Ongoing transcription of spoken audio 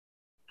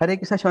Hare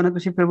Krishna, Shaunaka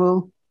Rishi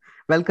Prabhu.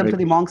 Welcome to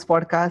the Monks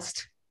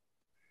podcast.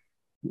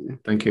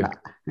 Thank you.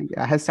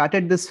 I have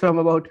started this from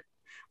about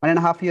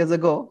 1.5 years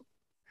ago.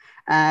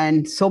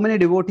 And so many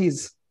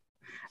devotees,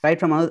 right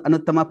from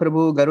Anuttama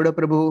Prabhu, Garuda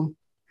Prabhu,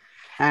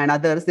 and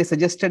others, they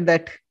suggested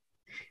that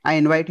I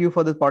invite you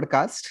for the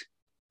podcast.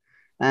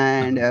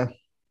 And,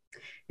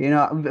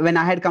 when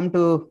I had come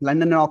to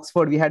London and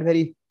Oxford, we had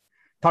very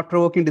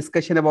thought-provoking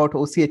discussion about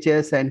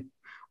OCHS and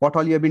what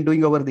all you have been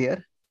doing over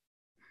there.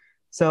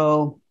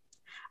 So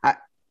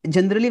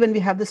generally, when we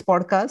have this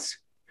podcast,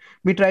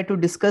 we try to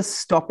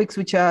discuss topics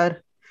which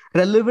are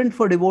relevant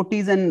for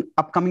devotees and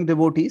upcoming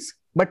devotees,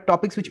 but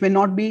topics which may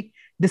not be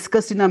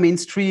discussed in our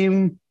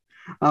mainstream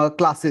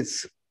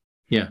classes.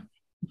 Yeah.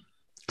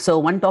 So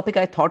one topic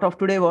I thought of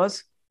today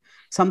was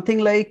something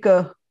like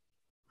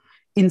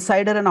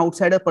insider and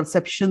outsider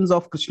perceptions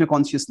of Krishna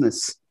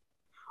consciousness,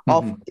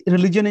 of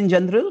religion in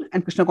general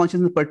and Krishna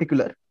consciousness in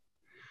particular.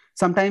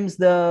 Sometimes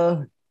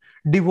the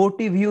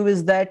devotee view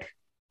is that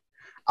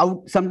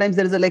sometimes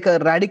there is a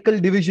radical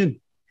division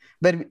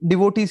where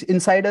devotees,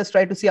 insiders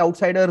try to see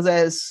outsiders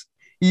as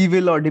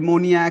evil or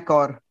demoniac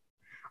or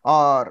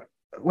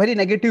very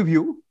negative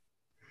view.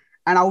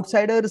 And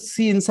outsiders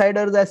see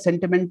insiders as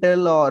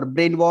sentimental or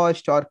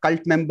brainwashed or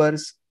cult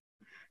members.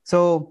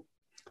 So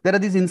there are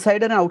these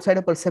insider and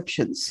outsider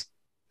perceptions.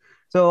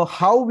 So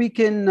how we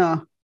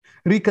can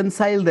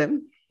reconcile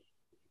them?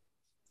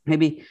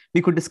 Maybe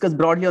we could discuss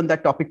broadly on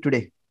that topic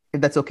today,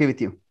 if that's okay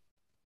with you.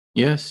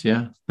 Yes,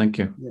 yeah, thank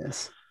you.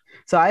 Yes.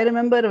 So I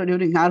remember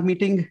during our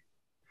meeting,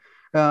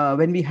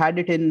 when we had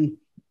it in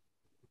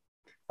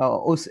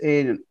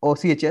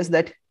OCHS,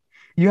 that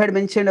you had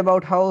mentioned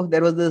about how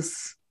there was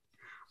this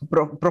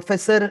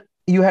professor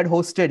you had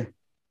hosted.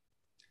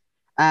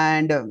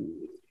 And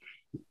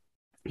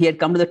he had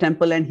come to the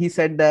temple and he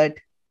said that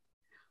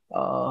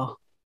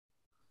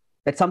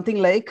something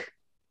like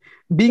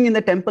being in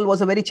the temple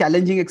was a very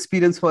challenging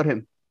experience for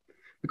him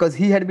because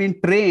he had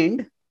been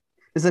trained.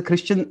 This is a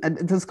Christian,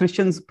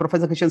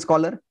 Professor Christian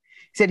scholar.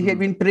 He said he had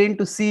been trained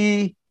to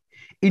see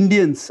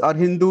Indians or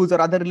Hindus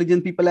or other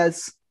religion people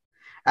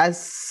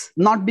as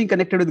not being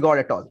connected with God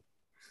at all.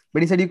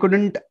 But he said he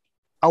couldn't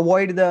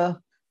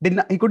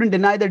he couldn't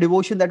deny the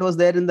devotion that was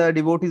there in the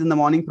devotees in the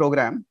morning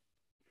program.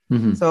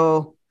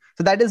 So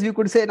that is, we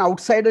could say, an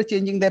outsider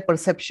changing their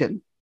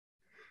perception.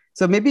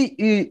 So maybe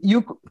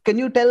can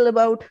you tell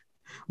about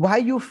why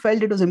you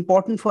felt it was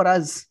important for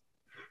us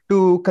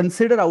to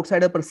consider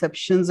outsider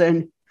perceptions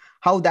and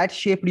how that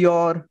shaped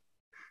your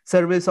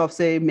service of,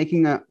 say,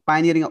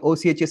 pioneering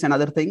OCHS and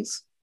other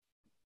things?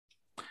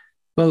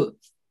 Well,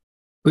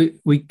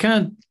 we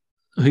can't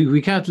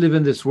live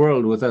in this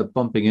world without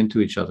bumping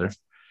into each other.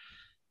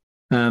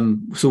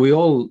 So we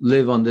all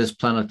live on this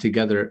planet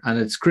together, and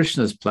it's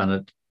Krishna's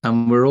planet,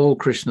 and we're all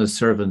Krishna's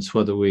servants,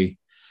 whether we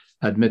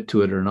admit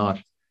to it or not.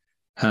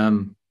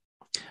 And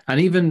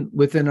even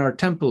within our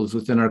temples,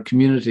 within our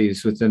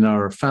communities, within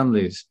our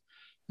families,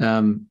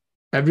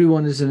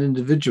 everyone is an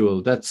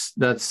individual. That's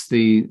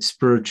the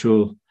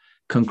spiritual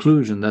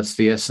conclusion. That's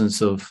the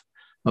essence of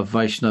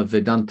Vaishnava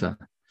Vedanta.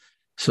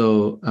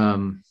 So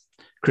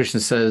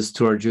Krishna says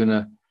to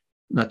Arjuna,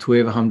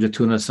 "Natuevaham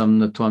jatuna sam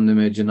natvam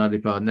nime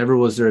janadipa." Never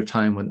was there a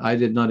time when I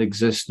did not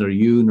exist, nor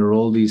you, nor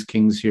all these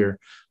kings here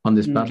on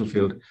this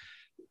battlefield.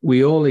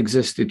 We all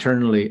exist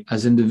eternally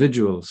as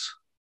individuals.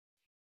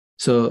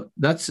 So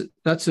that's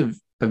a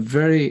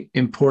very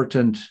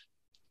important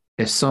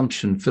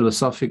assumption,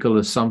 philosophical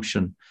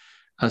assumption,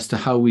 as to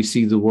how we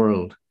see the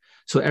world.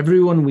 So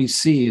everyone we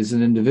see is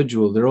an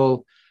individual. They're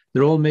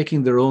all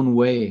making their own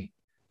way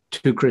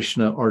to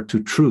Krishna or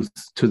to truth,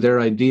 to their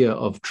idea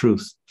of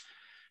truth.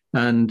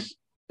 And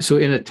so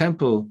in a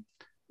temple,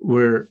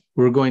 we're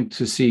going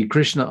to see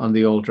Krishna on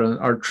the altar, and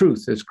our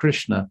truth is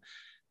Krishna.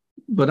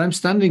 But I'm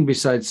standing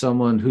beside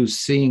someone who's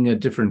seeing a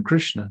different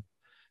Krishna,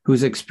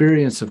 whose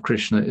experience of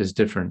Krishna is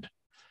different.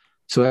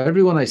 So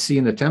everyone I see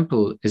in the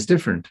temple is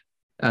different,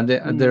 and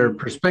their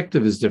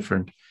perspective is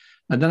different.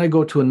 And then I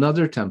go to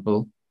another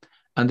temple,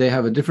 and they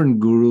have a different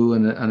guru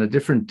and a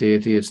different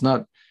deity. It's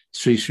not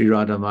Sri Sri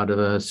Radha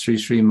Madhava, Sri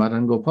Sri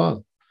Madan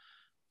Gopal.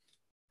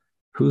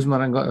 Who's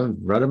Madan Gopal?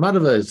 Radha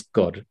Madhava is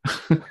God.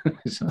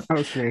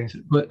 Okay.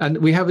 And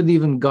we haven't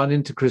even gone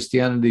into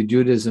Christianity,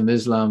 Judaism,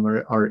 Islam,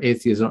 or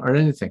atheism, or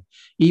anything.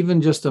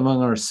 Even just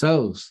among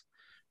ourselves,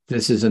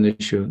 this is an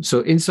issue.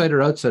 So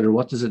insider, outsider,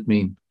 what does it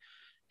mean?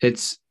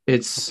 It's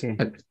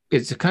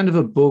a kind of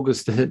a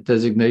bogus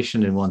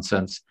designation in one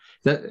sense.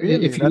 That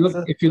really?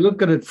 If you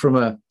look at it from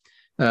a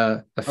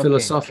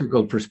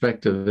philosophical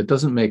perspective, it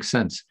doesn't make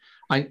sense.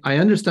 I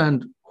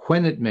understand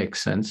when it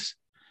makes sense,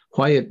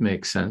 why it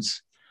makes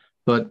sense,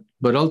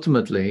 but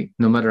ultimately,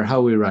 no matter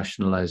how we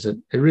rationalize it,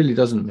 it really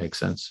doesn't make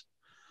sense.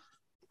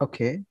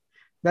 Okay,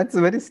 that's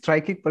a very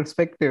striking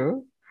perspective.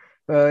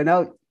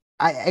 Now,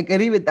 I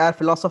agree with our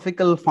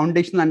philosophical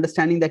foundational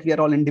understanding that we are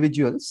all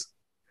individuals.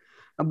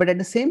 But at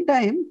the same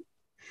time,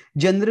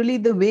 generally,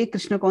 the way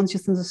Krishna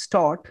consciousness is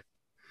taught,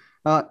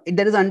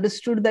 there is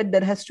understood that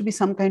there has to be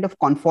some kind of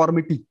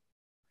conformity,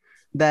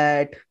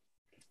 that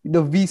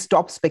we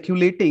stop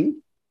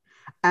speculating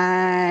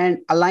and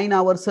align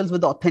ourselves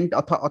with the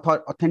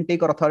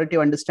authentic or authoritative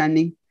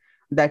understanding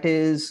that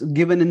is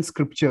given in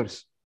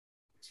scriptures.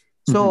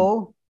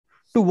 So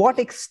to what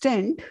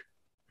extent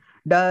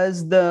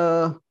does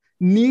the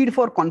need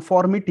for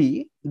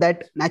conformity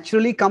that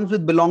naturally comes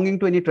with belonging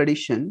to any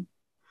tradition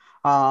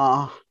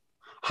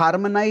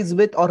harmonize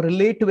with or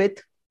relate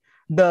with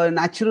the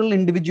natural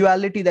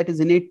individuality that is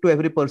innate to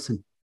every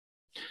person?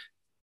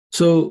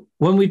 So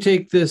when we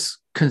take this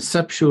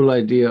conceptual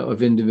idea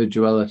of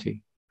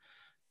individuality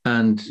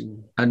and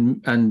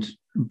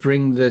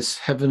bring this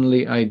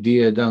heavenly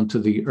idea down to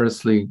the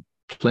earthly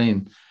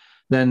plane,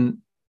 then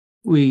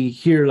we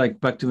hear, like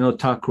Bhaktivinoda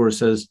Thakur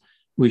says,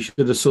 we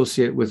should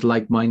associate with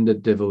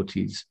like-minded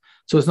devotees.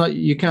 So it's not,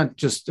 you can't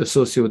just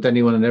associate with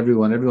anyone and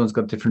everyone. Everyone's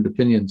got different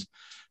opinions.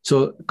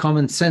 So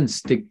common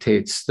sense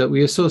dictates that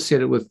we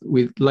associate it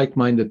with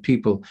like-minded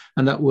people,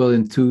 and that will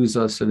enthuse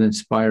us and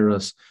inspire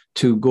us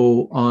to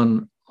go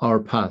on our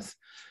path.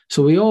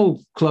 So we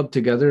all club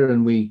together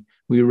and we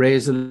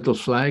raise a little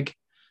flag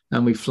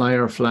and we fly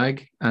our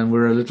flag, and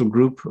we're a little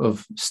group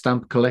of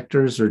stamp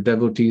collectors or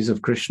devotees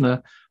of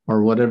Krishna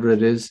or whatever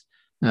it is,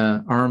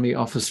 army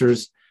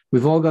officers.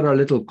 We've all got our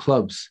little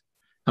clubs,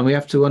 and we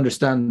have to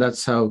understand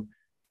that's how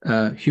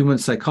human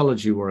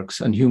psychology works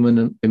and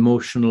human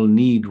emotional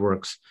need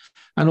works.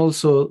 And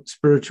also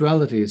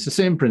spirituality, it's the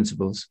same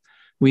principles.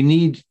 We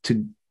need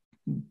to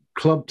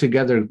club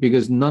together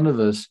because none of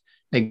us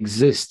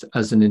exist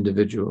as an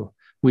individual.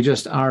 We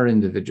just are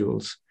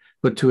individuals.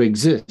 But to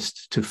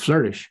exist, to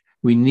flourish,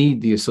 we need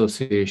the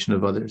association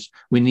of others.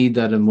 We need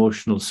that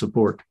emotional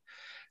support.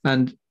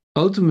 And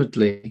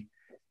ultimately,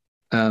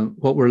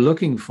 what we're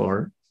looking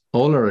for,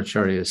 all our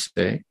acharyas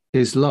say,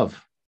 is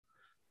love.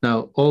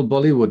 Now, all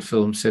Bollywood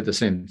films say the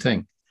same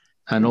thing,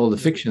 and all the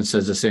fiction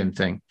says the same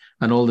thing,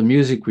 and all the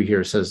music we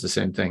hear says the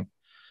same thing.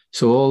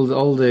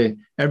 So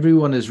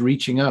everyone is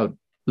reaching out,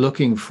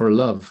 looking for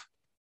love,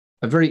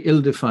 a very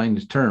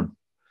ill-defined term.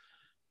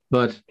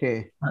 But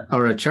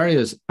our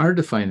acharyas are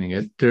defining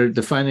it. They're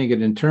defining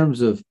it in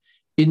terms of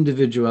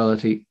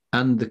individuality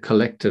and the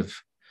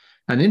collective.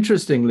 And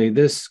interestingly,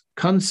 this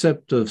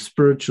concept of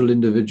spiritual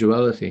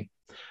individuality,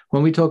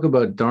 when we talk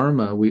about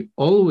dharma, we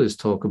always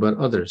talk about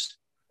others.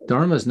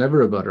 Dharma is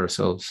never about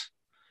ourselves.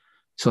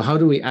 So how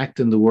do we act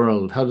in the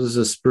world? How does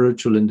a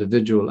spiritual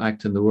individual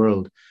act in the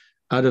world?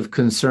 Out of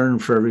concern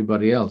for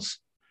everybody else.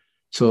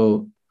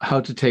 So how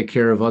to take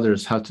care of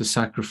others, how to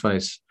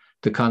sacrifice,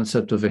 the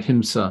concept of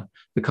ahimsa,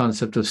 the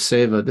concept of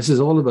seva. This is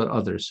all about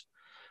others.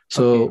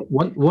 So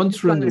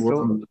once we're in the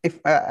world...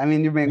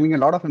 you're making a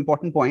lot of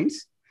important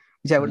points,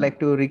 which I would like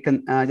to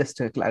just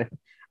to clarify.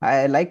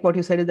 I like what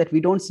you said is that we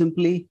don't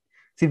simply...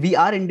 See, we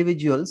are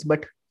individuals,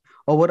 but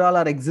overall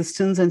our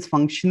existence and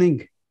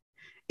functioning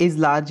is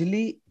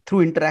largely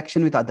through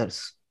interaction with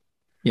others.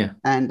 Yeah.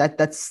 And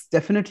that's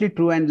definitely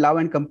true, and love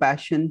and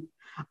compassion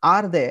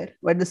are there.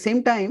 But at the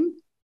same time,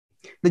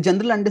 the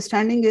general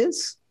understanding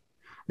is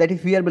that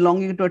if we are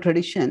belonging to a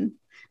tradition,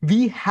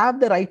 we have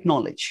the right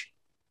knowledge,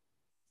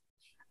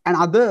 and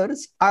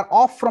others are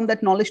off from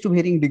that knowledge to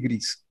varying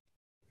degrees.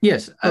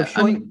 Yes. So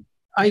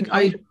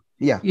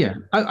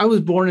I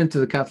was born into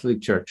the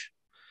Catholic Church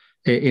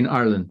in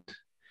Ireland.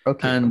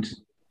 Okay.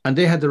 And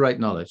they had the right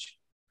knowledge.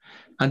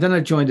 And then I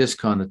joined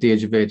ISKCON at the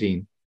age of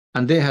 18,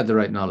 and they had the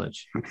right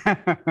knowledge.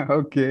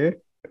 Okay.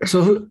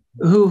 So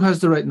who has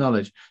the right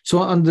knowledge? So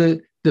on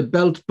the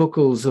belt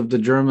buckles of the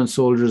German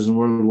soldiers in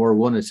World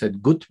War I, it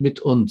said, Gott mit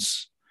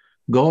uns,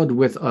 God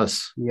with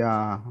us.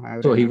 Yeah.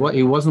 So he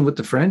wasn't with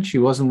the French, he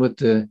wasn't with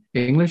the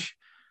English.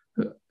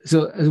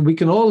 So we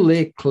can all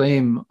lay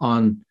claim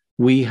on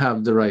we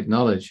have the right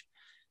knowledge.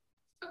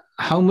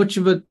 How much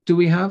of it do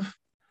we have?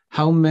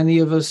 How many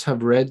of us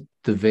have read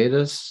the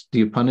Vedas,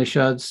 the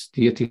Upanishads,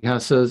 the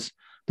Itihasas,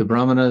 the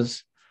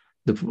Brahmanas,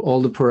 all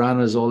the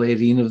Puranas, all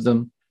 18 of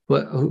them?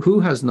 But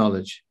who has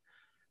knowledge?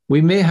 We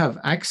may have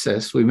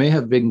access. We may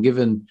have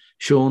been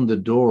shown the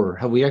door.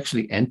 Have we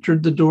actually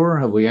entered the door?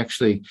 Have we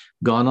actually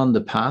gone on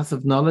the path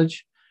of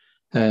knowledge?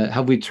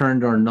 Have we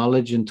turned our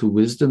knowledge into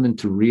wisdom,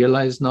 into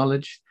realized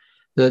knowledge?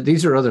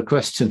 These are other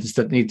questions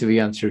that need to be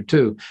answered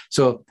too.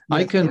 So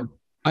yes,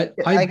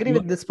 I agree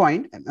with this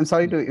point. I'm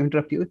sorry to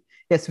interrupt you.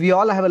 Yes, we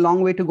all have a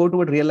long way to go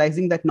toward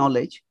realizing that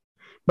knowledge.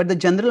 But the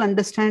general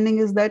understanding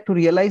is that to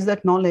realize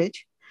that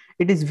knowledge,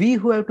 it is we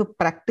who have to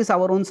practice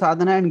our own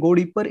sadhana and go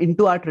deeper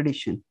into our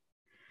tradition.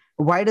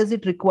 Why does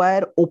it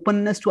require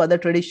openness to other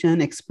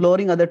tradition,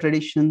 exploring other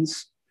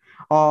traditions,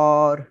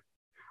 or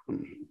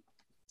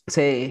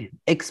say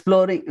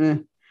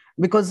exploring,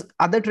 because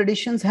other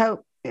traditions have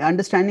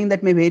understanding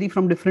that may vary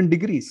from different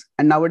degrees.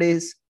 And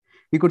nowadays,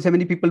 we could say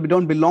many people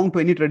don't belong to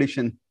any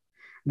tradition.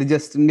 They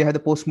have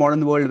the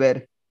postmodern world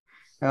where,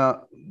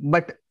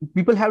 but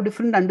people have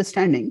different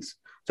understandings.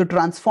 So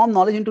transform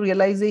knowledge into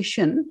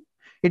realization,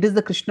 it is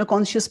the Krishna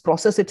conscious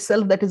process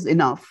itself that is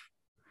enough.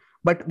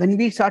 But when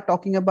we start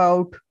talking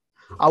about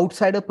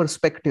outsider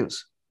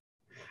perspectives,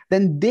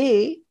 then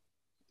they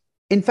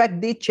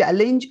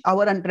challenge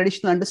our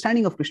traditional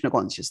understanding of Krishna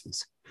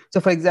consciousness. So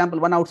for example,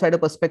 one outsider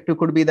perspective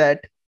could be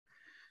that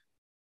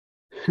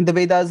the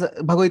Vedas,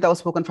 Bhagavad-Gītā was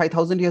spoken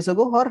 5,000 years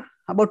ago or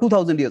about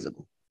 2,000 years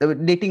ago. The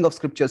dating of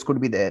scriptures could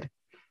be there.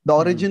 The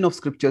origin of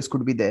scriptures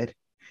could be there.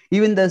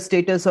 Even the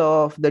status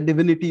of the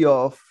divinity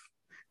of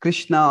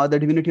Krishna or the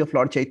divinity of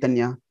Lord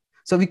Chaitanya.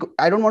 So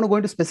I don't want to go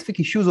into specific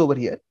issues over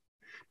here.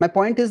 My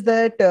point is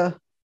that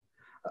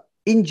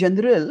in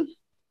general,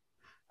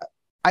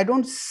 I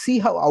don't see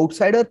how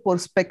outsider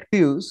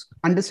perspectives,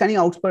 understanding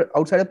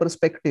outsider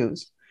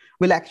perspectives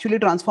will actually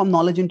transform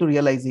knowledge into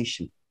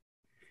realization.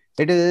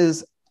 It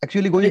is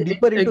actually going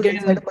deeper into the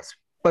insider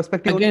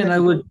perspective. Again,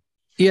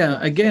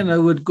 I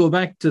would go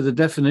back to the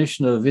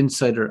definition of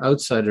insider,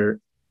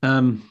 outsider.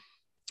 Even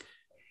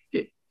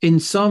in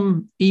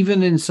some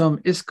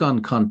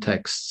ISKCON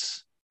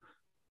contexts,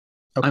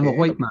 I'm a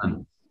white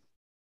man.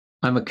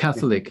 I'm a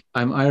Catholic.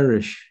 I'm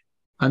Irish.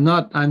 I'm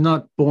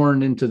not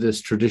born into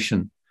this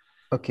tradition.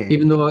 Okay.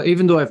 Even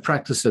though I've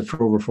practiced it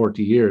for over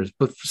 40 years,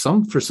 but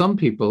for some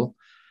people,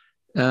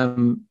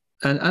 and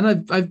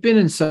I've been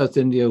in South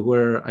India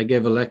where I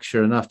gave a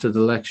lecture, and after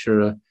the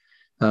lecture,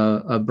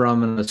 a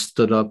Brahmana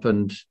stood up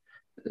and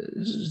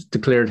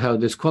declared how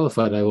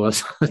disqualified I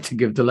was to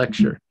give the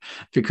lecture,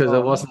 because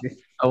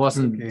I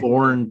wasn't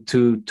born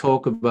to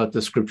talk about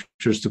the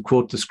scriptures, to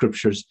quote the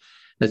scriptures,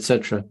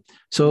 etc.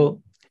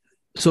 So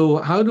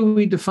how do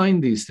we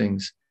define these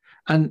things?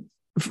 And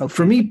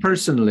for me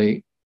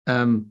personally,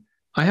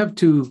 I have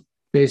two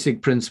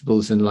basic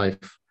principles in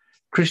life: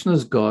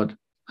 Krishna's God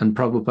and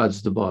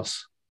Prabhupada's the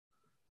boss.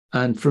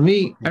 And for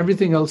me,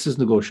 everything else is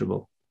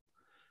negotiable.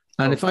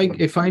 And if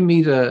I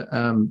meet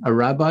a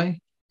rabbi,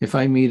 if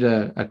I meet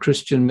a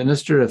Christian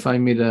minister, if I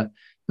meet a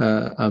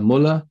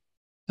mullah,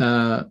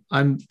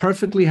 I'm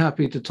perfectly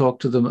happy to talk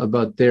to them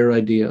about their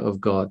idea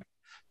of God,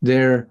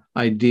 their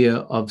idea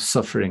of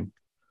suffering,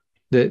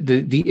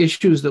 the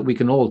issues that we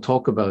can all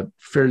talk about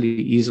fairly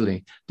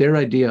easily, their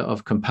idea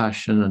of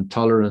compassion and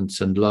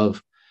tolerance and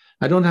love.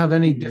 I don't have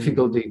any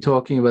difficulty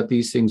talking about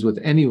these things with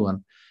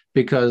anyone,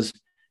 because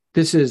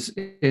this is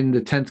in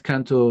the 10th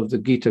canto of the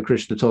Gita.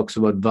 Krishna talks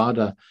about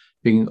Vada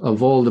being,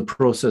 of all the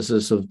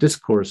processes of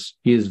discourse,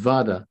 he is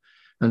Vada.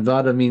 And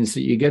Vada means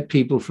that you get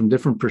people from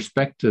different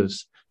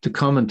perspectives to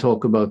come and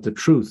talk about the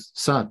truth.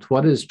 Sat,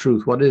 what is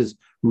truth? What is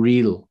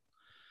real?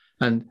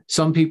 And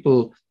some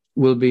people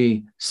will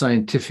be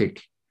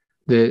scientific.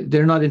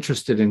 They're not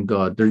interested in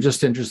God. They're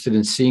just interested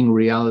in seeing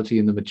reality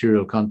in the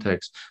material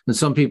context. And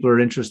some people are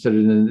interested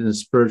in a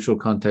spiritual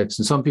context.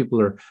 And some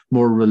people are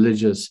more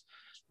religious,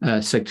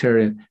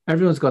 sectarian.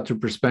 Everyone's got their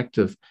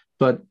perspective,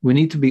 but we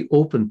need to be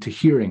open to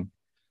hearing.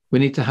 We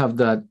need to have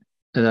that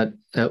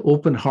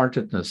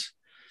open-heartedness.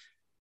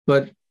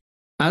 But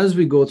as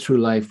we go through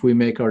life, we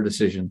make our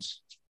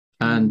decisions.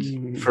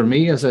 And for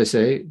me, as I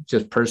say,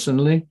 just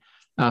personally,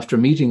 after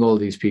meeting all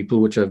these people,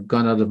 which I've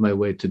gone out of my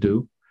way to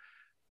do,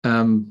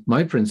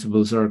 my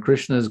principles are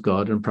Krishna is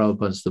God and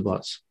Prabhupada's the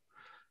boss.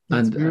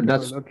 And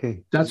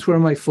that's where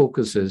my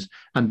focus is.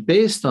 And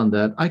based on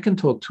that, I can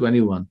talk to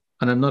anyone,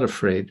 and I'm not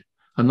afraid.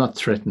 I'm not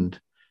threatened,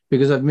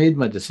 because I've made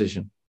my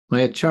decision. My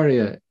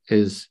Acharya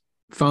is,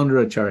 founder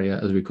Acharya,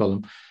 as we call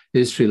him,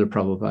 is Srila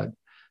Prabhupada.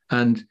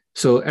 And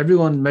so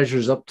everyone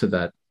measures up to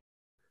that.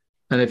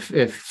 And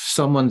if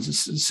someone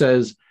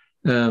says,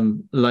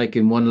 like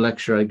in one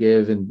lecture I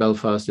gave in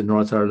Belfast in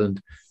North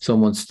Ireland,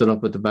 someone stood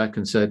up at the back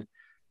and said,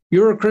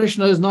 "Your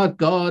Krishna is not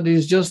God,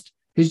 he's just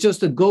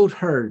a goat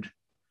herd."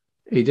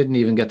 He didn't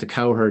even get the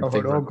cow herd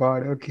thing. Oh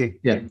God, okay.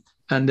 Yeah.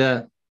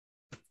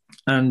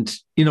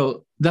 And you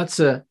know, that's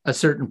a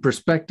certain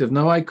perspective.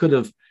 Now I could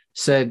have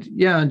said,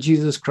 yeah,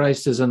 Jesus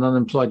Christ is an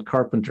unemployed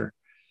carpenter.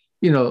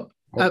 You know,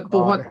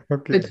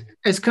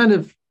 it's kind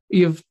of,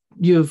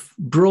 you've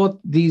brought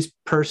these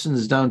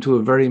persons down to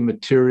a very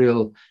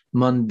material,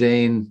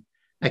 mundane,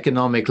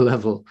 economic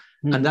level,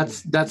 and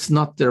that's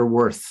not their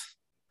worth.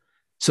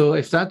 So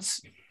if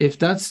that's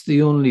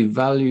the only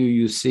value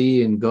you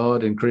see in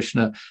God and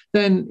Krishna,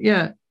 then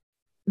yeah,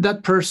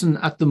 that person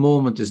at the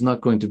moment is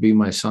not going to be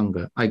my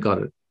Sangha. I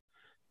got it.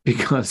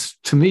 Because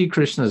to me,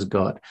 Krishna is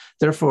God.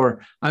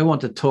 Therefore, I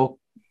want to talk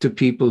to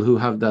people who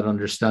have that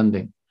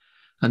understanding.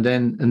 And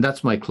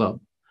that's my club.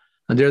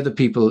 And they're the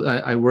people,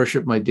 I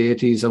worship my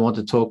deities. I want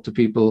to talk to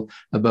people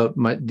about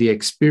the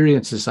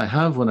experiences I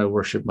have when I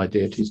worship my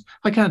deities.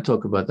 I can't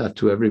talk about that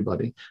to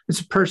everybody. It's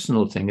a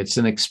personal thing. It's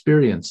an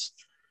experience.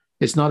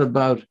 It's not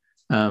about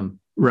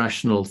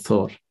rational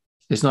thought.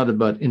 It's not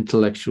about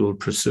intellectual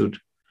pursuit.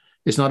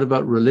 It's not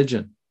about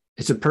religion.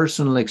 It's a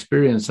personal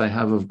experience I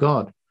have of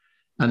God.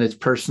 And it's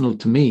personal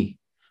to me.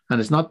 And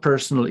it's not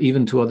personal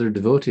even to other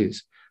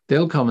devotees.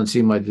 They'll come and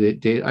see my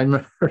deity. I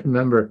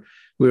remember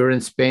we were in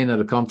Spain at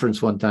a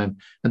conference one time,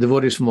 and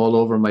devotees from all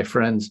over, my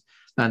friends,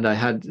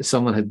 and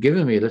someone had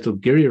given me a little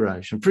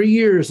giriraj. And for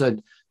years,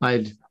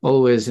 I'd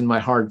always in my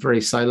heart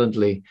very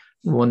silently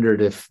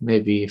wondered if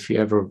you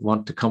ever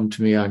want to come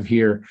to me, I'm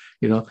here,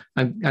 you know.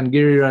 And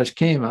giriraj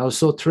came. I was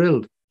so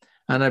thrilled.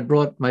 And I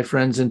brought my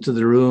friends into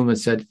the room and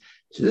said,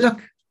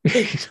 "Look,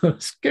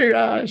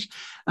 giriraj."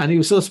 And he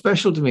was so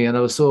special to me, and I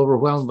was so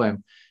overwhelmed by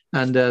him.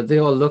 And they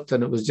all looked,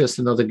 and it was just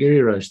another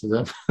giriraj to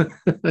them.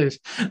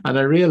 And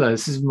I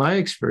realized this is my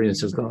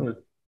experience of God.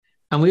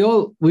 And we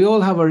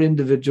all have our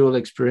individual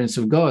experience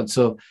of God.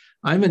 So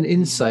I'm an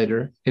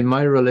insider in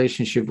my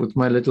relationship with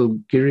my little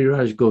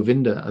Giriraj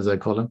Govinda, as I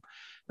call him.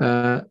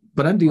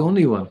 But I'm the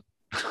only one.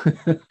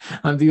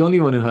 I'm the only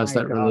one who has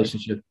that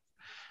relationship.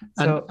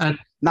 So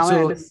now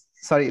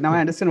I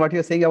understand what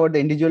you're saying about the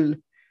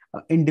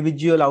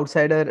individual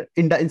outsider,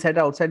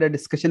 insider-outsider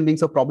discussion being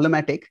so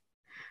problematic.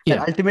 Yeah.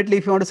 And ultimately,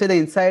 if you want to say the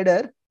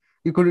insider,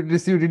 you could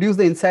reduce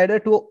the insider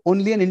to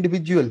only an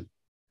individual.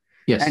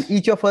 Yes. And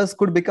each of us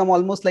could become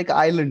almost like an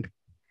island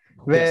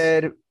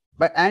where,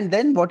 yes. And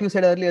then what you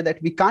said earlier,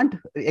 that we can't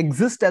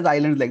exist as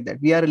islands like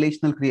that. We are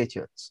relational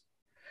creatures.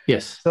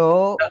 Yes.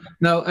 So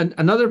now,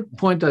 another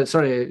point,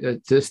 sorry,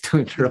 just to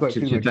interrupt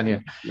you,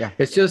 Chaitanya. Yeah.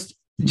 It's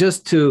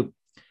just to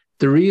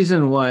the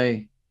reason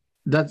why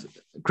that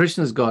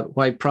Krishna's God,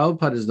 why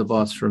Prabhupada is the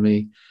boss for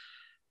me.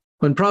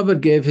 When Prabhupada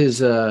gave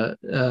his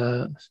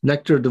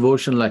nectar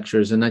devotion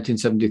lectures in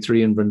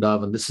 1973 in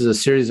Vrindavan, this is a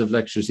series of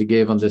lectures he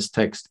gave on this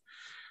text.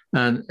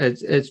 And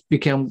it's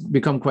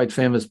become quite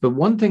famous. But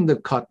one thing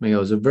that caught me, I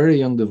was a very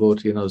young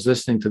devotee and I was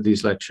listening to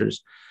these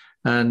lectures.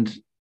 And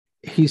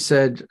he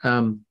said,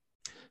 Suridam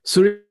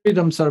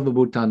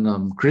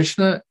Sarvabhutanam,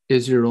 Krishna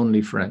is your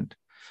only friend.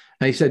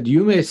 And he said,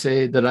 you may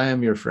say that I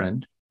am your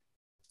friend,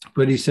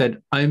 but he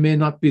said, I may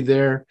not be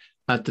there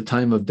at the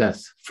time of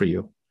death for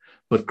you,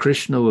 but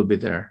Krishna will be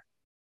there.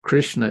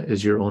 Krishna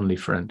is your only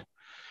friend.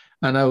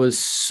 And I was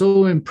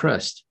so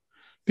impressed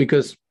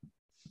because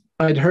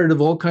I'd heard of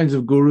all kinds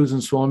of gurus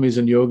and swamis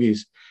and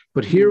yogis,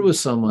 but here was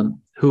someone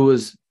who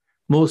was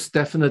most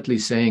definitely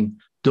saying,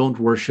 don't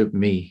worship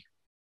me,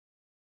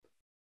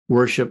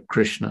 worship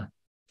Krishna.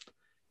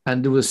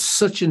 And there was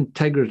such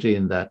integrity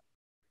in that.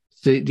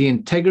 The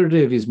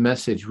integrity of his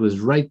message was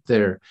right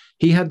there.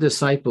 He had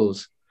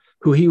disciples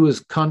who he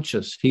was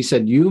conscious. He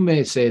said, you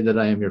may say that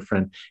I am your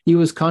friend. He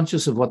was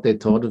conscious of what they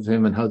thought of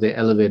him and how they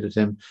elevated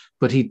him,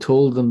 but he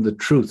told them the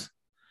truth.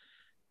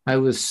 I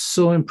was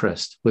so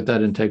impressed with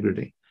that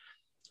integrity.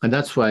 And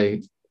that's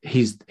why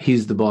he's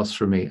the boss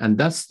for me. And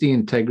that's the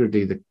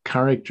integrity, the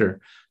character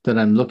that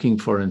I'm looking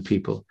for in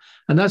people.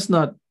 And that's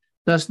not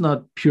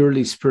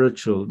purely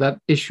spiritual. That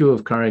issue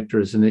of character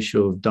is an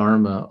issue of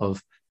dharma,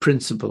 of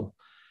principle,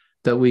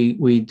 that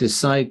we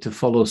decide to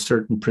follow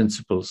certain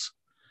principles.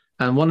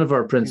 And one of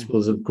our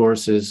principles, of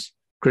course, is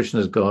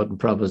Krishna's God and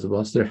Prabhupada's the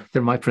boss.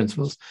 They're my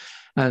principles.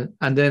 And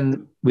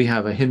then we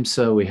have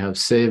ahimsa, we have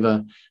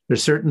seva.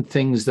 There's certain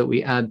things that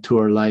we add to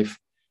our life.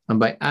 And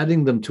by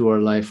adding them to our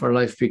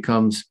life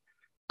becomes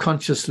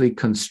consciously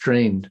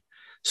constrained.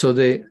 So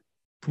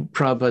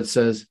Prabhupada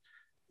says,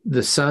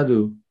 the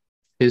sadhu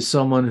is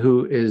someone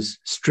who is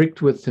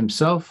strict with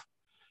himself,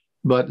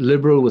 but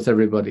liberal with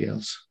everybody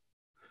else,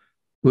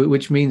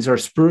 which means our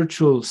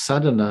spiritual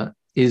sadhana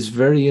is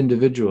very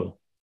individual.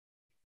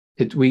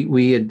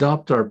 We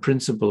adopt our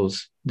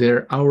principles.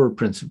 They're our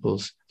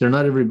principles. They're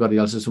not everybody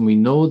else's. And we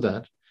know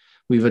that.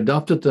 We've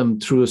adopted them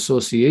through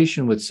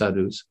association with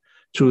sadhus,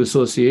 through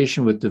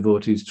association with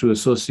devotees, through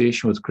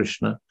association with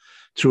Krishna,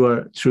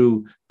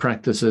 through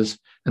practices.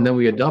 And then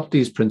we adopt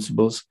these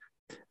principles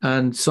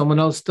and someone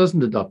else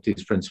doesn't adopt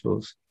these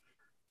principles.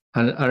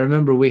 And I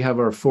remember we have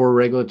our 4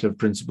 regulative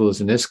principles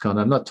in ISKCON.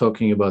 I'm not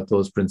talking about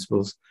those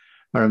principles.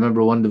 I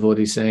remember one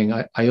devotee saying,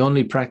 I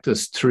only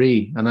practice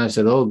 3. And I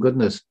said, oh,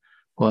 goodness.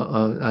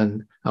 Well,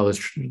 and I was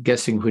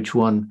guessing which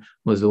one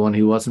was the one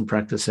he wasn't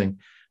practicing.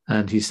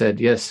 And he said,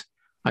 yes,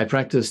 I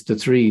practiced the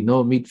 3,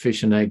 no meat,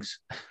 fish, and eggs.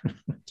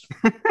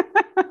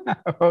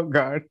 Oh,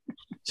 God.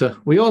 So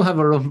we all have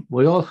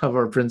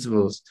our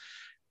principles.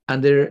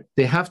 And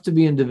they have to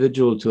be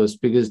individual to us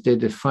because they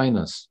define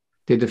us.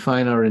 They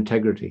define our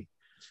integrity.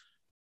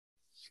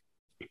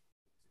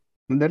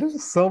 There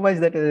is so much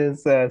that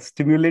is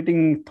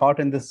stimulating thought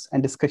in this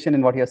and discussion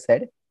in what you have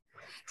said.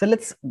 So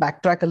let's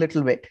backtrack a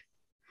little bit.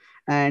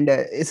 And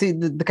you see,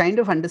 the kind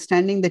of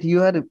understanding that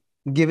you are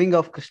giving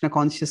of Krishna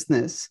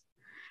consciousness,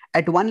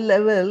 at one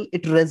level,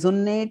 it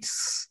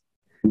resonates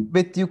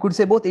with, you could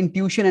say, both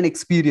intuition and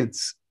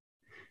experience.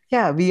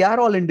 Yeah, we are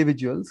all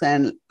individuals.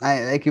 And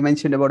like you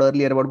mentioned about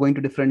earlier, about going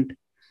to different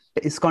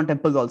ISKCON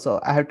temples also.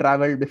 I have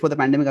traveled, before the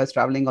pandemic, I was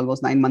traveling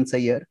almost 9 months a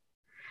year.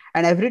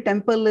 And every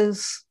temple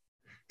is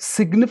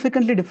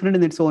significantly different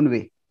in its own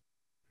way.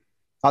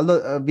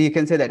 Although we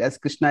can say that as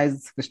Krishna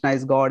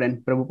is God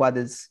and Prabhupada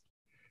is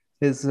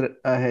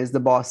the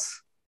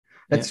boss.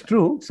 That's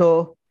true.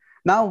 So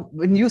now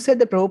when you said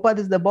that Prabhupada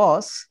is the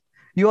boss,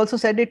 you also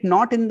said it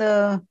not in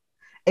the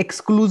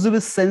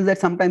exclusivist sense that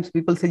sometimes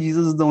people say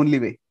Jesus is the only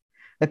way.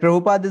 That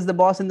Prabhupada is the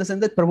boss in the sense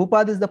that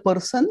Prabhupada is the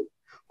person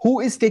who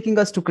is taking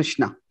us to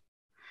Krishna.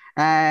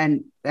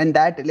 And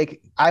that,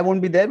 like, I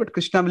won't be there, but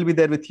Krishna will be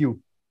there with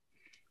you.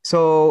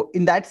 So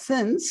in that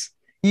sense,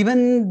 I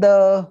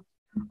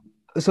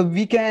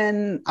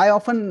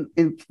often,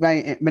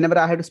 whenever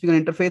I have to speak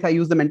on interfaith, I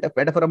use the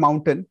metaphor of a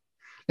mountain.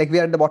 Like we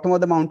are at the bottom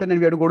of the mountain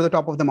and we have to go to the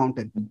top of the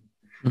mountain.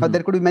 Mm-hmm. Now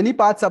there could be many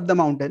paths up the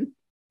mountain,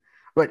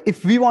 but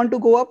if we want to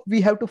go up,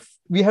 we have to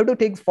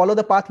follow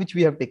the path which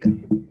we have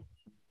taken.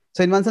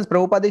 So in one sense,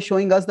 Prabhupada is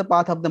showing us the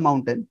path up the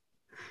mountain,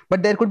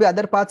 but there could be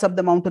other paths up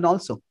the mountain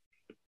also.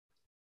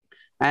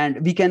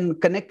 and we can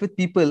connect with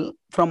people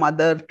from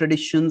other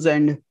traditions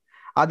and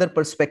other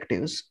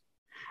perspectives.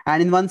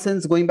 And in one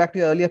sense, going back to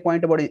your earlier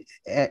point about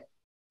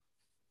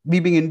we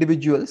being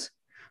individuals,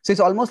 so it's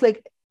almost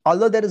like,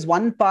 although there is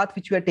one path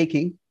which we are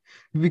taking,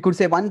 we could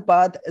say one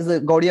path is the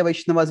Gaudiya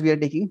Vaishnavas we are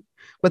taking,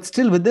 but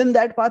still within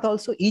that path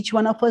also, each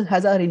one of us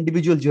has our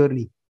individual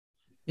journey.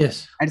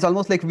 Yes. And it's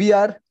almost like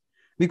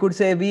we could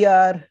say we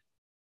are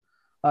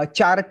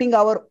charting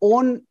our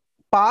own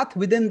path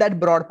within that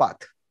broad path.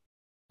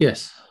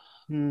 Yes.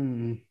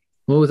 Well,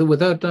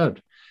 without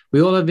doubt,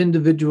 we all have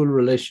individual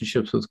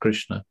relationships with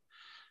Krishna.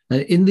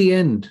 And in the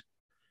end,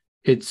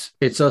 it's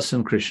us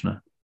and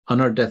Krishna on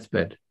our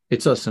deathbed.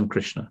 It's us and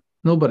Krishna,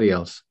 nobody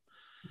else.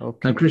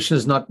 Okay. And Krishna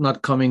is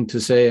not coming to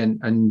say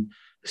and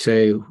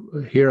say,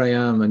 here I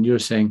am, and you're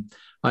saying,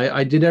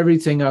 I did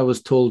everything I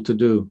was told to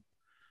do.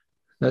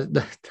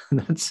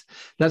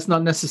 That's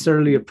not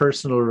necessarily a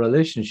personal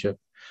relationship.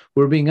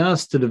 We're being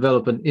asked to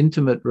develop an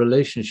intimate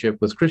relationship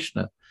with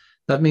Krishna.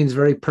 That means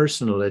very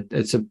personal.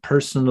 It's a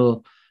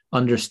personal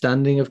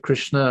understanding of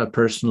Krishna, a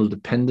personal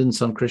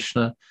dependence on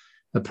Krishna,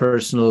 a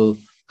personal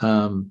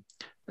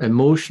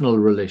emotional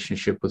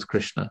relationship with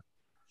Krishna.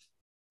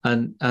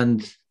 And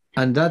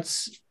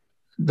that's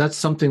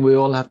something we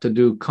all have to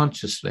do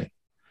consciously.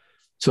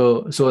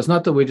 So it's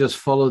not that we just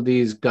follow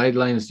these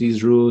guidelines,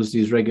 these rules,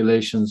 these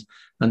regulations,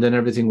 and then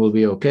everything will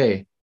be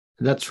okay.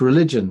 That's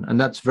religion, and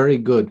that's very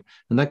good,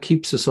 and that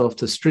keeps us off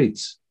the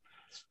streets.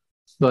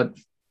 But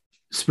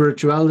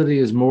spirituality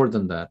is more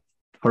than that.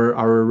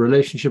 Our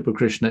relationship with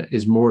Krishna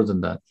is more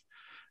than that.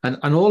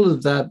 And all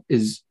of that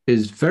is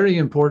very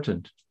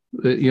important,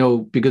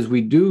 because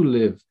we do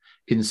live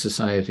in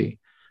society.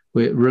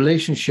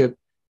 Relationship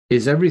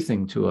is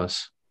everything to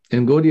us.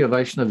 In Gaudiya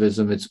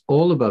Vaishnavism, it's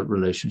all about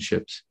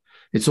relationships.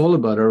 It's all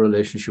about our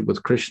relationship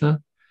with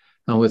Krishna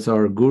and with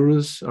our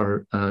gurus,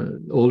 our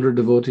older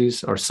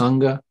devotees, our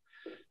sangha,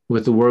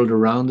 with the world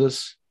around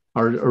us,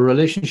 our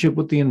relationship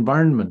with the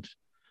environment,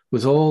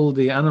 with all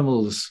the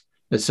animals,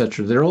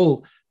 etc. They're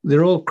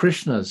all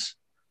Krishna's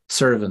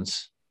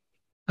servants.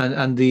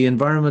 And the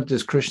environment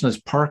is Krishna's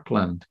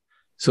parkland.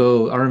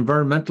 So our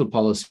environmental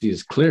policy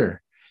is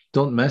clear.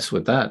 Don't mess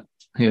with that,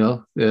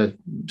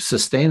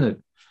 sustain it,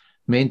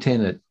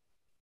 maintain it.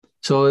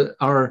 So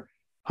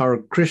our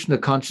Krishna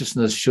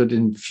consciousness should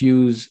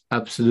infuse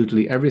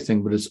absolutely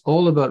everything, but it's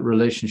all about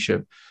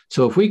relationship.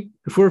 So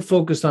if we're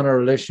focused on our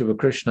relationship with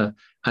Krishna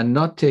and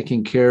not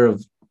taking care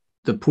of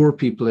the poor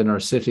people in our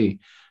city,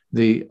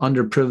 the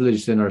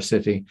underprivileged in our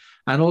city,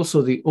 and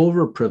also the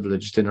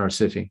overprivileged in our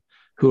city,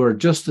 who are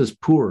just as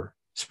poor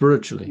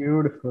spiritually.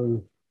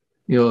 Beautiful.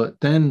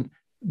 Then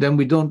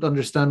we don't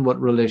understand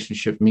what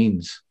relationship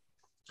means.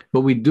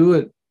 But we do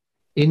it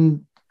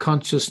in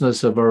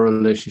consciousness of our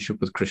relationship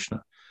with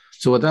Krishna.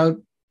 So without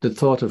the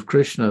thought of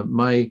Krishna,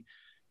 my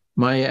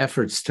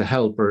efforts to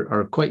help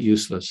are quite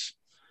useless.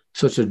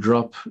 Such a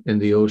drop in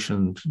the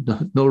ocean,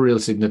 no real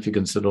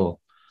significance at all.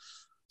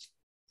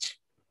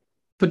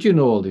 But you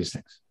know all these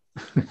things.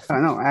 I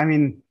know. I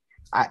mean,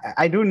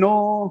 I do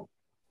know.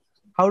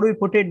 How do we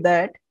put it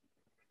that?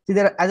 See,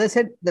 as I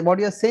said, what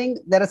you're saying,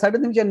 there are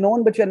certain things you're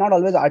known, but you're not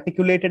always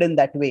articulated in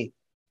that way.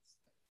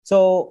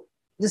 So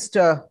just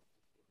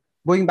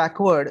going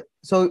backward.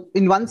 So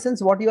in one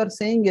sense, what you are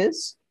saying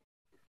is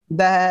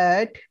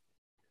that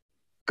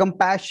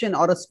compassion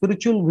or a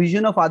spiritual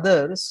vision of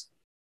others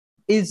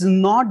is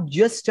not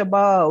just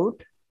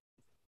about,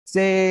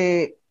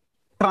 say,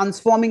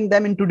 transforming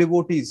them into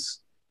devotees.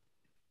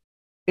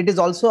 It is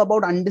also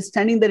about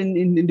understanding their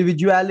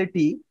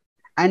individuality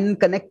and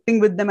connecting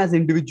with them as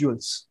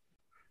individuals.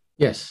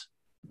 Yes,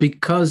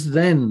 because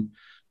then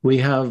we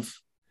have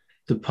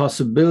the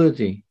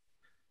possibility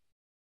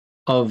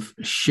of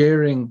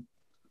sharing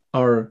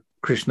our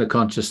Krishna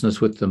consciousness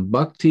with them.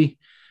 Bhakti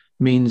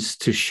means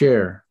to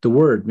share. The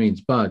word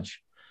means bhaj.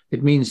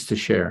 It means to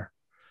share.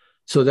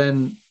 So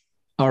then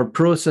our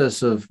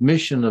process of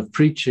mission, of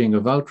preaching,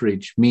 of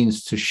outreach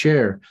means to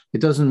share.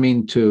 It doesn't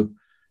mean to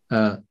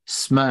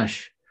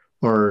smash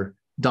or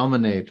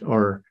dominate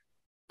or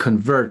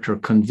convert or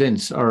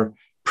convince. Our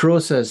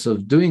process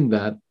of doing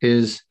that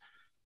is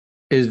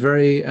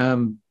very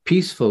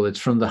peaceful. It's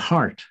from the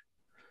heart.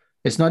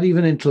 It's not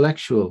even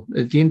intellectual.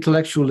 The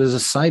intellectual is a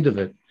side of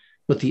it,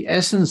 but the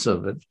essence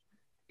of it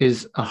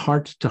is a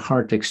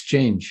heart-to-heart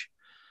exchange.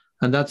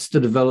 And that's the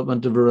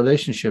development of a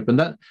relationship. And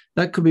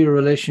that could be a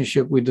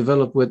relationship we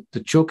develop with the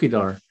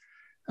chokidar.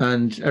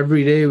 And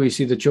every day we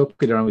see the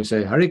chokidar and we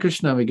say, Hare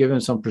Krishna, and we give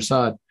him some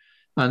prasad.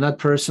 And that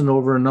person,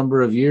 over a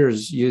number of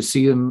years, you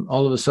see him,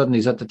 all of a sudden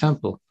he's at the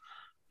temple.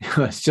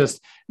 It's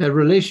just a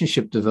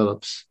relationship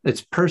develops.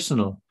 It's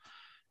personal.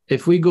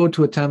 If we go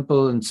to a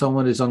temple and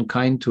someone is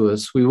unkind to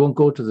us, we won't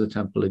go to the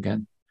temple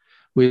again.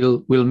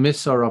 We'll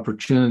miss our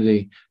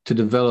opportunity to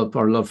develop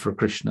our love for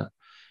Krishna.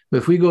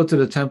 If we go to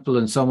the temple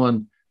and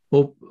someone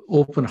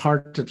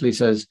open-heartedly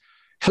says,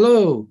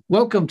 hello,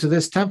 welcome to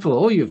this temple.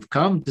 Oh, you've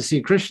come to see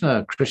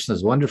Krishna.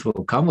 Krishna's wonderful.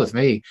 Come with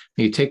me.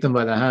 And you take them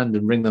by the hand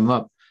and bring them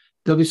up.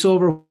 They'll be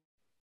so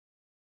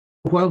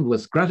overwhelmed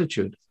with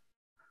gratitude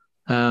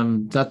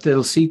that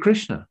they'll see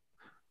Krishna.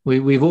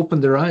 we've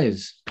opened their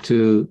eyes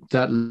to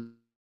that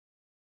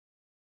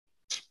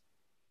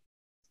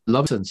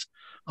love sense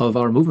of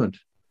our movement.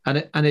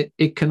 And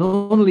it can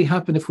only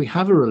happen if we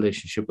have a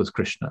relationship with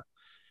Krishna.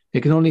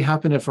 It can only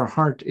happen if our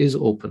heart is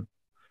open.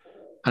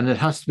 And it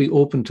has to be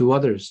open to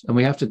others. And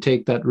we have to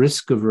take that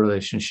risk of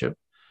relationship,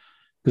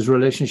 because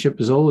relationship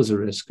is always a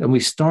risk. And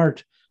we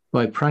start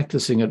by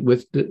practicing it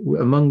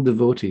among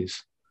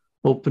devotees,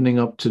 opening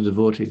up to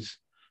devotees,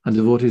 and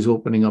devotees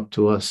opening up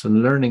to us,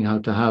 and learning how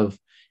to have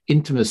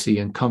intimacy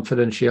and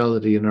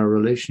confidentiality in our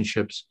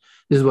relationships.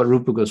 This is what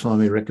Rupa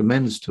Goswami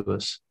recommends to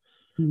us.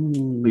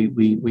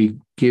 We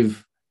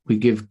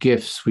give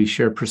gifts, we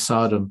share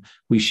prasadam,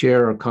 we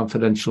share our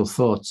confidential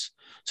thoughts.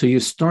 So you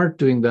start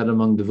doing that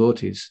among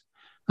devotees,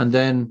 and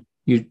then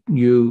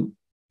you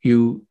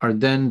are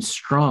then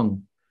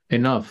strong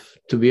enough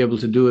to be able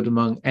to do it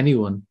among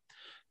anyone,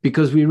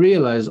 because we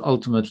realize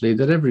ultimately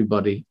that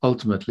everybody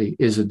ultimately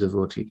is a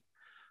devotee.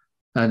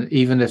 And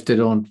even if they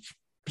don't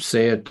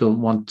say it,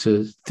 don't want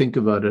to think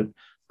about it,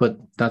 but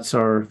that's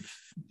our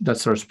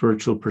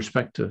spiritual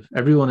perspective.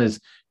 Everyone is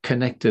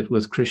connected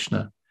with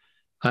Krishna.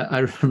 I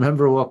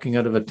remember walking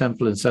out of a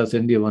temple in South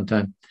India one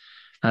time,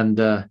 and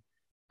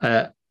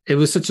it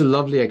was such a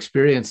lovely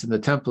experience in the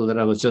temple that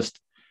I was just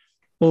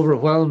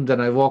overwhelmed.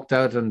 And I walked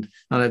out and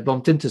I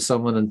bumped into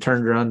someone and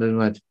turned around and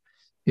went,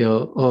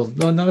 oh,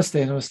 no,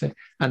 namaste, namaste.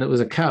 And it was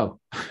a cow.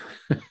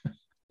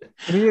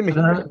 Really?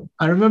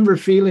 I remember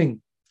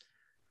feeling,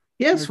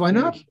 yes, why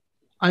not?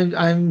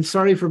 I'm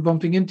sorry for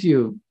bumping into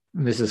you,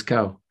 Mrs.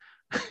 Cow.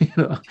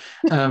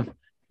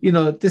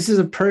 This is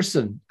a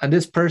person, and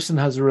this person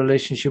has a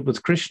relationship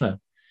with Krishna,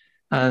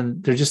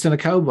 and they're just in a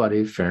cow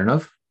body. Fair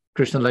enough.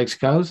 Krishna likes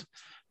cows,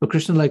 but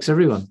Krishna likes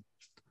everyone.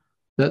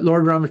 That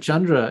Lord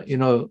Ramachandra,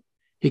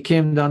 he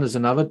came down as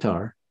an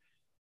avatar,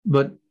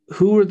 but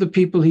who were the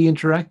people he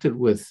interacted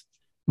with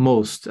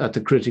most at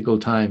the critical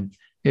time?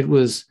 It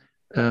was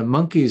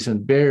monkeys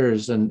and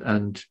bears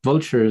and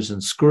vultures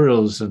and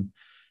squirrels, and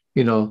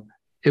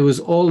it was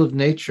all of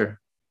nature.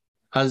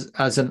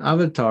 As an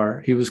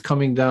avatar, he was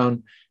coming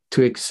down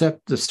to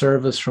accept the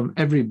service from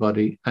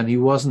everybody, and he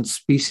wasn't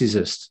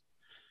speciesist.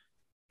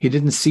 He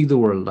didn't see the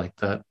world like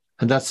that,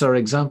 and that's our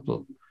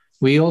example.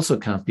 We also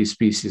can't be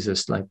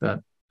speciesist like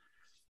that.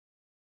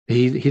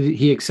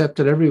 He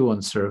accepted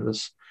everyone's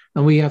service,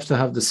 and we have to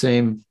have the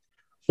same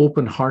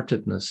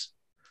open-heartedness.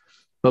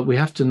 But we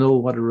have to know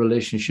what a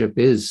relationship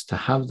is to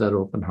have that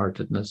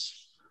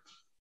open-heartedness.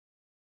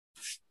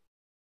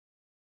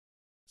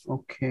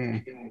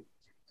 Okay.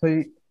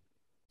 So,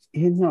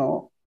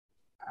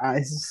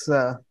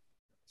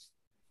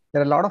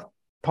 there are a lot of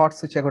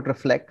thoughts which I could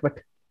reflect, but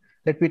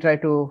let me try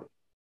to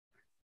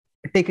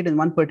take it in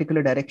one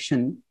particular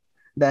direction.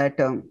 That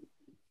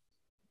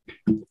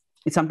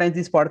sometimes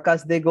these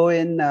podcasts, they go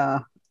in,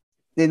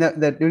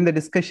 during the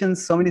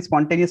discussions, so many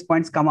spontaneous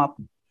points come up,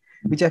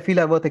 which I feel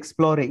are worth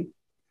exploring.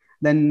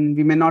 Then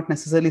we may not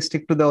necessarily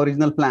stick to the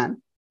original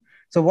plan.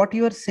 So what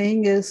you are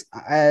saying is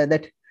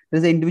that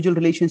there's an individual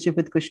relationship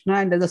with Krishna,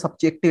 and there's a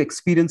subjective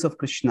experience of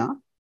Krishna.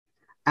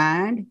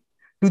 And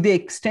to the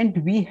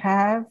extent we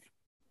have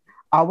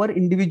our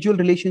individual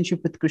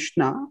relationship with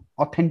Krishna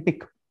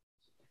authentic,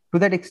 to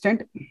that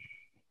extent,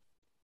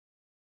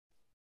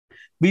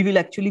 we will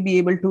actually be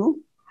able to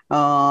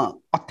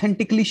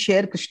authentically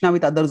share Krishna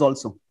with others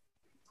also.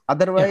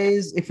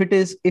 Otherwise, if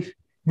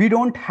we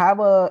don't have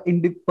a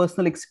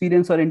personal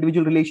experience or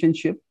individual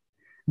relationship,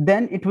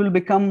 then it will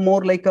become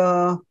more like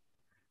a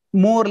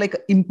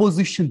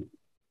imposition,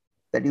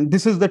 that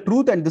this is the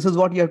truth and this is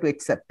what you have to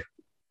accept.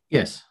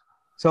 Yes.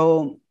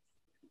 So,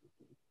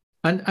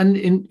 and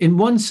in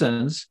one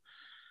sense,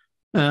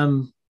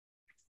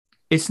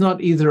 it's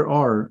not either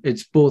or,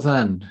 it's both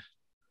and.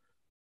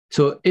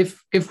 So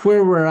if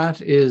where we're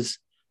at is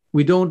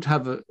we don't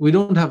have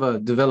a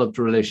developed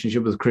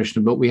relationship with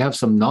Krishna, but we have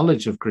some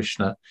knowledge of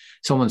Krishna,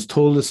 someone's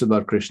told us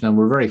about Krishna, and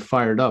we're very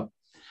fired up,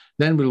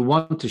 then we'll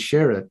want to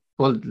share it.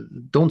 Well,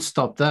 don't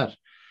stop that.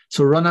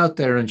 So run out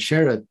there and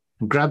share it,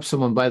 and grab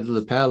someone by the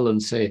lapel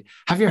and say,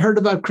 have you heard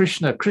about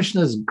Krishna?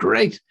 Krishna is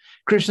great.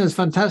 Krishna is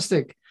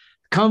fantastic.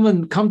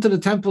 Come to the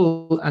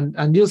temple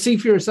and you'll see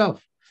for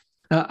yourself.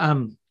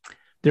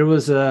 There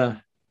was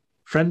a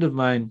friend of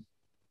mine.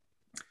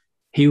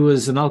 He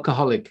was an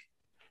alcoholic,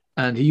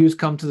 and he used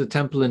to come to the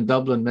temple in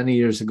Dublin many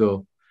years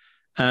ago,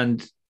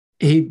 and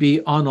he'd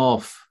be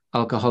on-off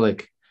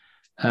alcoholic.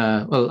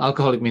 Well,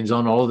 alcoholic means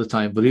on all the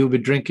time, but he would be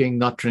drinking,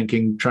 not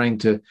drinking, trying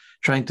to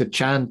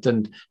chant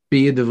and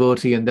be a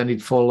devotee, and then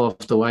he'd fall off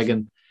the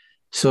wagon.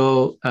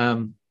 So,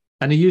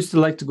 and he used to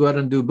like to go out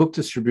and do book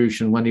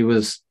distribution when he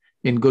was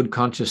in good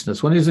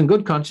consciousness. When he was in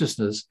good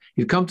consciousness,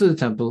 he'd come to the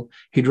temple,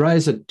 he'd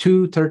rise at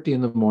 2:30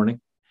 in the morning,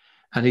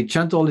 and he'd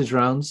chant all his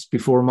rounds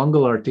before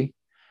Mangal Arti.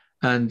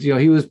 And,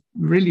 he was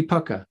really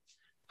pucka.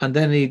 And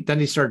then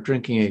he started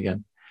drinking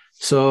again.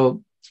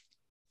 So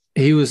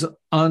he was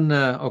on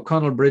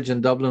O'Connell Bridge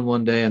in Dublin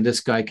one day, and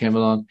this guy came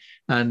along,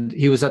 and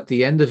he was at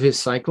the end of his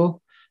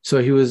cycle.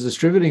 So he was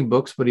distributing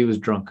books, but he was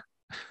drunk.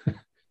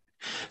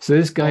 So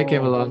this guy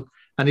came along,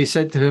 and he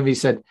said to him,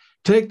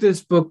 take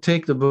this book,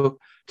 take the book,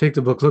 take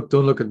the book. Look,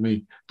 don't look at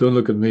me. Don't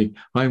look at me.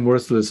 I'm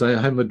worthless.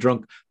 I'm a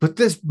drunk. But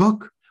this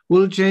book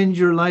will change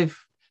your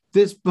life.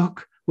 This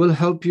book will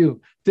help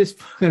you.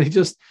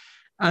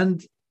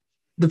 And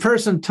the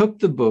person took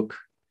the book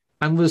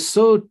and was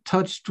so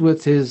touched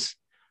with his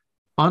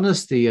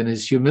honesty and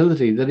his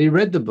humility that he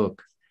read the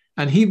book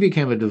and he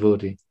became a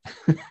devotee.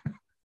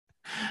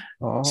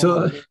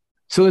 So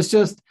it's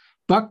just,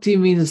 bhakti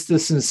means the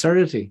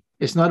sincerity.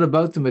 It's not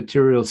about the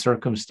material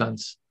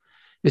circumstance.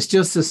 It's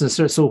just the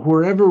sincerity. So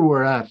wherever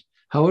we're at,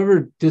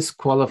 however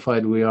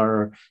disqualified we are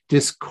or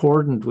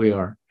discordant we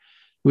are,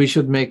 we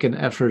should make an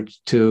effort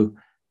to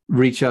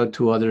reach out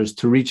to others,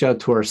 to reach out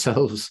to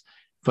ourselves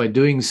by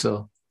doing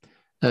so,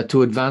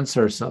 to advance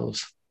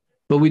ourselves.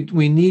 But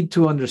we need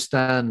to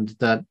understand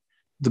that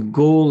the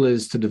goal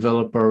is to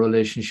develop our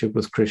relationship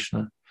with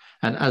Krishna.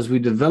 And as we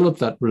develop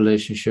that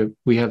relationship,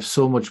 we have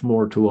so much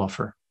more to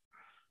offer.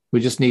 We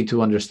just need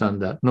to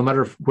understand that. No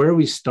matter where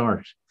we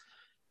start,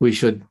 we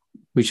should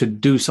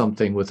do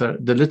something with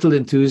the little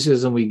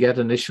enthusiasm we get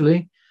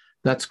initially.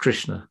 That's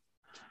Krishna.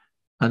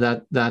 And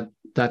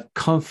that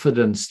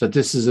confidence that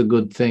this is a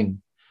good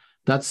thing,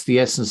 that's the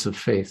essence of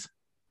faith.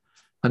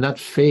 And that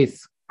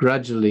faith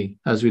gradually,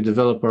 as we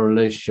develop our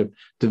relationship,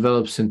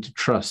 develops into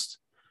trust.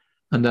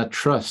 And that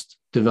trust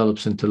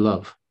develops into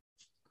love.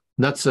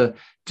 That's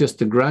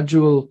just a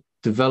gradual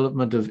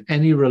development of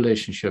any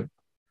relationship.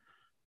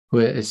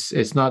 Where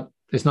it's not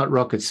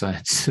rocket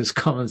science, it's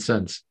common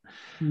sense.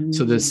 Mm.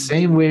 So the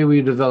same way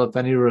we develop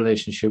any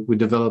relationship, we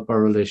develop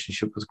our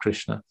relationship with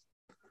Krishna.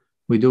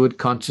 We do it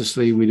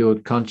consciously, we do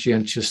it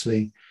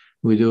conscientiously,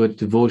 we do it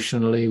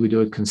devotionally, we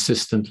do it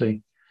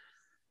consistently.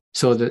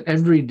 So that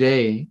every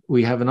day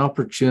we have an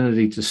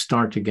opportunity to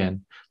start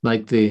again,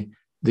 like the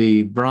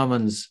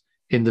Brahmins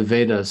in the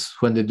Vedas,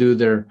 when they do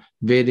their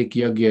Vedic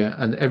yajna,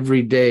 and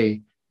every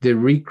day they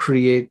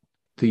recreate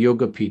the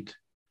yoga pit.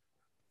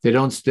 They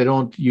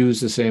don't use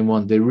the same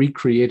one. They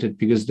recreate it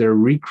because they're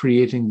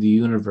recreating the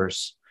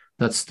universe.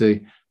 That's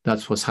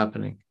what's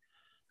happening.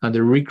 And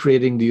they're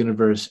recreating the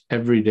universe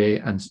every day,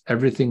 and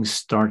everything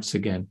starts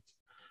again.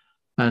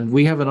 And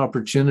we have an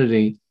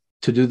opportunity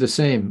to do the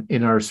same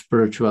in our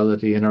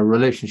spirituality, in our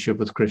relationship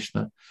with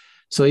Krishna.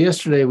 So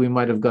yesterday we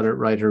might have got it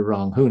right or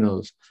wrong. Who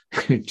knows?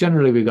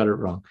 Generally we got it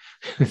wrong.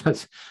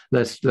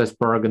 Let's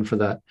bargain for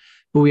that.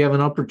 But we have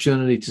an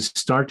opportunity to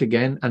start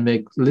again and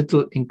make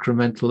little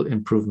incremental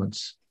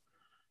improvements.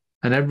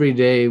 And every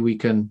day we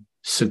can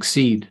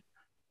succeed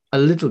a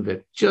little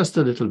bit, just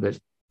a little bit.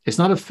 It's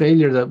not a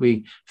failure that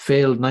we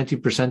failed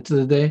 90% of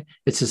the day.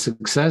 It's a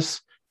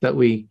success that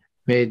we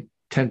made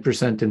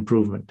 10%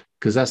 improvement,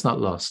 because that's not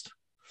lost.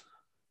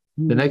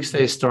 The next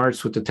day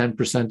starts with the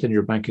 10% in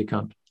your bank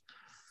account.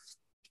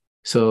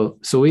 So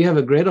we have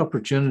a great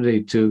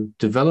opportunity to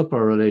develop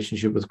our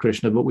relationship with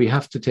Krishna, but we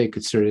have to take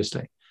it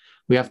seriously.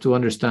 We have to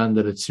understand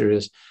that it's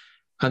serious.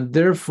 And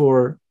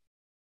therefore,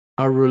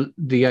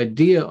 the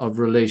idea of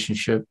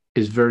relationship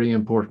is very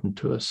important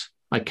to us.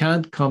 I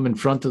can't come in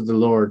front of the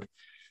Lord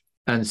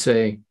and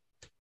say,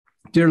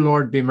 "Dear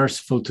Lord, be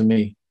merciful to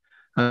me,"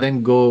 and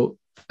then go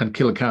and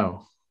kill a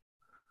cow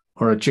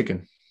or a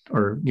chicken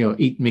or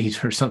eat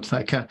meat or something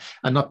like that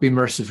and not be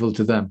merciful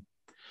to them.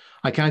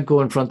 I can't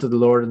go in front of the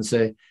Lord and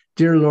say,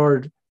 "Dear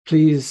Lord,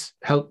 please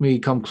help me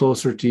come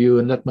closer to you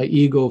and let my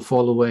ego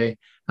fall away,"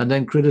 and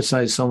then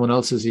criticize someone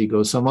else's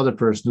ego, some other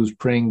person who's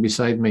praying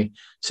beside me,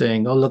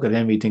 saying, "Oh, look at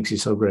him, he thinks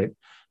he's so great."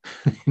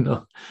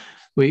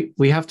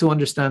 We have to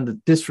understand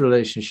that this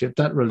relationship,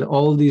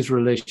 all these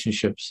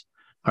relationships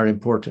are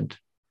important.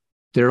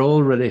 They're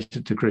all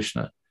related to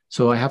Krishna.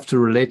 So I have to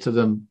relate to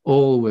them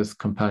all with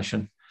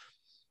compassion.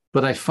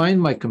 But I find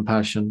my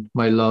compassion,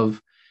 my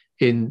love,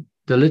 in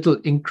the little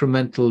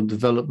incremental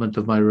development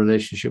of my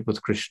relationship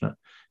with Krishna.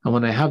 And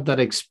when I have that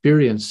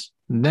experience,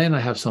 then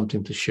I have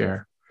something to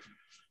share.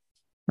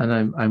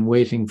 And I'm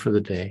waiting for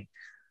the day.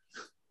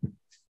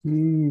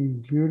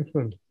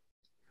 Beautiful.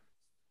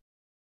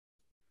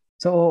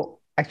 So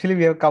actually,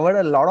 we have covered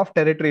a lot of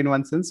territory in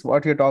one sense.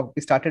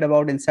 We started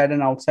about inside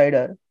and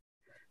outsider.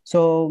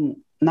 So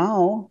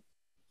now,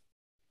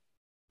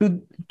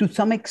 to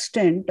some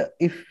extent,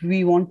 if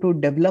we want to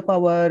develop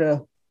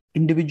our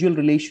individual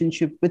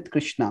relationship with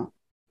Krishna,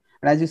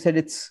 and as you said,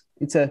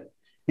 it's a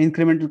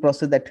incremental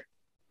process. That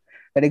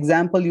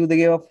example you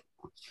gave of.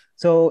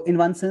 So in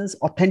one sense,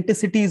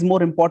 authenticity is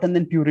more important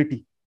than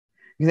purity.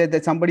 You said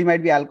that somebody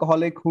might be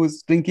alcoholic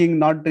who's drinking,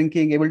 not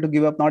drinking, able to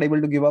give up, not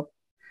able to give up,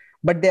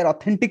 but they're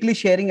authentically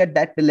sharing at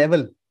that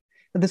level.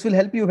 So this will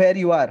help you where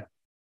you are.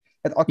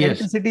 That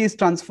authenticity is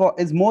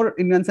more,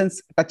 in one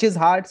sense, touches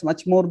hearts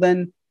much more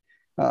than,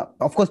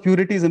 of course,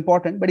 purity is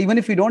important. But even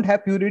if you don't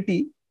have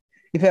purity,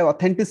 if you have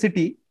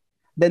authenticity,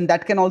 then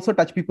that can also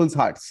touch people's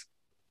hearts.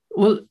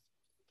 Well,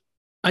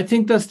 I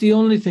think that's the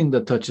only thing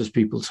that touches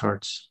people's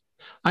hearts.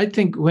 I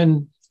think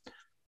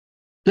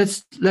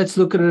let's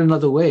look at it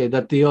another way,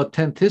 that the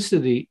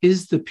authenticity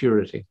is the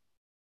purity.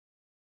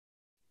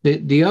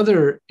 The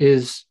other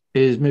is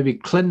maybe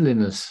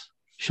cleanliness,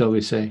 shall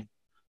we say.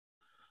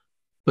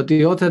 But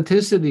the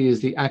authenticity is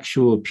the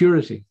actual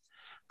purity.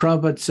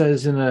 Prabhupada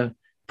says in a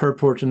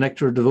purport and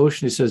nectar of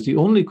devotion, he says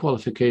the only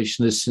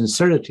qualification is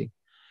sincerity.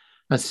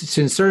 And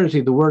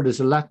sincerity, the word is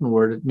a Latin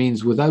word. It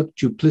means without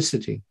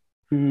duplicity.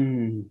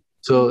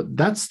 So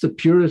that's the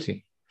purity.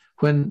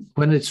 When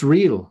it's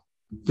real,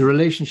 the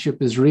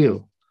relationship is real.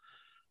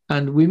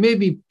 And we may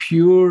be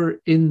pure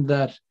in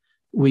that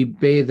we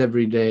bathe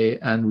every day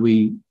and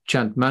we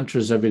chant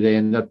mantras every day,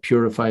 and that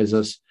purifies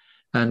us.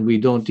 And we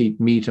don't eat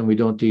meat, and we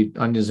don't eat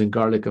onions and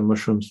garlic and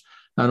mushrooms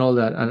and all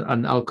that,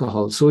 and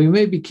alcohol. So we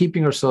may be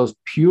keeping ourselves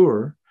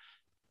pure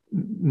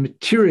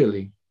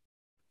materially,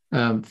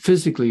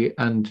 physically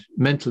and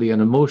mentally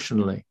and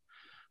emotionally.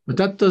 But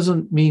that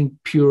doesn't mean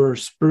pure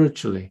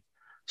spiritually.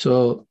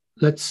 So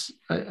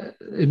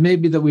it may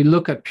be that we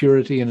look at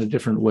purity in a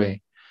different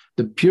way.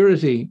 The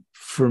purity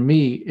for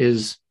me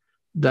is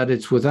that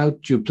it's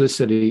without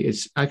duplicity.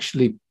 It's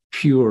actually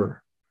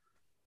pure.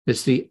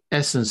 It's the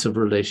essence of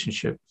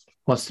relationship.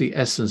 What's the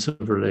essence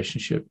of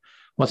relationship?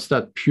 What's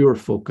that pure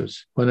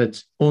focus when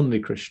it's only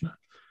Krishna?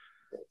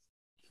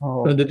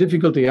 Oh. And the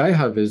difficulty I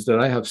have is that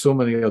I have so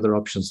many other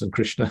options than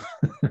Krishna.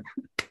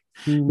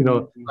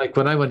 Like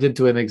when I went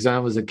into an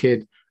exam as a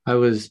kid, I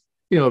was,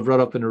 brought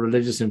up in a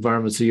religious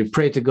environment. So you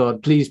pray to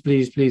God, please,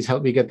 please, please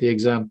help me get the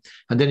exam.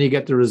 And then you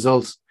get the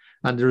results,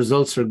 and the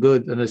results are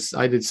good. And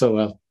I did so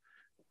well.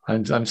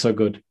 I'm so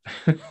good.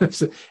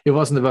 It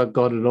wasn't about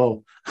God at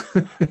all,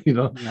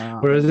 No.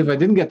 Whereas if I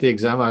didn't get the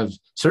exam, I would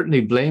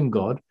certainly blame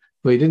God,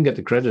 but he didn't get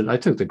the credit. I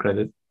took the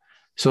credit.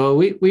 So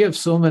we have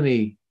so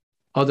many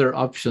other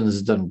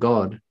options than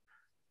God.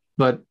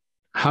 But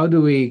how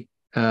do we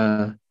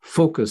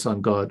focus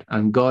on God?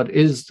 And God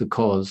is the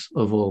cause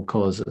of all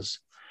causes.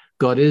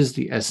 God is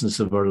the essence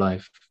of our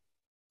life.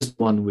 He's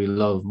the one we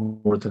love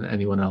more than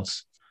anyone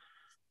else.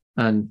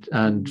 And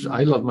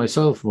I love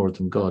myself more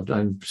than God,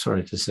 I'm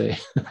sorry to say.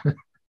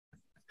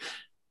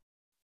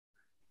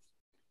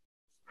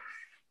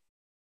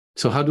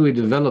 So how do we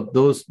develop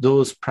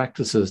those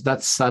practices?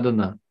 That's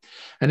sadhana.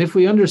 And if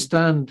we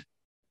understand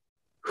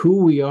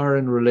who we are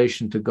in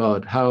relation to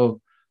God,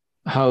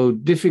 how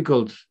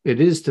difficult it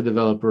is to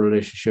develop a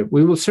relationship,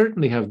 we will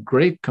certainly have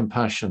great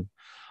compassion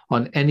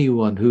on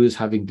anyone who is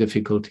having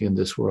difficulty in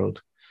this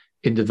world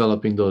in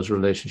developing those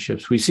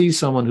relationships. We see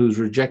someone who's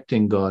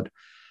rejecting God.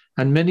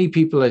 And many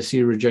people I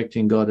see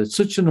rejecting God, it's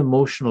such an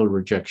emotional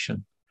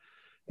rejection.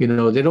 They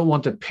don't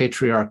want a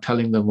patriarch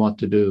telling them what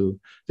to do.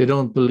 They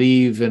don't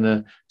believe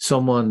in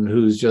someone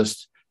who's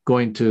just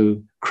going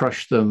to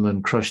crush them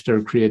and crush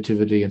their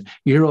creativity. And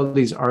you hear all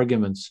these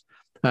arguments.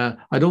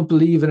 I don't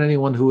believe in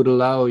anyone who would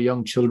allow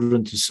young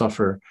children to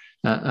suffer,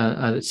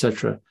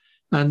 etc.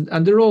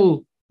 And they're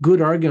all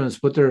good arguments,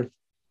 but they're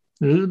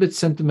a little bit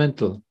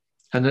sentimental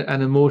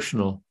and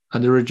emotional.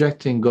 And they're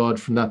rejecting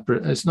God from that.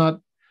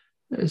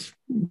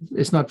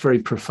 It's not very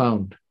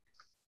profound.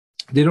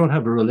 They don't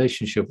have a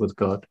relationship with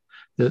God.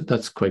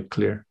 That's quite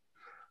clear.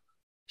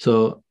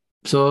 So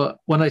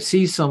when I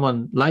see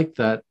someone like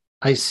that,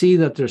 I see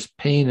that there's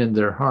pain in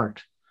their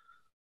heart.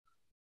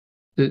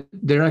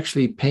 They're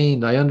actually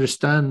pained. I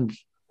understand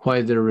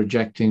why they're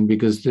rejecting,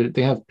 because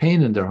they have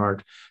pain in their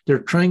heart. They're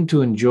trying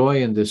to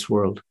enjoy in this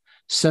world,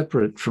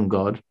 separate from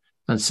God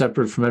and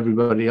separate from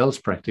everybody else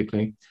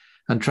practically,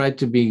 and try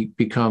to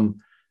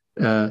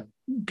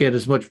get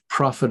as much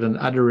profit and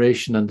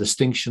adoration and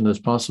distinction as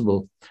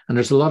possible. And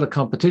there's a lot of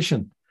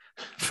competition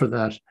for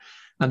that.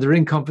 And they're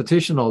in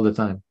competition all the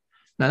time.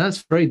 Now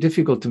that's very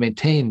difficult to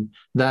maintain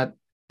that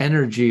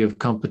energy of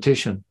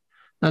competition.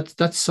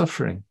 That's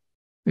suffering.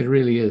 It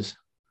really is.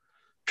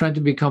 Trying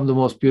to become the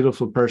most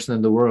beautiful person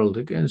in the world.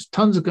 Again,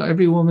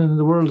 every woman in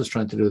the world is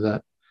trying to do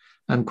that.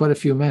 And quite a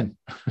few men.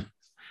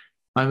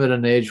 I'm at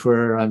an age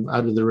where I'm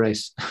out of the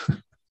race.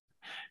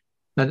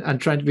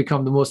 And trying to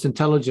become the most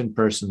intelligent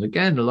person.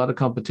 Again, a lot of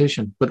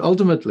competition. But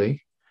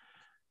ultimately,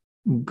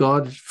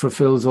 God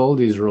fulfills all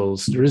these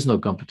roles. There is no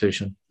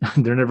competition.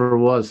 There never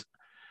was.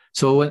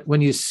 So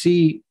when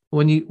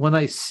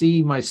I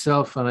see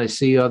myself and I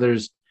see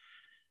others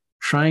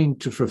trying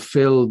to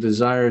fulfill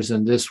desires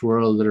in this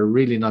world that are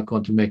really not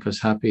going to make us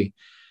happy,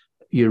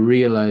 you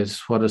realize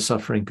what a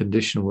suffering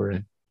condition we're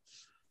in.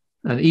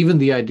 And even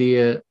the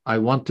idea, I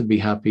want to be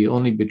happy,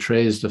 only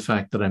betrays the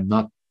fact that I'm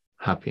not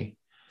happy.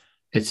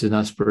 It's an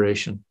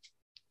aspiration.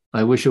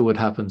 I wish it would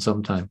happen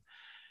sometime.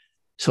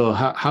 So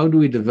how do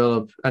we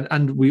develop,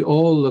 and we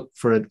all look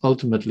for it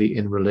ultimately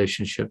in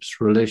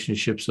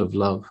relationships of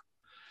love.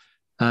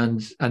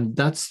 And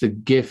that's the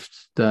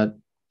gift that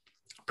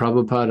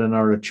Prabhupada and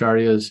our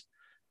acharyas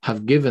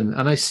have given.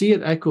 And I see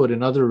it echoed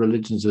in other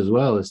religions as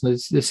well.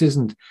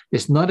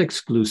 It's not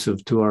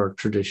exclusive to our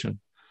tradition.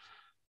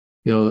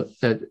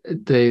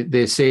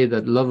 They say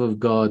that love of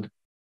God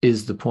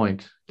is the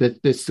point. That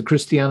it's the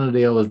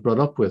Christianity I was brought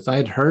up with. I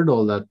had heard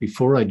all that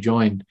before I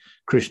joined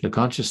Krishna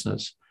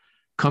consciousness.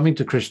 Coming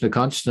to Krishna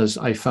consciousness,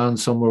 I found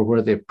somewhere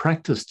where they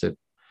practiced it.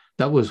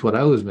 That was what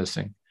I was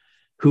missing.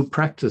 Who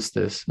practiced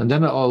this? And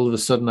then all of a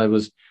sudden I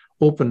was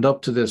opened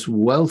up to this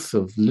wealth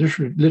of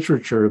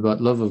literature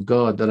about love of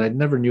God that I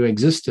never knew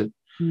existed.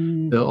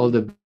 All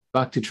the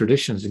Bhakti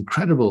traditions,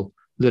 incredible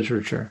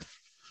literature,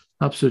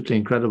 absolutely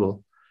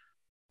incredible.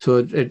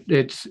 So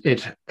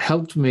it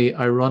helped me,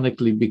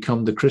 ironically,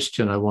 become the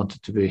Christian I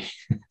wanted to be.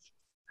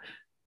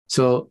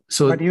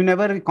 But you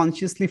never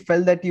consciously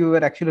felt that you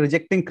were actually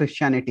rejecting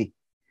Christianity.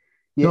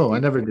 No, I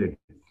never did.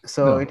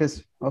 So no. It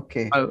is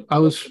okay. I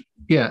was,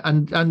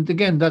 and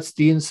again, that's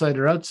the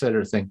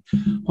insider-outsider thing.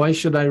 Why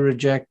should I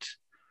reject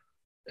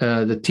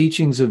the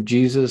teachings of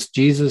Jesus?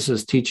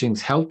 Jesus's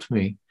teachings helped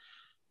me,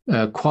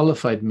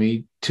 qualified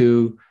me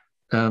to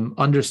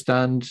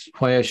understand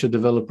why I should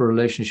develop a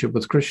relationship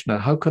with Krishna.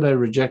 How could I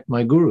reject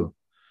my guru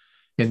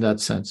in that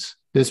sense?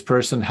 This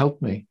person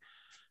helped me.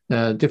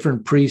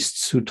 Different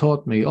priests who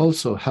taught me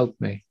also helped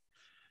me.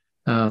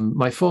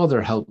 My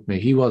father helped me.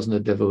 He wasn't a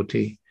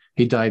devotee.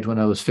 He died when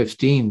I was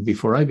 15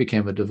 before I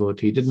became a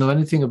devotee. He didn't know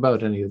anything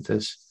about any of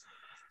this.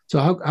 So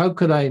how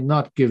could I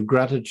not give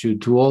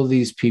gratitude to all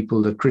these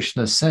people that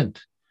Krishna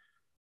sent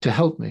to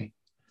help me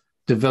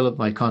develop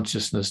my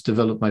consciousness,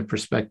 develop my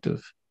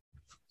perspective?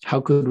 How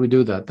could we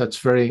do that? That's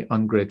very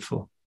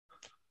ungrateful,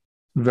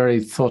 very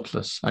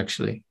thoughtless,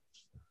 actually,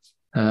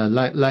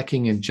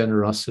 lacking in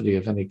generosity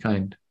of any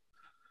kind.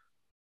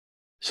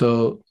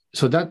 So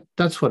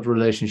that's what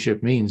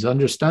relationship means,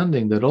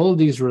 understanding that all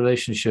these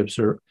relationships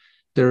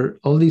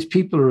all these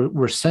people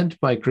were sent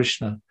by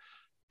Krishna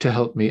to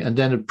help me, and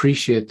then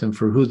appreciate them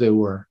for who they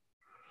were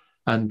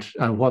and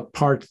what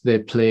part they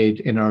played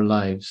in our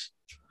lives.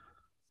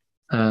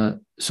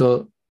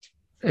 So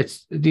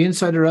it's the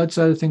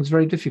insider-outsider thing is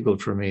very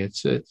difficult for me. It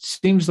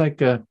seems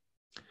like a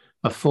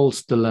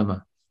false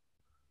dilemma.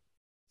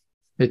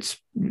 It's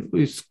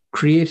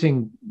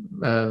creating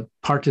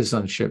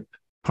partisanship,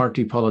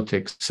 party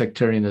politics,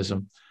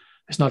 sectarianism.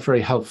 It's not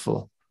very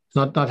helpful. It's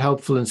not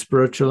helpful in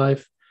spiritual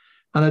life,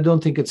 and I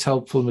don't think it's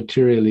helpful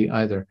materially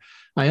either.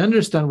 I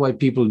understand why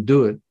people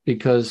do it,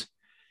 because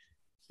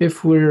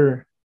if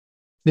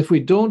we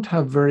don't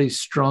have very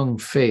strong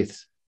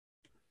faith,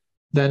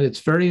 then it's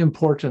very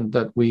important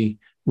that we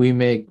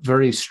make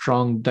very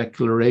strong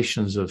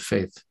declarations of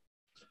faith.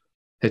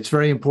 It's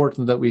very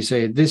important that we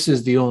say, this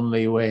is the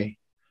only way.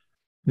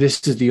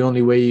 This is the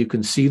only way you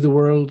can see the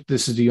world.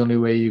 This is the only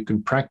way you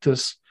can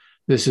practice.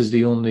 This is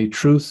the only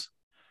truth.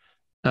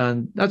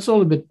 And that's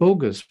all a bit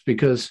bogus,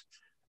 because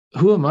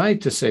who am I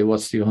to say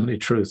what's the only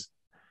truth?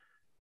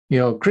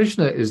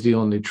 Krishna is the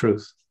only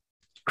truth.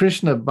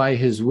 Krishna, by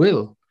his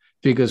will,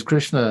 because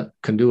Krishna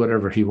can do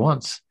whatever he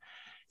wants.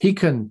 He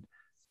can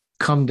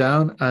come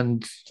down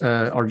and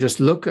or just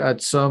look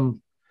at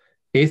some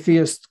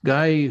atheist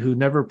guy who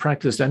never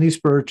practiced any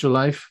spiritual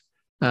life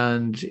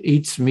and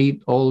eats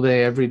meat all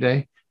day, every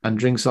day, and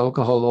drinks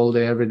alcohol all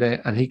day, every day,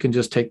 and he can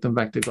just take them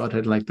back to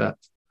Godhead like that,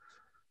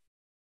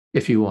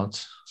 if he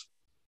wants.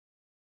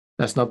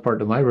 That's not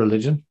part of my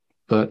religion,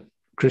 but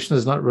Krishna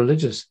is not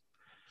religious.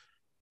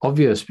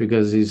 Obvious,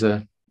 because he's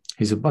a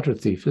butter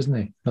thief, isn't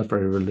he? Not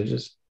very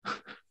religious.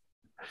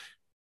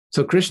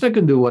 So Krishna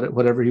can do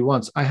whatever he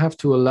wants. I have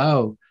to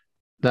allow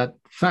that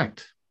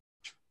fact.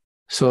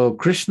 So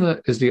Krishna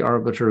is the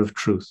arbiter of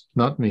truth,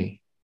 not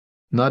me,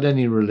 not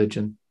any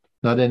religion,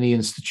 not any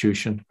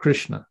institution.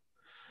 Krishna.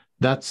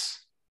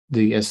 That's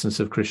the essence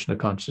of Krishna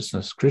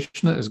consciousness.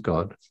 Krishna is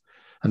God,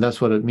 and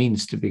that's what it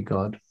means to be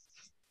God.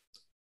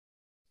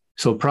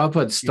 So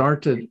Prabhupada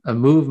started a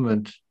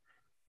movement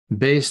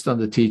based on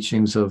the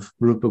teachings of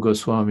Rupa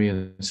Goswami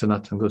and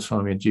Sanatana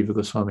Goswami and Jiva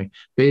Goswami,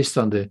 based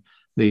on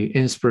the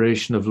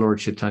inspiration of Lord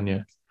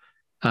Chaitanya.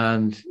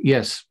 And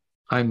yes,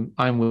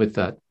 I'm with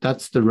that.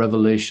 That's the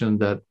revelation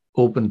that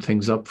opened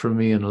things up for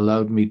me and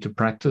allowed me to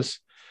practice.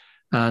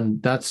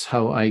 And that's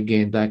how I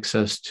gained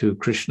access to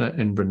Krishna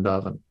in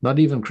Vrindavan. Not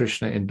even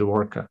Krishna in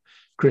Dwarka.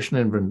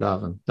 Krishna in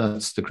Vrindavan.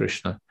 That's the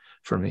Krishna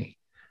for me.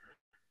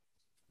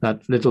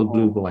 That little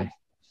blue boy.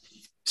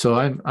 So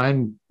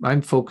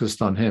I'm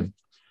focused on him.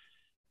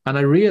 And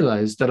I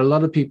realized that a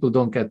lot of people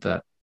don't get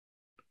that.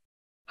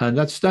 And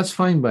that's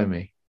fine by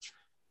me.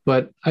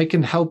 But I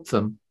can help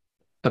them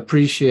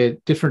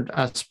appreciate different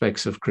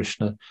aspects of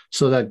Krishna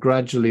so that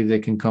gradually they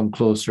can come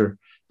closer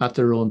at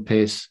their own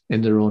pace,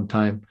 in their own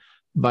time,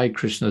 by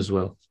Krishna's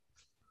will.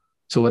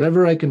 So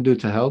whatever I can do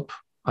to help,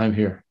 I'm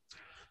here.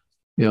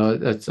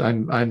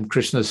 I'm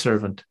Krishna's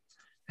servant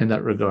in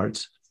that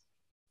regards.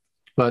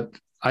 But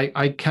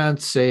I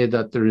can't say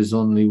that there is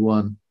only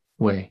one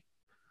way,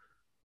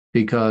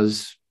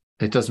 because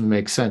it doesn't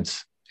make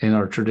sense in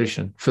our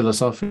tradition,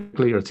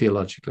 philosophically or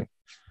theologically.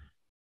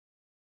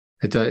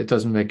 It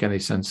doesn't make any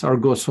sense. Our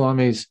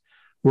Goswamis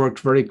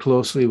worked very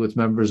closely with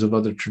members of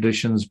other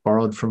traditions,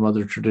 borrowed from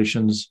other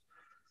traditions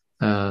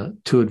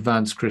to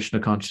advance Krishna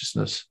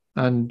consciousness.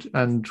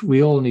 And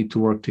we all need to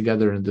work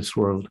together in this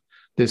world,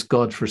 this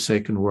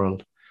God-forsaken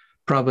world.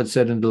 Prabhupada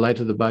said in the light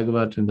of the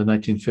Bhagavad in the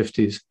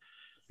 1950s,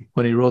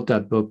 when he wrote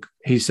that book,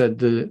 he said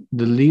the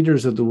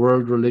leaders of the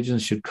world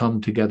religions should come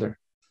together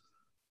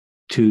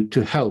to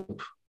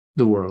help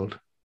the world.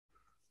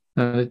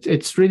 And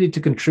it's really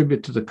to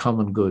contribute to the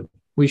common good.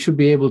 We should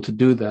be able to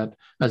do that,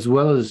 as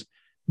well as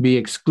be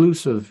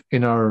exclusive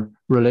in our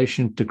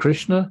relation to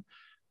Krishna,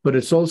 but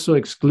it's also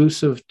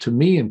exclusive to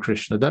me and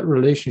Krishna. That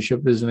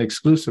relationship is an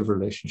exclusive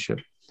relationship.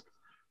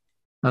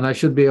 And I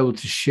should be able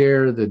to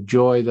share the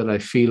joy that I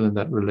feel in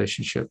that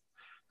relationship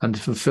and the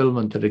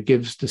fulfillment that it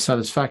gives, the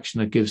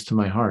satisfaction it gives to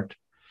my heart.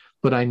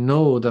 But I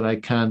know that I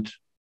can't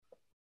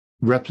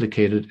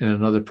replicate it in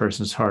another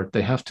person's heart.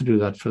 They have to do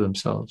that for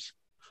themselves.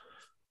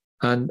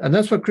 And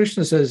that's what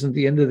Krishna says at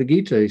the end of the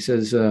Gita. He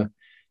says to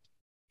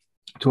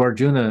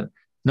Arjuna,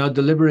 now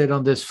deliberate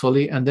on this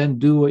fully and then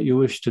do what you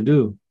wish to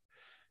do.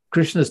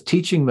 Krishna's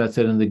teaching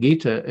method in the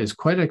Gita is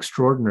quite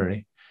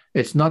extraordinary.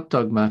 It's not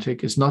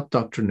dogmatic. It's not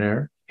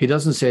doctrinaire. He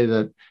doesn't say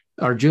that,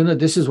 Arjuna,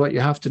 this is what you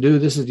have to do.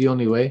 This is the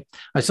only way.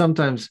 I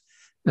sometimes,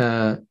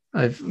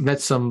 I've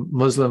met some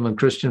Muslim and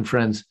Christian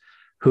friends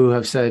who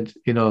have said,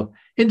 in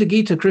the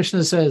Gita,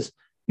 Krishna says,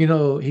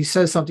 he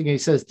says something, he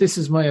says, this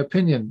is my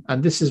opinion,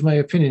 and this is my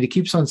opinion. He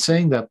keeps on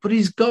saying that, but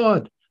he's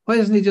God. Why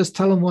doesn't he just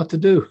tell him what to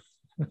do?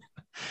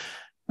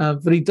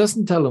 But he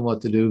doesn't tell him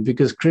what to do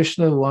because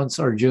Krishna wants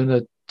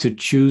Arjuna to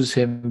choose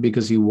him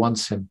because he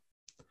wants him,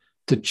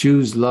 to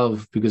choose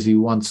love because he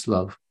wants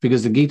love,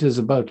 because the Gita is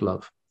about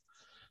love.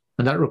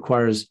 And that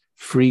requires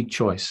free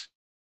choice.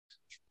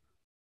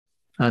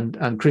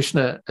 And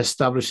Krishna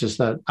establishes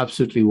that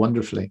absolutely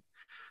wonderfully.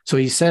 So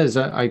he says,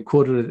 I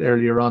quoted it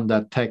earlier on,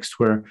 that text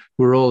where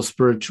we're all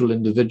spiritual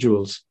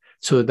individuals.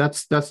 So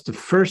that's the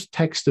first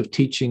text of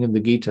teaching in the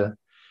Gita.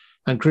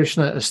 And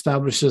Krishna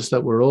establishes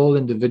that we're all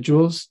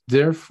individuals,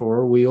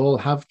 therefore we all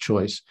have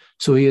choice.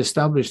 So he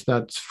established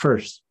that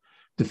first.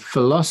 The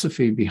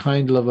philosophy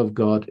behind love of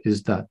God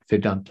is that,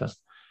 Vedanta.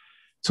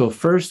 So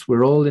first,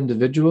 we're all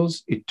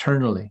individuals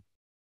eternally.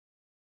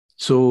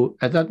 So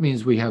that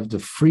means we have the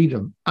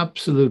freedom,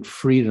 absolute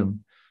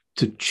freedom,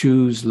 to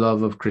choose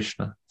love of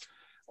Krishna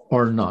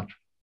or not.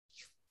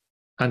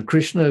 And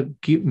Krishna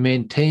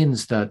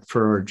maintains that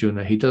for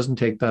Arjuna. He doesn't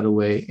take that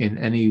away in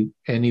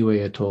any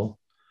way at all.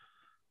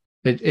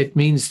 It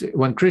means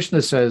when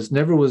Krishna says,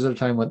 never was there a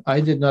time when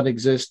I did not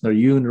exist, nor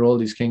you, nor all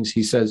these kings,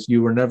 he says,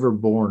 you were never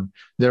born.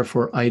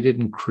 Therefore, I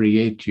didn't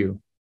create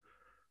you.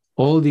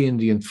 All the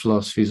Indian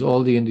philosophies,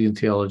 all the Indian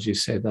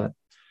theologies say that.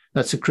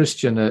 That's a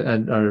Christian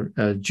or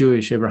a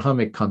Jewish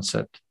Abrahamic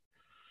concept,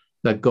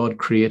 that God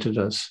created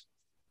us.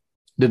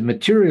 The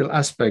material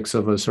aspects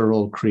of us are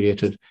all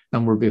created,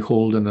 and we're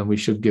beholden, and we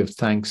should give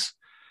thanks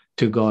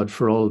to God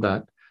for all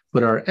that.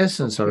 But our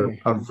essence,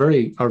 our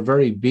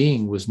very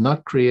being was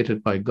not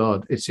created by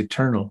God. It's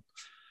eternal.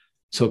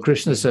 So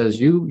Krishna says,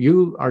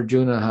 you,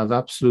 Arjuna, have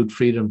absolute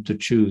freedom to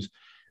choose.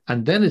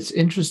 And then it's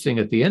interesting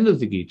at the end of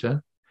the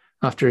Gita,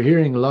 after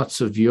hearing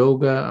lots of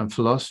yoga and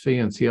philosophy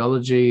and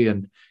theology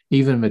and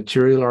even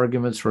material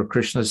arguments where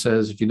Krishna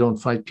says, if you don't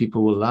fight,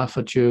 people will laugh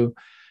at you.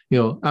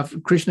 After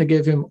Krishna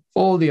gave him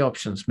all the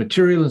options,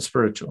 material and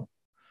spiritual.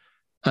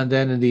 And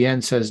then in the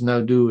end says, now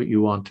do what you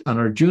want. And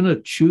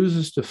Arjuna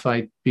chooses to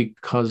fight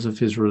because of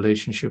his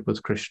relationship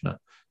with Krishna,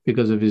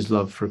 because of his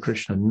love for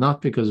Krishna,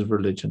 not because of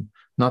religion,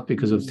 not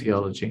because of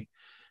theology,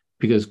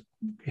 because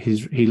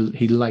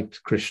he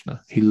liked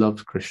Krishna. He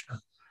loved Krishna.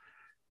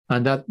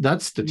 And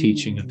that's the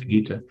teaching of the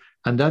Gita.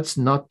 And that's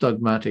not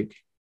dogmatic.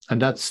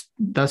 And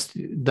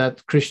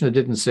that Krishna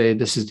didn't say,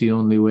 this is the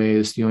only way,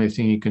 it's the only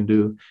thing you can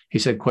do. He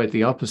said quite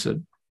the opposite.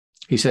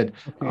 He said,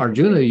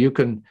 Arjuna, you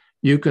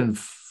can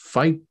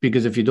fight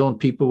because if you don't,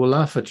 people will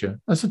laugh at you.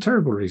 That's a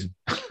terrible reason.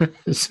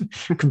 It's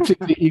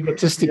completely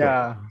egotistical.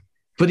 Yeah.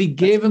 But he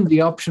gave him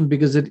the option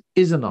because it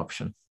is an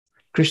option.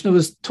 Krishna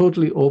was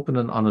totally open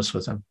and honest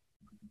with him.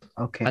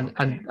 Okay.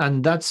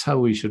 And that's how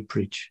we should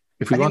preach.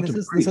 If we want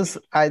to preach.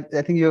 I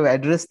think you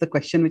addressed the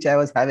question which I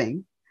was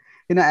having.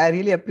 I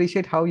really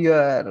appreciate how you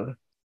are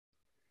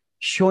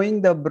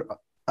showing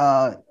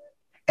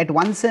at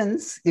one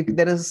sense,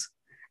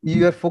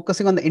 you are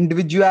focusing on the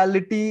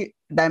individuality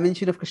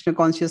dimension of Krishna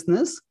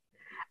consciousness.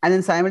 And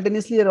then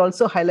simultaneously, you're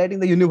also highlighting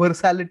the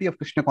universality of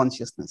Krishna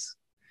consciousness.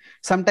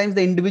 Sometimes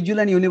the individual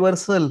and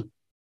universal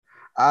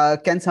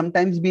can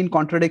sometimes be in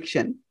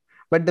contradiction.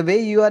 But the way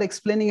you are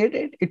explaining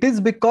it is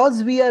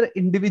because we are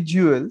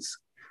individuals,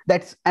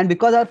 and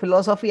because our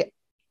philosophy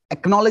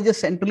acknowledges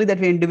centrally that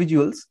we're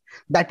individuals,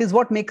 that is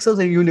what makes us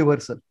a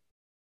universal.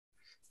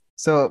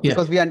 So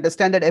because we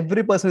understand that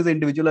every person is an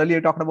individual. Earlier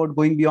you talked about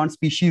going beyond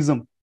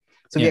speciesism.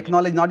 So we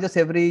acknowledge not just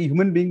every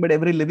human being, but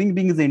every living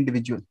being is an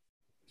individual.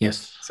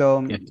 Yes.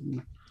 So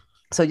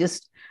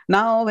just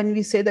now when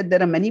we say that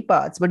there are many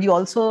paths, but you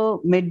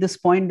also made this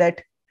point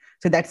that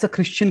that's a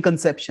Christian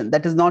conception.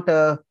 That is not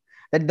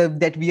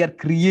that we are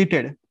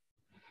created.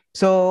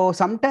 So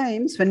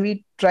sometimes when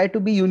we try to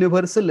be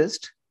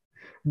universalist,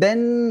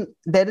 then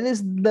there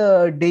is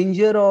the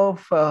danger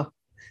of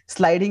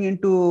sliding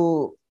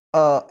into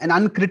an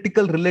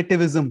uncritical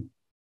relativism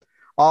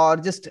or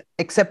just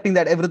accepting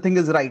that everything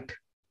is right.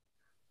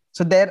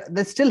 So there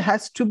still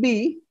has to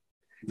be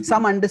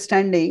some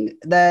understanding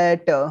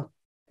that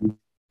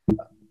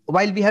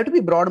while we have to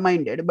be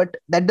broad-minded, but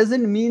that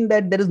doesn't mean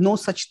that there is no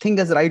such thing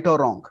as right or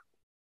wrong.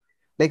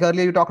 Like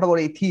earlier you talked about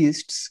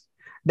atheists,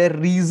 their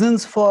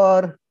reasons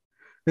for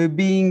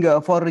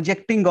for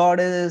rejecting God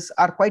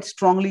are quite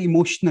strongly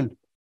emotional.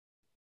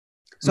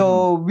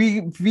 So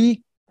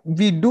we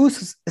do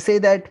say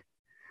that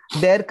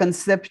their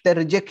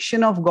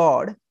rejection of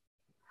God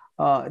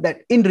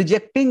that in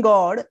rejecting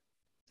God,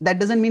 that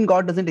doesn't mean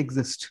God doesn't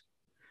exist,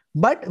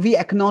 but we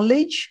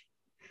acknowledge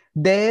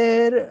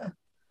their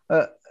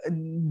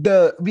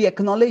we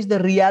acknowledge the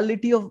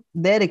reality of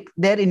their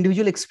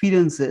individual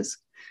experiences,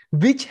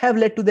 which have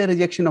led to their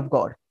rejection of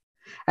God.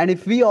 And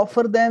if we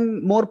offer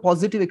them more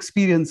positive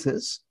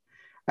experiences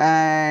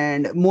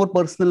and more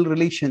personal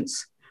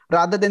relations,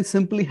 rather than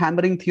simply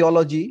hammering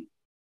theology,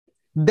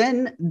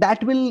 then that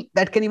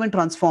can even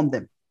transform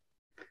them.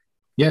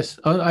 Yes,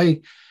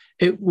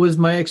 it was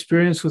my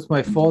experience with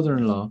my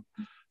father-in-law,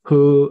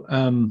 who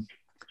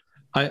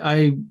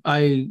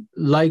I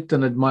liked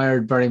and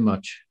admired very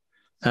much.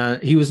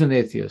 He was an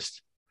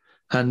atheist,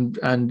 and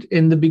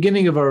in the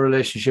beginning of our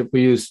relationship,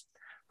 we used to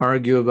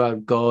argue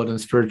about God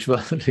and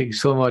spirituality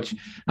so much.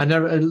 I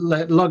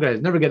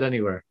never get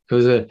anywhere. It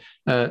was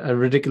a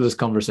ridiculous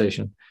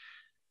conversation.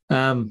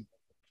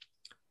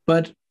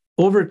 But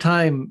over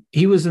time,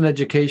 he was an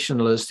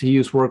educationalist. He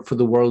used to work for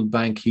the World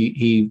Bank.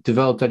 He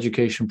developed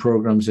education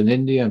programs in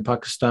India and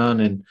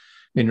Pakistan and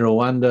in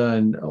Rwanda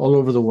and all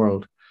over the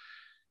world.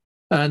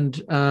 And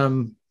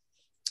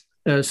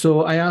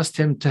so I asked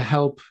him to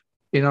help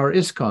in our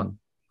ISKCON,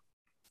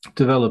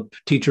 develop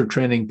teacher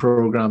training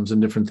programs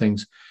and different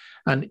things.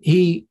 And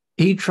he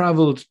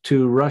traveled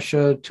to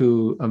Russia,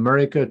 to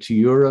America, to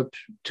Europe,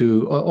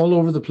 to all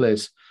over the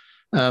place,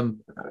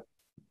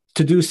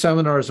 to do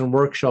seminars and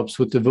workshops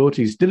with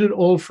devotees, did it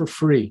all for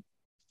free.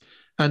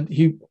 And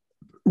he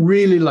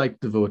really liked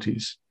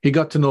devotees. He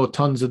got to know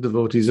tons of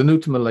devotees.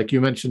 Anuttama, like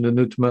you mentioned,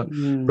 Anuttama,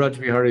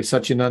 Rajbihari,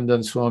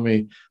 Satyanandan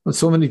Swami, and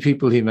so many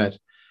people he met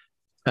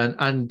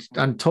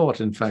and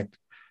taught, in fact.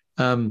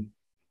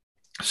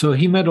 So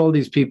he met all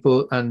these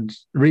people and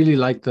really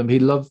liked them. He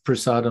loved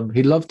prasadam.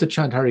 He loved to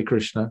chant Hare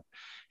Krishna.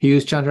 He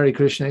used to chant Hare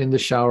Krishna in the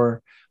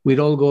shower. We'd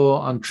all go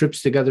on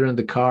trips together in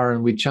the car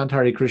and we'd chant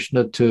Hare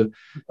Krishna to,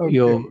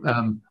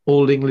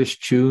 old English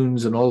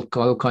tunes and all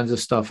kinds of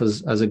stuff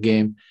as a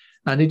game.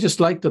 And he just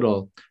liked it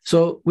all.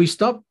 So we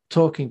stopped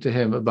talking to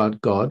him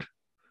about God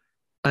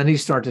and he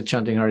started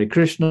chanting Hare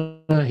Krishna.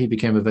 He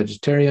became a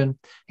vegetarian.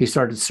 He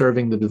started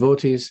serving the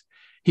devotees.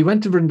 He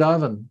went to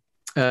Vrindavan.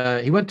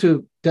 He went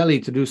to Delhi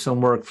to do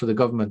some work for the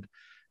government.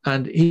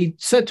 And he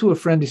said to a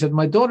friend, he said,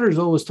 my daughter is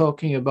always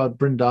talking about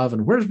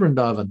Vrindavan. Where's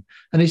Vrindavan?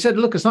 And he said,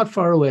 look, it's not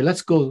far away.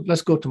 Let's go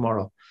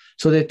tomorrow.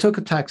 So they took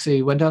a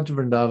taxi, went down to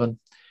Vrindavan.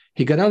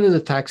 He got out of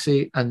the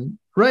taxi and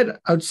right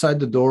outside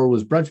the door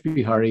was Braj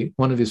Bihari,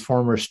 one of his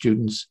former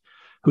students,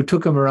 who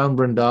took him around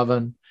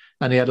Vrindavan,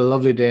 and he had a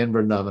lovely day in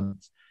Vrindavan.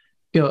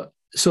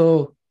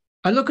 So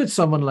I look at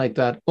someone like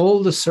that,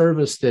 all the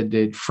service they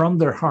did from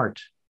their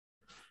heart.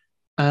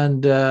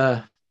 And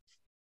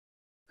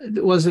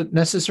was it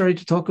necessary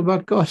to talk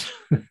about God?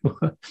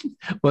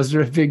 Was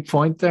there a big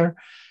point there?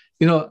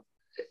 The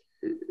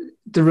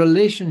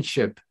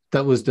relationship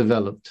that was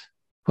developed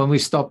when we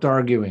stopped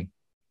arguing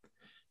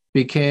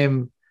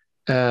became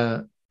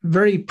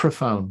very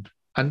profound.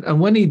 And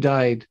when he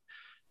died,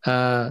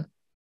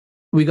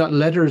 we got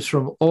letters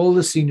from all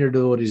the senior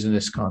devotees in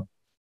ISKCON,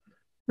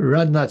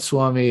 Radhanath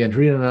Swami and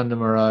Hridananda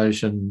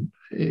Maharaj and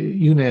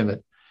you name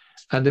it.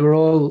 And they were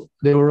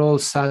all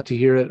sad to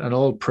hear it and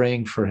all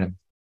praying for him.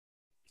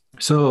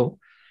 So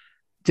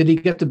did he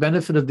get the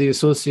benefit of the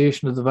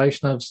association of the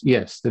Vaishnavas?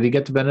 Yes. Did he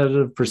get the benefit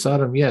of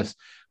prasadam? Yes.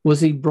 Was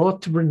he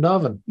brought to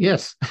Vrindavan?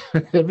 Yes.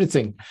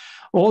 Everything.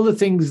 All the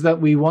things that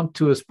we want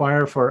to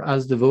aspire for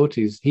as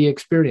devotees, he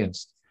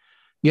experienced.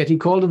 Yet he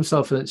called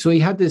himself, so he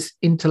had this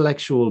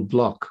intellectual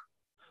block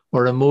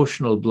or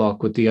emotional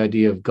block with the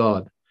idea of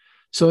God.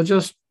 So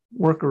just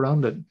work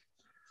around it.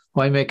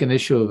 Why make an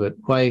issue of it?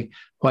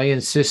 Why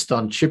insist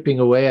on chipping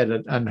away at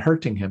it and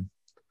hurting him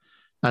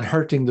and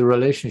hurting the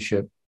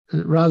relationship?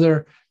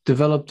 Rather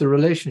develop the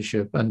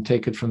relationship and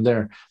take it from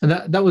there. And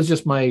that was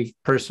just my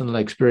personal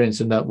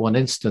experience in that one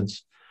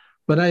instance.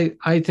 But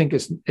I think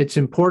it's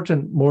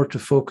important more to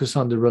focus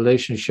on the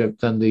relationship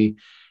than the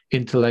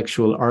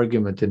intellectual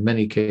argument in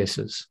many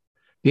cases.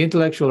 The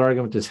intellectual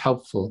argument is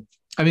helpful.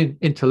 I mean,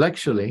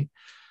 intellectually,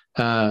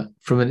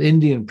 from an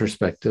Indian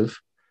perspective,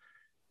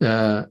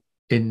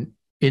 in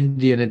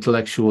Indian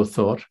intellectual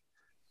thought,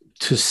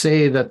 to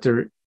say that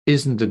there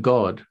isn't a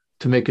God,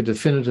 to make a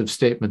definitive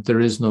statement,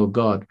 there is no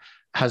God,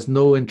 has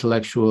no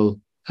intellectual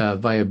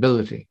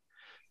viability,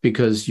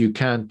 because you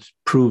can't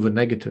prove a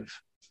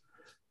negative.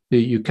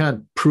 You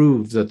can't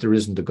prove that there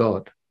isn't a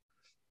God.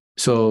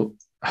 So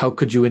how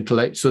could you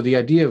So the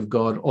idea of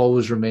God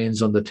always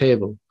remains on the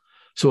table.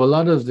 So a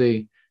lot of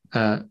the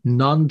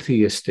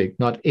non-theistic,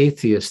 not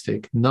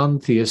atheistic,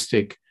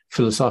 non-theistic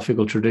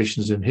philosophical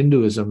traditions in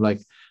Hinduism, like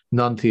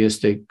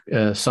non-theistic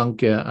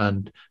Sankhya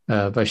and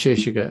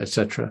Vaisheshika,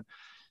 etc.,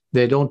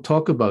 they don't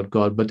talk about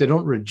God, but they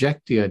don't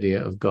reject the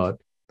idea of God.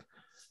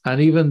 And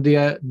even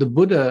the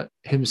Buddha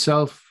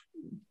himself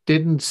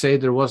didn't say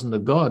there wasn't a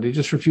God. He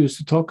just refused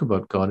to talk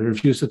about God. He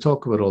refused to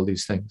talk about all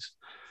these things.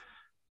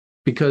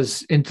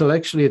 Because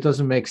intellectually, it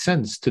doesn't make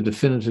sense to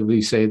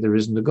definitively say there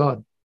isn't a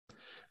God.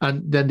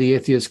 And then the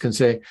atheist can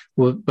say,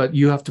 well, but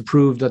you have to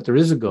prove that there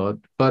is a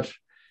God. But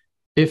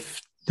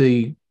if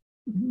the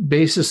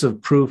basis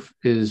of proof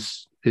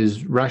is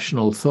is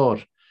rational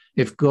thought.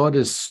 If God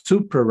is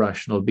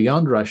supra-rational,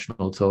 beyond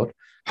rational thought,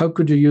 how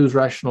could you use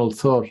rational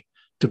thought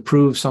to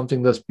prove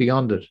something that's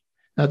beyond it?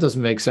 That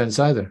doesn't make sense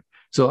either.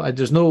 So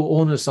there's no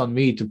onus on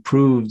me to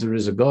prove there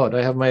is a God.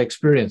 I have my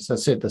experience.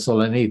 That's it. That's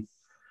all I need.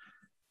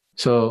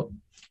 So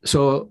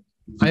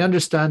I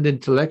understand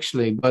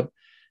intellectually, but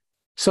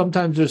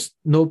sometimes there's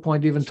no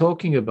point even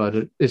talking about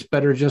it. It's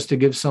better just to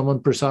give someone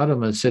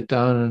prasadam and sit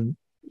down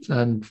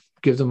and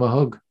give them a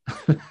hug.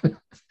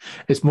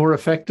 It's more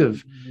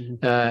effective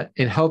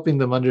in helping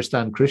them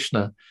understand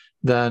Krishna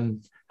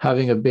than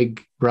having a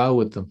big row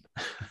with them.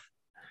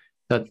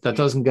 That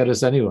doesn't get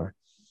us anywhere.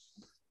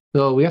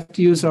 So we have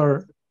to use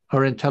our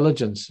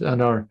intelligence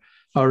and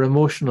our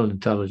emotional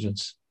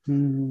intelligence.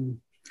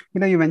 You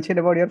know, you mentioned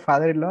about your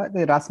father-in-law.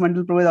 The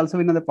Rasmandal Prabhu has also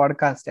been on the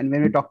podcast, and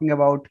when we're talking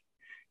about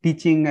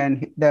teaching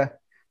and the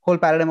whole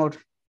paradigm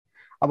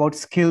about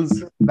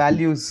skills,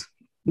 values,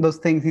 those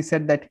things, he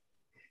said that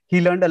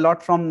he learned a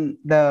lot from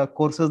the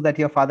courses that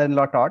your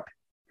father-in-law taught.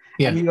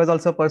 Yeah. And he was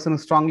also a person who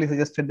strongly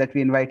suggested that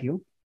we invite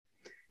you.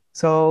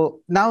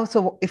 So now,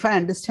 if I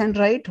understand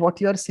right,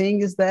 what you're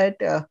saying is that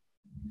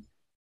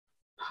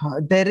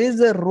there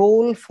is a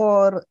role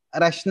for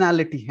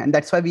rationality, and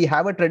that's why we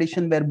have a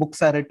tradition where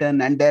books are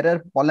written and there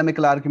are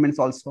polemical arguments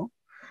also.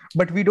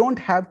 But we don't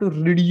have to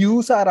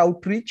reduce our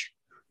outreach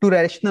to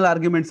rational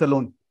arguments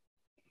alone.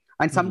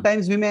 And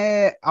sometimes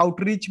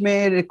outreach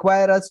may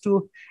require us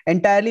to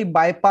entirely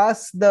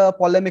bypass the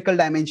polemical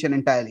dimension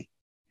entirely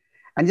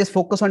and just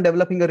focus on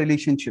developing a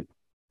relationship.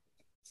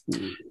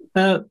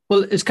 Well,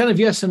 it's kind of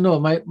yes and no.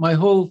 My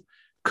whole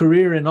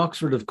career in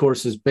Oxford, of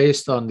course, is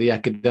based on the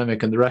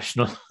academic and the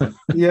rational.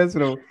 Yes,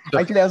 bro.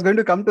 Actually, I was going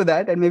to come to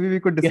that, and maybe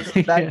we could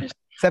discuss that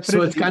separately.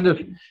 So it's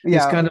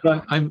kind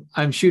of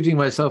I'm shooting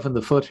myself in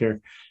the foot here.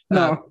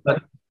 No,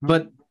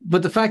 but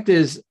the fact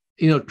is,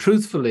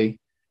 truthfully,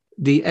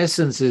 the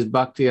essence is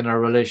bhakti in our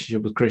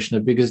relationship with Krishna,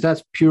 because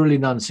that's purely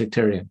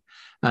non-sectarian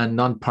and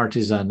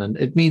non-partisan, and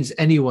it means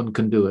anyone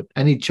can do it.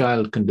 Any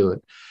child can do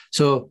it.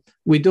 So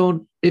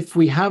if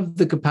we have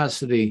the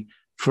capacity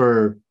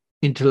for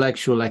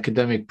intellectual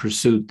academic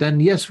pursuit, then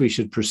yes, we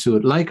should pursue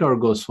it. Like our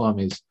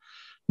Goswamis,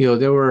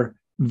 they were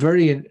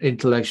very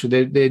intellectual.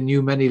 They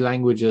knew many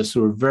languages,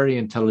 so were very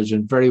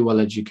intelligent, very well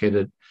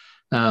educated.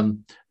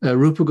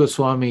 Rupa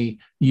Goswami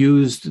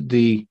used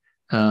the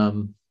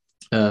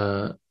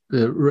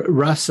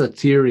rasa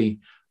theory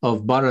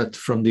of Bharat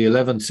from the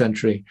 11th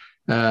century,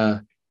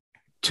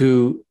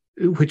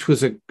 which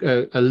was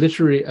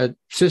a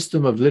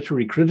system of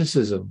literary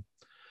criticism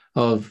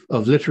of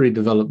literary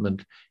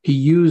development. He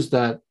used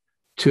that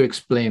to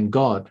explain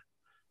God,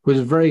 which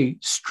was a very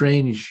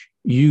strange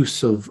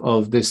use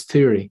of this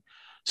theory.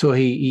 So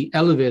he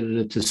elevated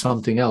it to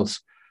something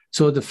else.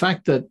 So the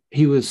fact that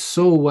he was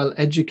so well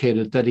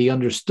educated that he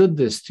understood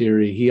this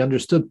theory, he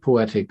understood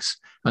poetics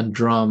and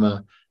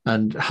drama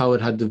and how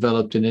it had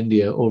developed in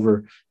India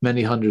over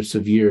many hundreds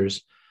of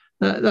years,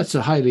 that's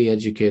a highly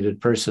educated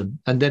person.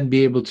 And then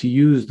be able to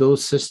use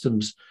those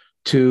systems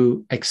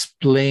to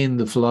explain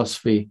the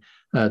philosophy,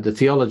 the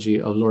theology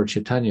of Lord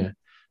Chaitanya.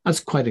 That's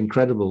quite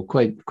incredible,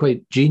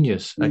 quite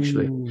genius,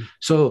 actually.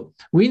 So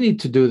we need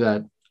to do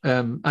that.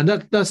 And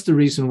that's the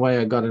reason why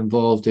I got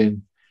involved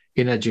in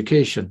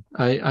education.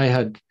 I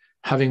had,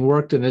 having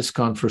worked in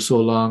ISKCON for so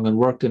long and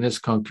worked in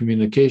ISKCON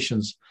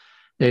communications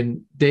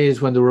in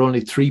days when there were only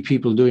 3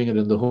 people doing it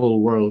in the whole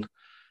world.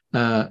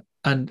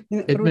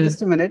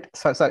 Just a minute.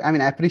 Sorry. I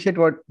mean, I appreciate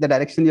what the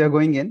direction you're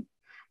going in,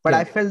 but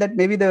I felt that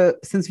maybe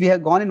since we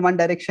have gone in one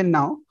direction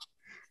now,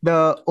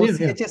 the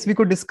OCHS we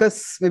could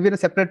discuss maybe in a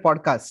separate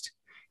podcast,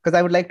 because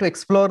I would like to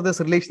explore this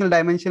relational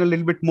dimension a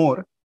little bit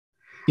more.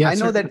 Yeah, I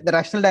know that the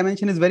rational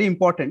dimension is very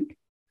important,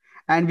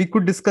 and we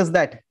could discuss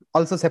that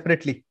also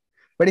separately.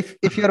 But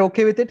if you're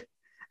okay with it,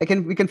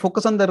 we can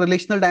focus on the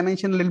relational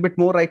dimension a little bit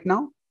more right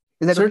now.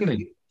 Is that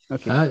certainly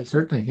okay? Okay.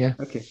 Certainly, yeah.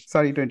 Okay.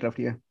 Sorry to interrupt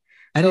you.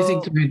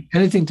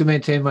 Anything to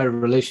maintain my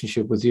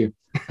relationship with you.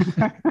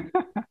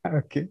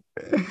 Okay.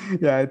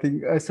 Yeah, I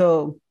think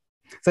so.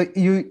 So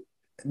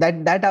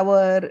that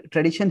our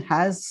tradition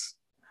has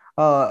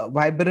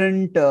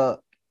vibrant,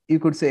 you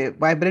could say,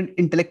 vibrant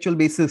intellectual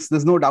basis.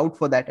 There's no doubt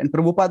for that. And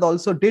Prabhupada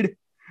also did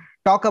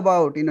talk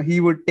about, he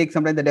would take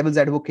sometimes the devil's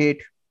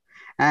advocate,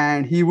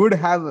 and he would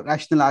have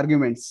rational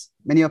arguments.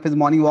 Many of his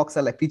morning walks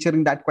are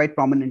featuring that quite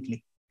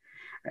prominently.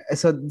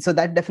 So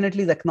that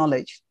definitely is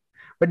acknowledged.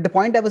 But the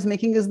point I was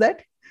making is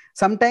that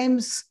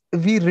sometimes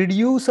we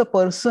reduce a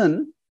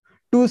person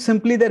to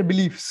simply their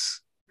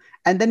beliefs.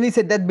 And then we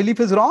say that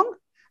belief is wrong.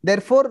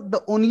 Therefore,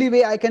 the only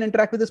way I can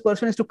interact with this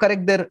person is to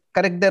correct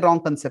their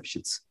wrong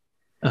conceptions.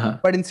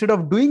 But instead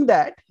of doing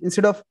that,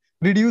 instead of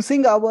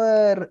reducing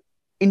our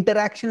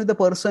interaction with the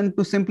person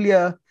to simply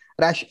a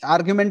rash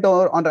argument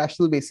or on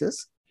rational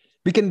basis,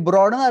 we can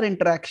broaden our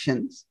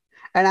interactions.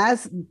 And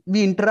as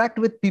we interact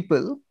with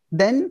people,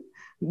 then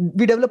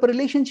we develop a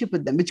relationship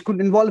with them, which could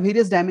involve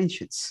various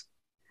dimensions.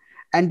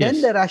 And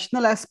then the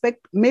rational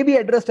aspect may be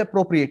addressed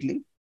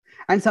appropriately.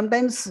 And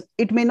sometimes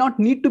it may not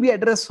need to be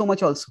addressed so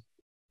much also.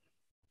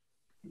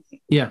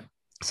 Yeah.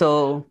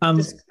 So,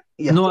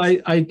 Yeah. No,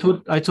 I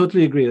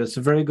totally agree. That's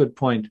a very good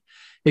point.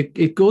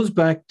 It goes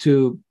back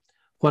to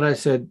what I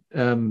said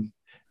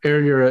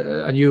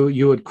earlier, and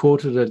you had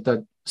quoted it,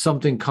 that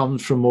something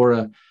comes from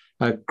more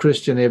a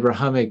Christian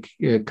Abrahamic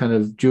kind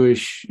of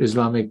Jewish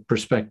Islamic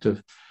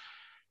perspective,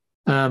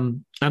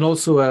 and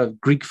also a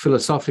Greek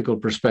philosophical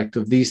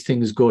perspective. These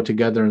things go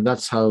together, and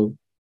that's how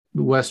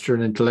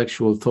Western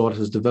intellectual thought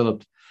has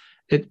developed.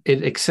 It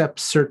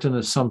accepts certain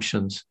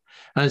assumptions,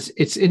 and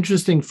it's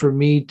interesting for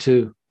me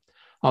to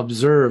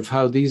observe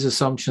how these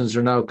assumptions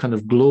are now kind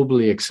of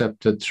globally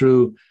accepted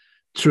through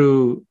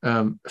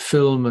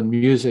film and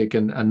music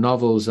and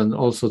novels, and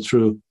also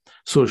through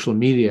social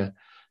media.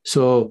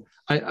 So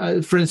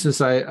I for instance,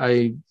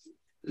 I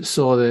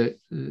saw the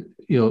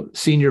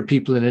senior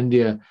people in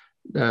India,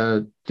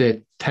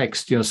 they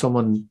text,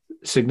 someone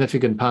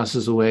significant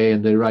passes away,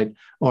 and they write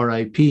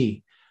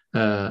R.I.P.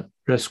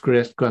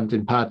 Resquiescant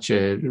in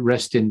pace,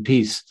 rest in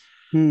peace.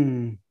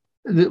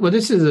 Well,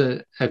 this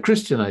is a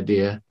Christian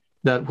idea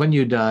that when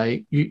you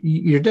die,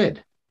 you're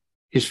dead.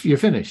 You're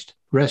finished.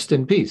 Rest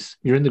in peace.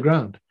 You're in the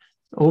ground.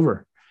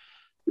 Over.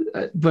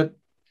 But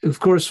of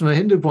course, from a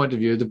Hindu point of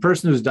view, the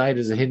person who's died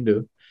is a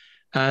Hindu,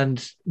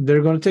 and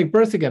they're going to take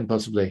birth again,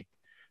 possibly.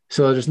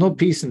 So there's no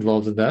peace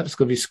involved in that. It's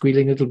going to be a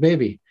squealing little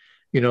baby,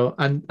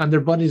 and their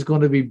body's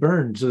going to be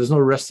burned. So there's no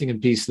resting in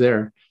peace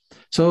there.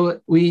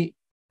 So we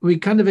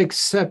kind of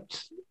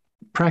accept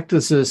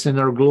practices in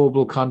our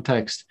global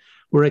context.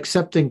 We're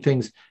accepting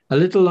things a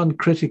little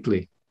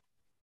uncritically.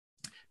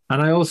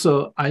 And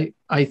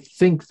I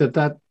think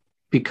that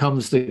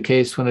becomes the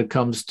case when it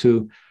comes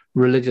to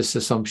religious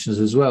assumptions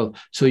as well.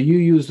 So you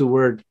use the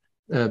word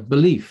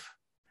belief,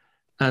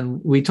 and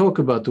we talk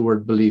about the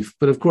word belief,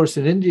 but of course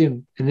in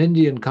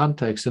Indian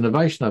context, in a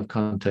Vaishnav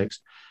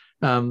context,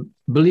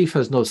 belief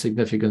has no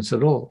significance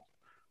at all.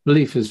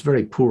 Belief is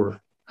very poor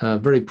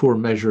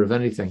measure of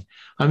anything.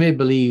 I may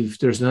believe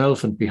there's an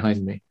elephant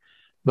behind me,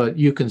 but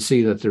you can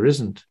see that there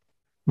isn't.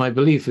 My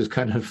belief is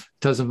kind of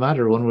doesn't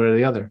matter one way or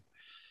the other.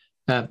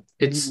 The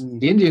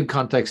Indian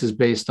context is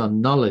based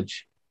on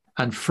knowledge,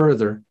 and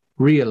further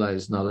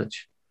realized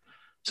knowledge.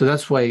 So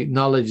that's why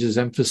knowledge is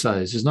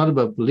emphasized. It's not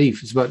about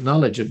belief, it's about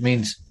knowledge. It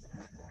means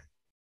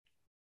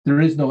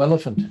there is no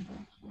elephant.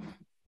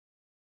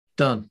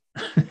 Done.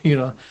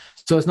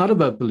 So it's not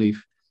about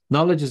belief.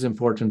 Knowledge is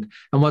important.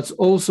 And what's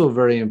also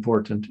very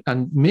important,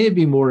 and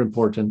maybe more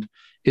important,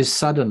 is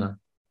sadhana.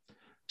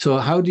 So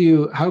how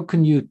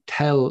can you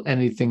tell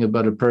anything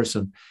about a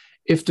person?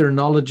 If they're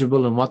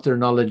knowledgeable in what their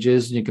knowledge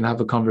is, and you can have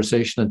a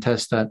conversation and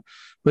test that.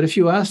 But if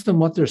you ask them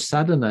what their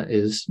sadhana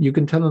is, you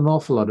can tell an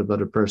awful lot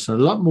about a person,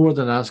 a lot more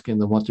than asking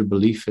them what their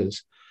belief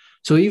is.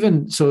 So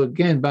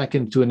again, back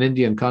into an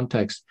Indian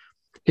context,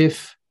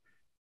 if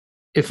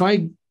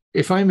I'm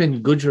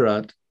in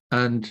Gujarat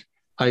and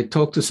I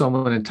talk to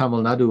someone in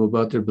Tamil Nadu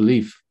about their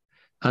belief,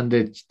 and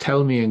they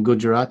tell me in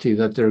Gujarati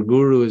that their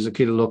guru is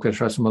Akita Lokesh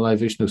Rasamalai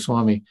Vishnu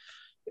Swami,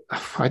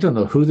 I don't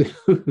know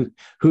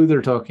who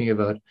they're talking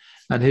about.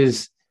 And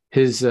his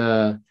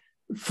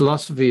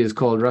philosophy is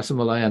called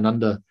Rasamalai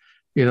Ananda.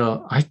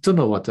 I don't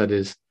know what that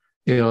is.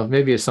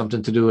 Maybe it's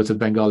something to do with a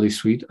Bengali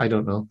sweet. I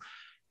don't know.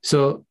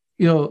 So,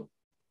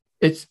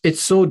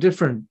 it's so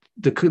different.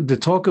 The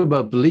talk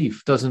about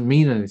belief doesn't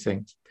mean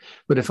anything.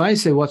 But if I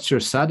say, what's your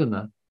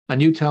sadhana?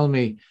 And you tell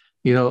me,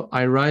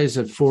 I rise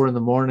at 4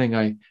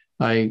 a.m.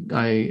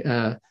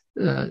 I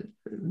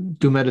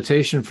do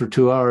meditation for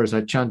 2 hours.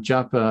 I chant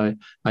japa.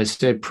 I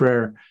say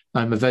prayer.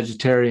 I'm a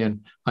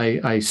vegetarian.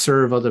 I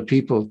serve other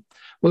people.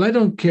 Well, I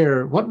don't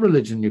care what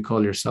religion you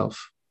call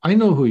yourself. I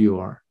know who you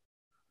are.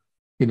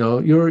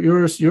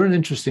 You're an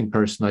interesting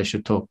person I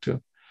should talk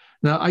to.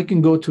 Now, I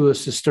can go to a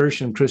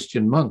Cistercian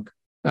Christian monk,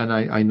 and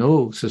I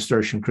know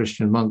Cistercian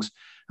Christian monks,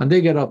 and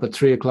they get up at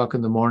 3 o'clock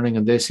in the morning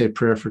and they say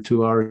prayer for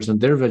 2 hours,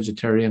 and they're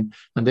vegetarian,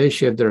 and they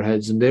shave their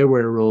heads and they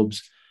wear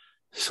robes.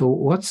 So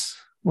what's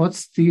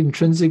the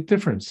intrinsic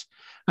difference?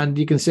 And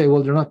you can say,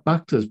 well, they're not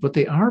bhaktas, but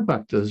they are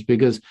bhaktas,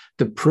 because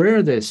the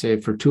prayer they say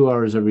for 2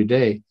 hours every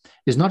day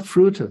is not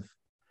fruitive.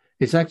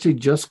 It's actually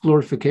just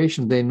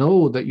glorification. They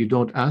know that you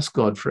don't ask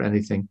God for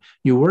anything.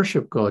 You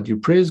worship God, you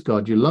praise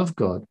God, you love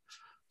God.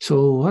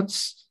 So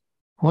what's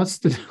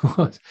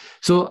the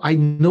so I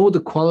know the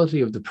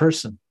quality of the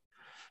person.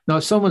 Now,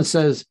 if someone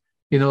says,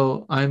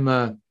 I'm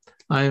a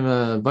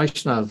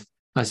Vaishnav,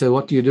 I say,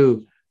 what do you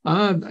do?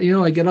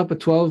 I get up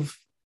at 12,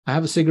 I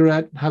have a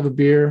cigarette, have a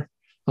beer,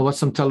 I watch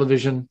some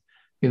television,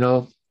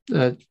 10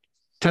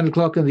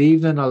 o'clock in the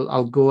evening,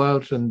 I'll go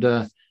out and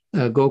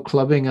go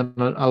clubbing, and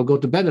I'll go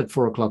to bed at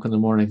 4 o'clock in the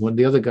morning when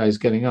the other guy's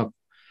getting up.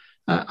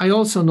 I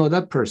also know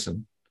that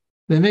person.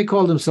 They may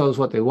call themselves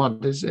what they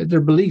want.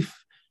 Their belief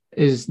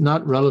is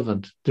not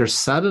relevant. Their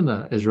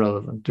sadhana is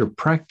relevant. Their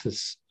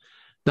practice.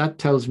 That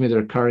tells me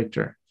their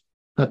character.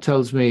 That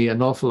tells me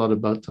an awful lot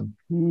about them.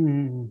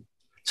 Mm.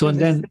 So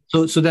then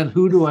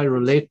who do I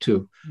relate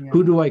to? Yeah.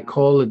 Who do I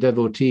call a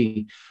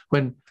devotee?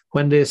 When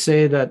they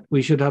say that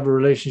we should have a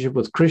relationship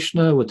with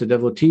Krishna, with the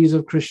devotees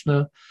of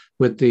Krishna,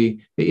 with the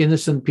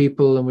innocent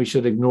people, and we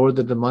should ignore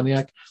the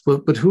demoniac.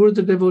 But who are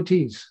the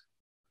devotees?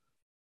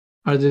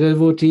 Are the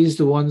devotees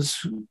the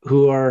ones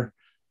who are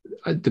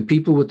the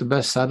people with the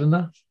best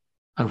sadhana?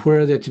 And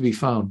where are they to be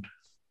found?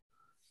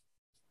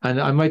 And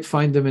I might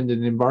find them in the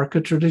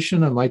Nimbarka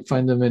tradition. I might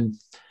find them in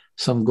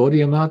some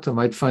Gaudiya Math. I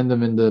might find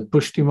them in the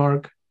Pushti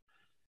Marg.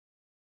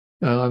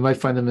 I might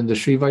find them in the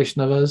Sri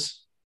Vaishnavas.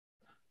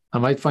 I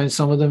might find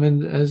some of them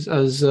as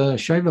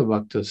Shaiva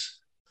Bhaktas.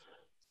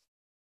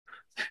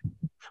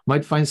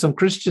 Might find some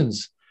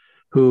Christians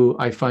who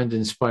I find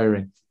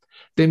inspiring.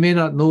 They may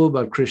not know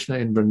about Krishna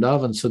in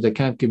Vrindavan, so they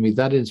can't give me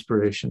that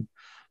inspiration,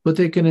 but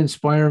they can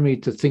inspire me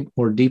to think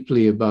more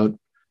deeply about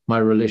my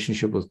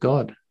relationship with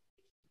God.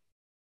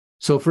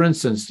 So, for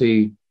instance,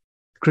 the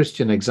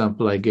Christian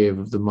example I gave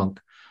of the monk.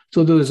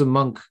 So there was a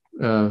monk,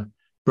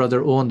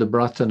 Brother Owen de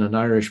Bratton, an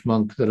Irish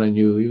monk that I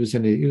knew. He was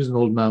an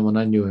old man when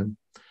I knew him,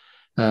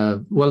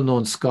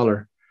 well-known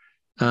scholar,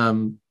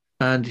 and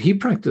he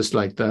practiced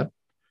like that.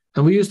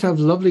 And we used to have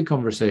lovely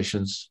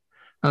conversations.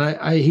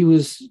 And he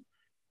was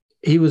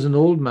an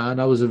old man.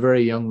 I was a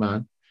very young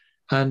man,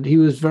 and he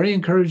was very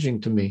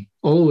encouraging to me.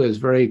 Always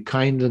very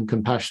kind and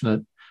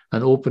compassionate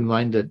and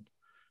open-minded.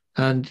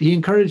 And he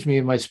encouraged me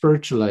in my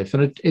spiritual life.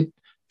 And it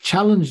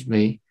challenged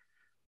me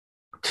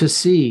to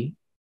see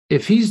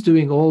if he's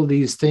doing all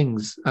these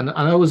things, and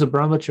I was a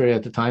brahmachari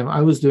at the time,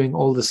 I was doing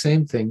all the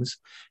same things,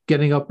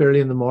 getting up early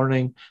in the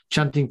morning,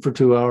 chanting for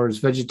 2 hours,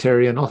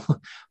 vegetarian,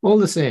 all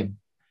the same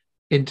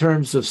in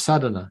terms of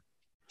sadhana.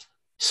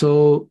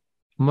 So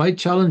my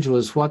challenge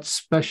was, what's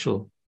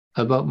special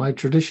about my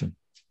tradition?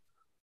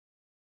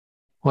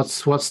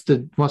 What's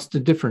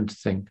the different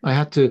thing? I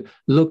had to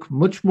look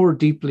much more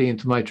deeply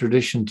into my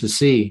tradition to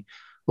see,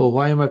 well,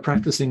 why am I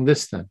practicing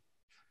this then?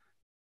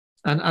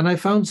 And I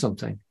found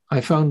something. I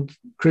found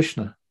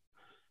Krishna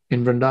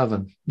in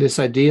Vrindavan. This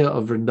idea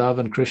of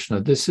Vrindavan Krishna,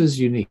 this is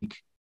unique.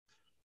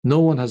 No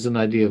one has an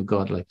idea of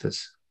God like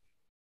this.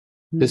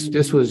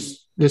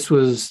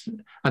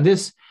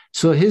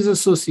 So his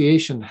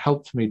association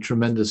helped me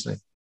tremendously.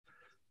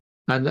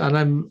 And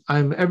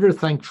I'm ever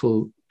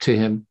thankful to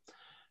him,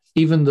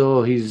 even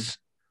though he's,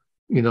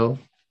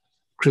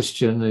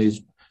 Christian, and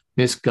he's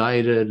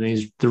misguided, and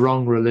he's the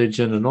wrong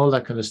religion and all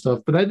that kind of stuff.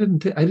 But I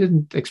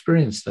didn't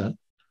experience that.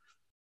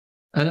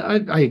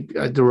 And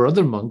there were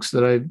other monks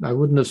that I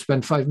wouldn't have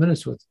spent 5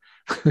 minutes with.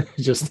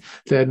 Just,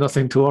 they had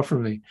nothing to offer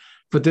me.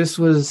 But this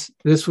was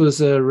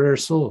a rare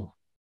soul.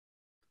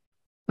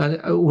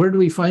 And where do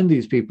we find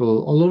these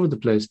people? All over the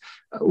place.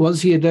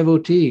 Was he a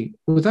devotee?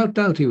 Without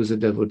doubt, he was a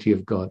devotee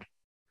of God.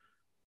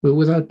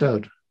 Without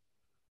doubt.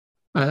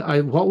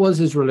 What was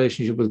his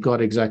relationship with God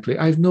exactly?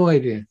 I have no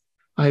idea.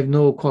 I have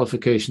no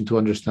qualification to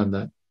understand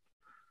that.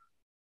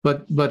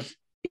 But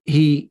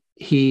he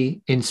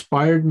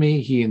inspired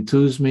me, he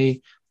enthused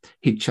me,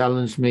 he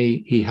challenged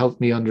me, he helped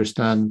me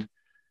understand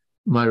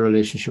my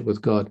relationship with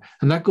God.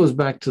 And that goes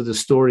back to the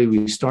story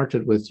we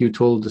started with. You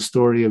told the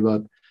story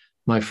about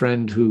my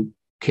friend who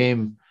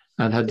came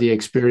and had the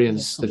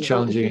experience, the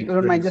challenging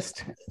experience.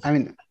 Don't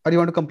mind, or you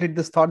want to complete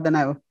this thought, then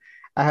I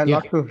have a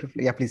lot to...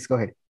 Yeah, please go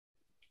ahead.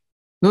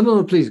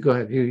 No, please go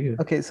ahead. You.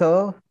 Okay,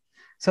 so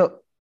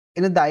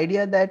the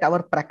idea that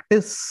our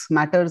practice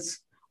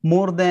matters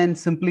more than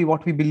simply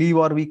what we believe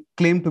or we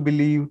claim to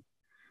believe,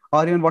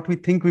 or even what we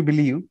think we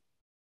believe,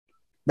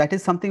 that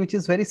is something which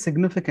is very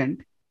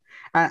significant.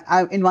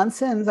 And in one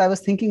sense, I was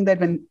thinking that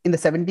when in the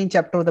 17th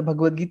chapter of the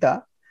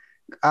Bhagavad-Gītā,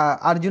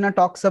 Arjuna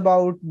talks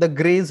about the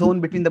gray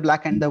zone between the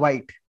black and the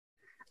white.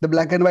 The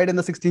black and white in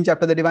the 16th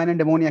chapter, the divine and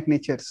demoniac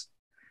natures.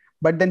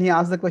 But then he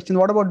asks the question,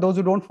 what about those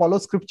who don't follow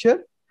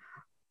scripture,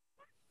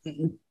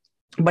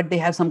 but they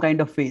have some kind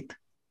of faith?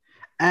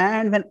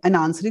 And when in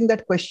answering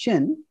that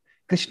question,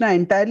 Krishna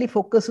entirely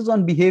focuses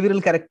on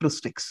behavioral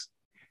characteristics.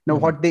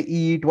 What they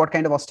eat, what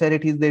kind of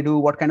austerities they do,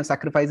 what kind of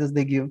sacrifices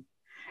they give.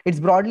 It's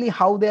broadly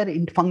how they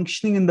are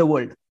functioning in the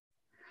world.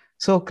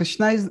 So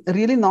Krishna is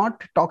really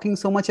not talking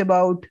so much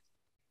about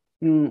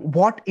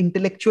what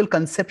intellectual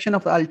conception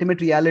of the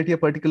ultimate reality a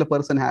particular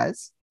person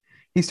has.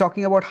 He's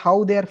talking about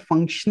how they are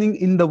functioning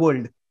in the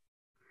world.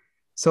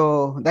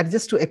 So that's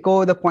just to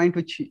echo the point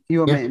which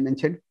you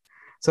mentioned.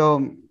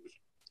 So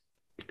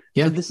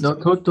yeah,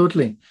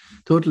 totally.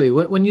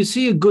 When you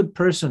see a good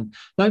person,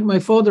 like my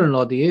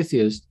father-in-law, the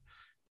atheist,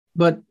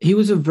 but he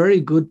was a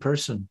very good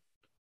person.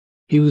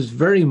 He was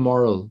very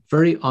moral,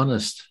 very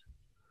honest.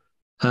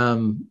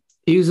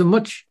 He was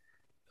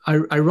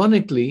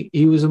ironically,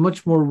 he was a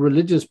much more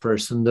religious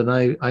person than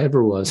I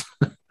ever was.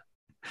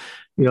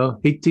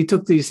 He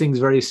took these things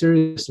very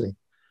seriously.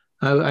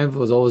 I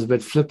was always a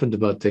bit flippant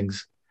about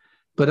things,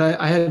 but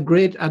I had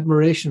great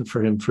admiration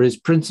for him, for his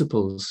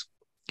principles.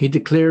 He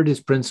declared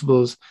his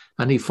principles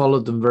and he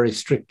followed them very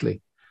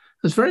strictly.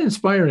 It's very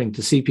inspiring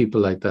to see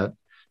people like that.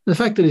 The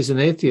fact that he's an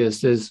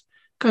atheist is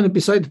kind of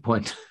beside the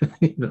point.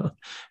 It's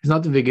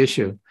not the big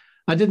issue.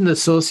 I didn't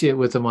associate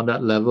with him on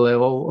that level. I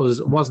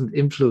wasn't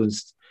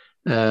influenced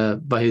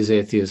by his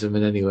atheism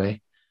in any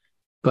way.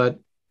 But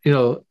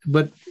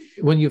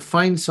when you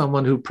find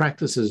someone who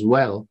practices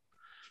well,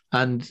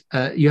 and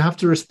you have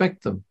to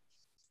respect them.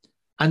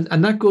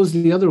 And that goes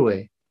the other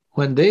way.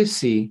 When they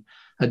see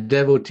a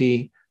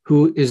devotee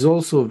who is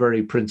also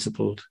very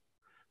principled,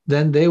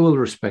 then they will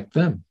respect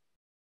them.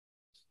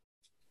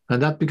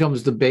 And that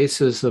becomes the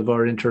basis of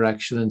our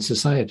interaction in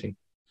society,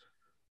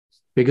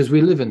 because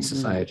we live in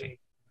society.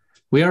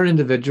 We are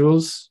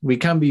individuals, we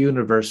can be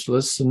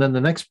universalists, and then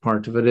the next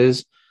part of it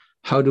is,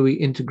 how do we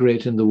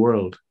integrate in the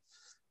world?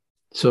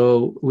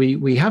 So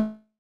we have to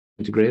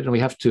integrate, and we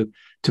have to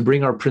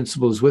bring our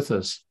principles with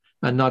us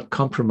and not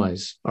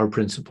compromise our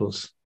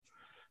principles.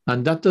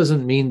 And that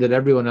doesn't mean that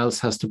everyone else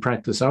has to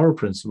practice our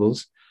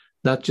principles.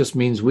 That just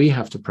means we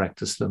have to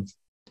practice them.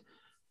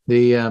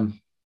 The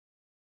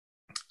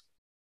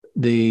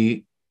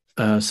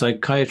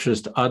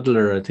psychiatrist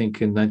Adler, I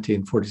think in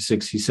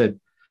 1946, he said,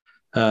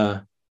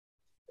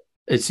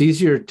 it's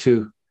easier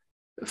to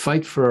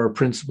fight for our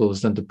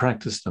principles than to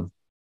practice them.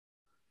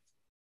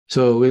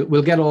 So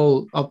we'll get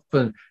all up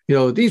and,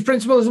 these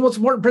principles are the most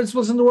important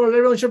principles in the world.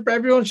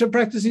 Everyone should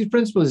practice these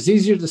principles. It's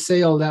easier to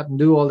say all that and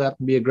do all that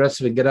and be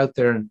aggressive and get out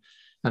there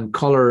and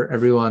color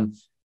everyone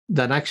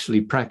than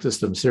actually practice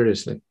them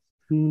seriously.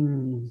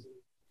 And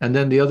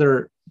then the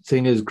other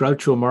thing is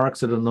Groucho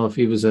Marx. I don't know if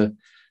he was an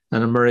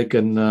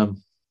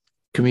American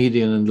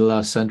comedian in the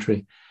last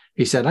century.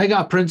 He said, I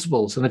got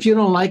principles, and if you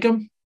don't like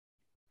them,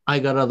 I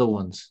got other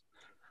ones.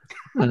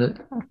 And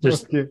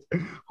there's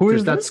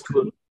that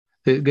school.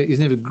 His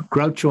name is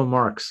Groucho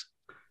Marx.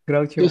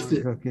 Groucho Marx,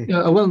 okay.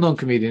 A well-known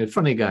comedian, a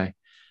funny guy.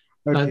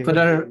 Okay. But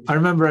I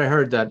remember I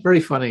heard that.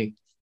 Very funny,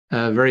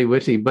 very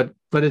witty. But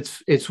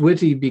it's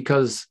witty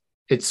because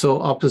it's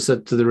so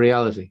opposite to the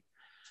reality.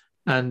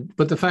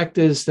 But the fact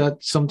is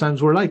that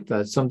sometimes we're like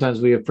that. Sometimes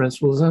we have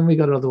principles and we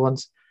got other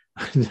ones.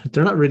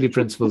 They're not really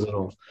principles at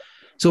all.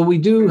 So we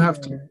do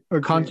have to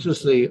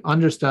consciously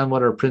understand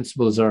what our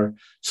principles are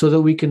so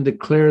that we can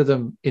declare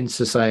them in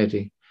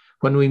society.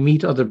 When we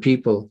meet other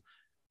people,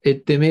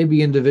 they may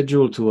be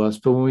individual to us,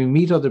 but when we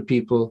meet other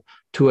people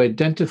to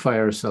identify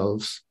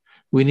ourselves,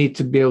 we need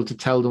to be able to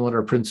tell them what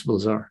our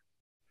principles are.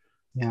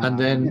 Yeah. And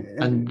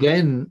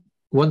then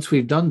once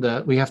we've done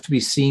that, we have to be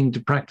seen to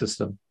practice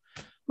them,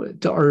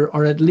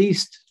 or at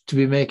least to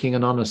be making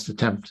an honest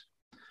attempt,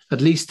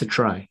 at least to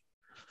try.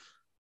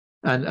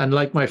 And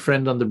like my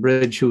friend on the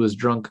bridge who was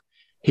drunk,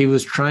 he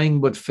was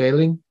trying but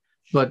failing,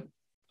 but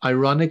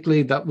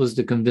ironically, that was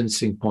the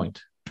convincing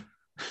point.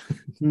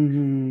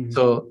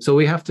 So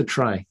we have to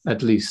try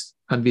at least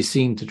and be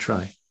seen to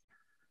try.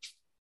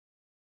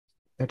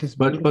 That is,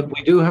 but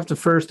we do have to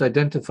first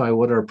identify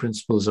what our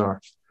principles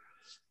are.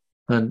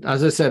 And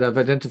as I said, I've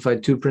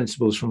identified 2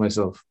 principles for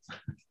myself,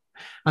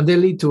 and they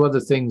lead to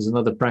other things and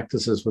other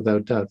practices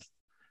without doubt.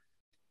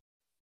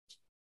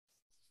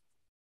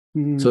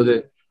 So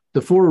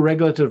the 4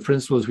 regulative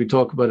principles we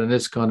talk about in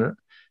ISKCON,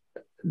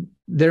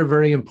 they're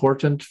very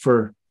important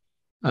for,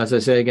 as I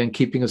say again,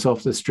 keeping us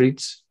off the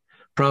streets.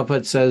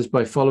 Prabhupada says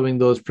by following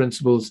those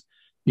principles,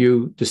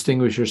 you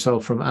distinguish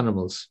yourself from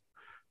animals.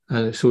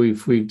 So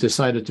we've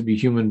decided to be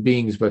human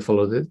beings by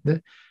following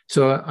it.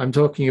 So I'm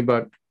talking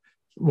about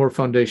more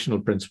foundational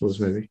principles,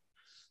 maybe.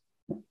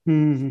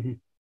 The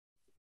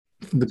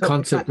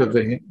concept of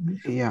the...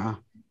 Yeah.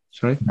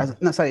 Sorry?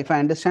 If I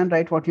understand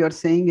right, what you are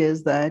saying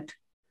is that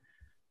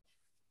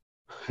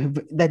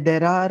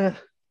there are...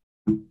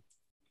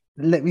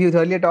 You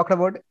earlier talked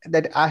about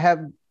that I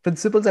have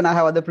principles and I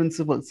have other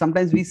principles.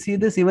 Sometimes we see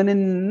this even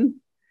in,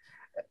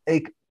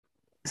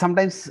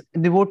 sometimes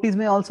devotees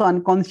may also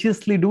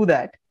unconsciously do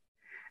that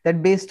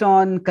based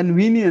on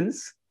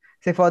convenience,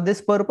 say for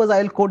this purpose,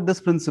 I'll quote this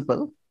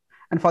principle,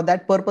 and for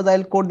that purpose,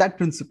 I'll quote that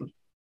principle.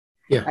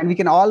 Yeah. And we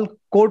can all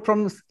quote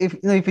from,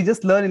 if we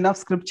just learn enough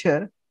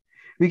scripture,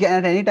 we can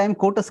at any time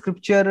quote a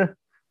scripture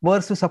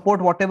verse to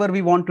support whatever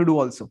we want to do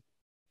also.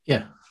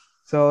 Yeah.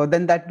 So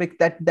then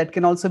that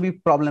can also be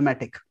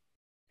problematic.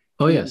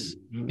 Oh, yes.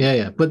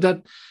 Yeah. But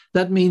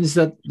that means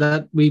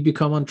that we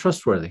become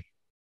untrustworthy.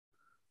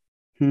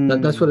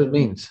 That's what it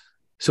means.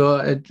 So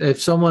if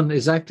someone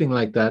is acting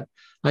like that,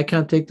 I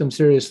can't take them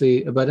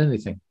seriously about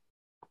anything.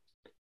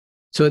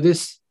 So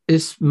this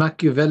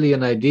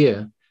Machiavellian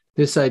idea,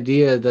 this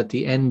idea that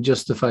the end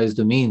justifies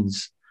the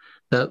means,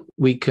 that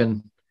we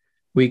can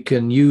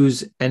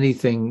use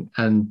anything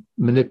and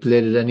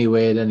manipulate it any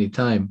way at any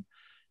time.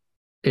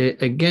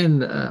 Again,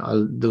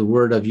 the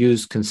word I've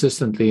used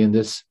consistently in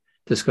this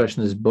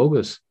discussion is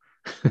bogus.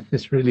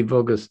 It's really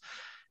bogus.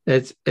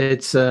 It's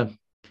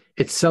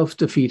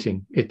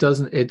self-defeating.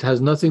 It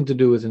has nothing to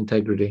do with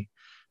integrity.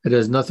 It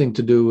has nothing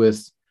to do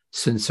with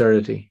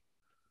sincerity,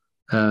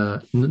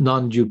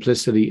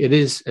 non-duplicity. It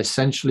is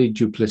essentially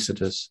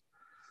duplicitous.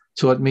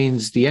 So it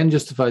means the end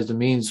justifies the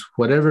means,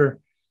 whatever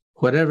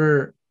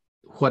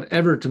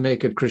to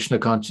make it Krishna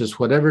conscious,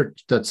 whatever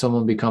that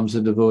someone becomes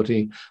a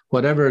devotee,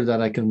 whatever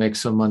that I can make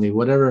some money,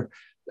 whatever.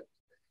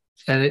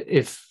 And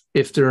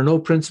if there are no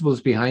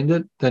principles behind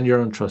it, then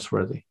you're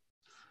untrustworthy.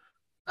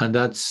 And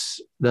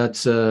that's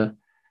an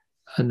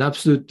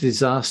absolute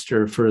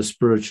disaster for a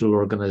spiritual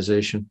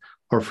organization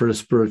or for a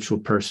spiritual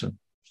person.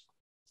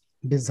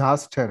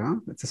 Disaster, huh?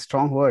 It's a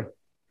strong word.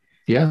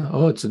 Yeah.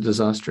 Oh, it's a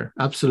disaster.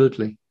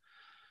 Absolutely.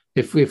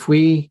 If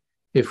we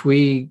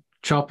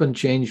chop and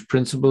change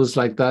principles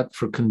like that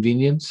for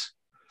convenience,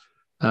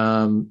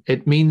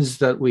 it means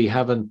that we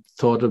haven't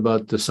thought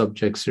about the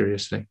subject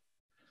seriously.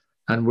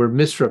 And we're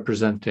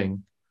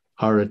misrepresenting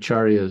our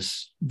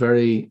acharyas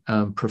very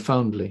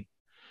profoundly.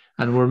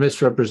 And we're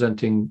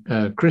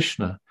misrepresenting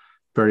Krishna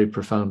very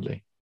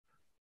profoundly.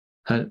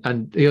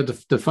 And you know,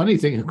 the funny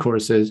thing, of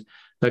course, is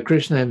that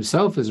Krishna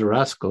himself is a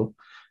rascal.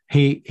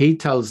 He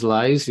tells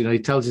lies. You know, he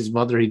tells his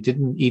mother he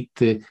didn't eat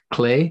the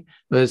clay,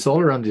 but it's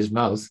all around his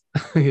mouth.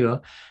 You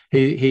know,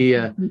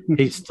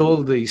 he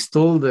stole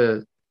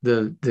the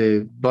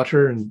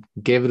butter and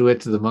gave it away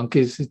to the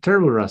monkeys. He's a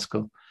terrible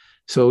rascal.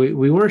 So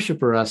we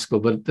worship a rascal,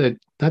 but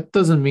that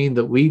doesn't mean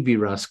that we be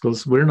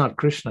rascals. We're not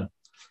Krishna.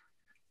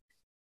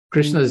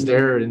 Krishna is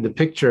there in the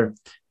picture.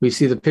 We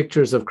see the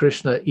pictures of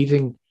Krishna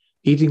eating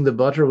the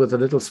butter with a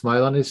little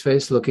smile on his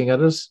face, looking at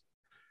us.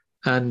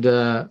 And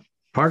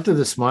part of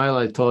the smile,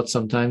 I thought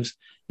sometimes,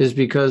 is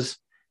because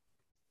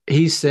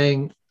he's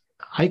saying,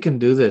 I can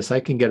do this. I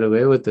can get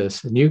away with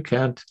this, and you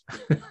can't.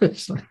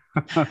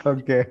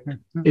 Okay.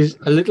 He's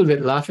a little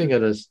bit laughing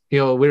at us. You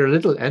know, we're a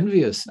little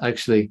envious,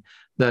 actually,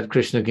 that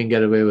Krishna can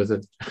get away with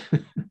it.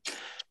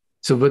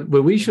 So, but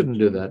we shouldn't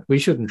do that. We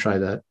shouldn't try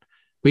that.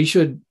 We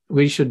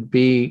should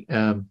be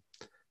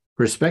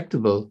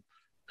respectable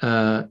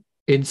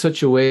in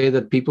such a way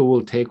that people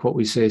will take what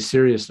we say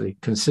seriously,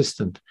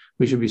 consistent.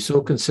 We should be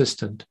so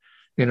consistent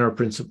in our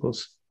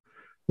principles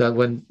that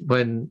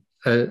when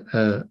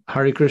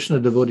Hare Krishna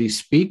devotee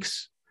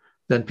speaks,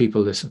 then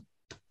people listen.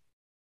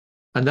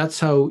 And that's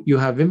how you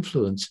have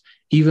influence,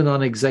 even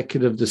on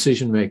executive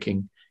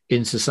decision-making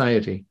in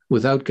society,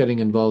 without getting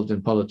involved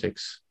in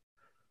politics,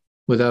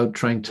 without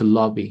trying to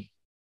lobby.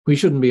 We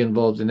shouldn't be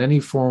involved in any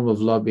form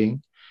of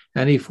lobbying,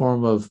 any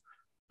form of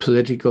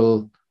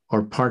political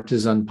or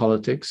partisan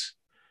politics.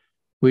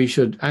 We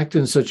should act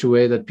in such a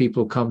way that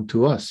people come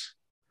to us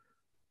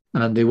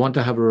and they want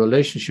to have a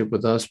relationship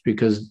with us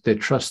because they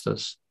trust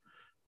us,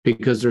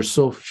 because there's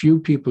so few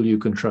people you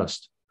can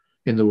trust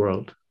in the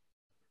world.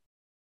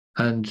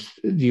 And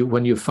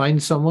when you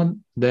find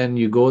someone, then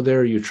you go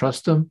there, you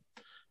trust them,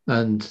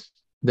 and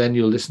then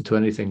you'll listen to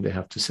anything they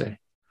have to say,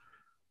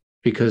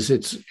 because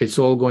it's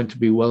all going to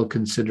be well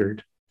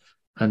considered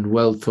and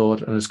well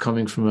thought, and it's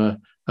coming from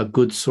a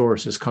good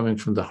source. It's coming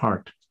from the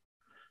heart.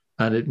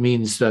 And it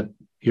means that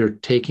you're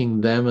taking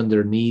them and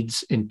their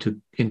needs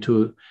into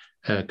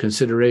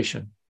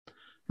consideration.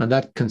 And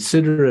that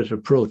considerate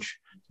approach,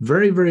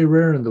 very, very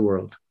rare in the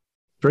world,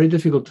 very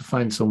difficult to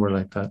find somewhere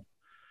like that.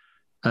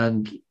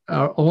 And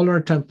all our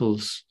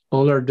temples,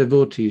 all our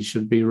devotees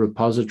should be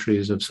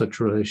repositories of such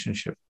a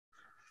relationship.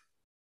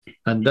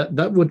 And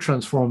that would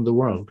transform the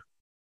world.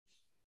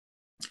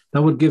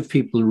 That would give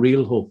people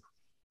real hope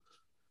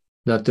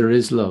that there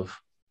is love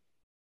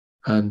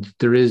and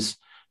there is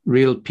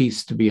real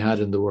peace to be had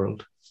in the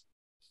world.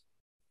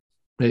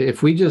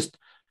 If we just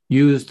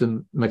use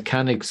the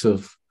mechanics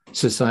of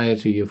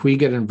society, if we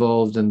get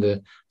involved in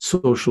the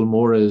social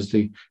mores,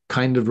 the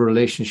kind of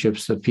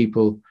relationships that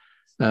people,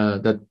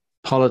 that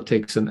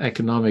politics and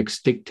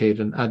economics dictate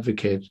and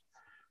advocate,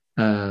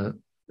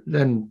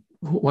 then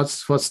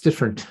what's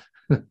different?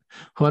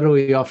 What are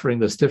we offering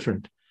that's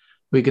different?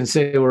 We can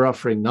say we're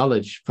offering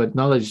knowledge, but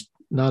knowledge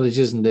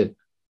isn't it.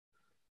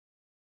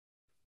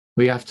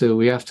 We have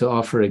to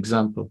offer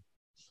example.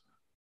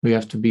 We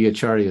have to be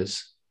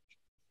acharyas.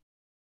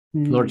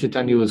 Lord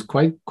Chaitanya was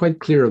quite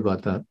clear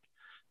about that.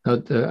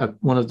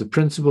 One of the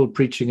principal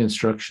preaching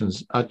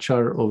instructions,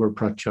 achar over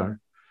prachar.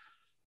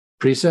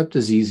 Precept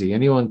is easy.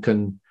 Anyone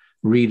can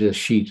read a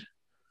sheet,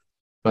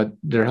 but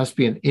there has to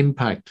be an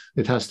impact.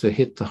 It has to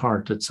hit the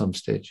heart at some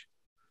stage.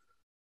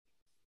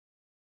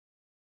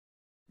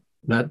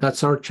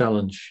 That's our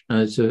challenge.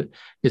 And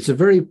it's a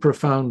very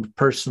profound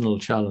personal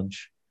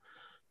challenge.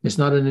 It's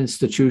not an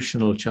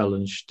institutional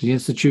challenge. The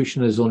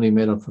institution is only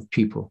made up of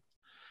people.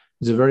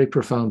 It's a very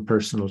profound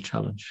personal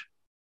challenge.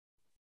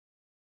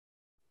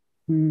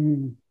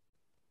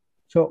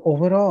 So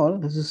overall,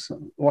 this is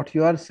what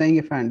you are saying,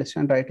 if I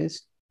understand right,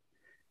 is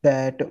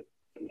that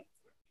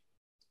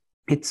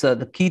it's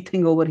the key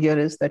thing over here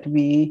is that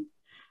we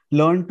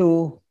learn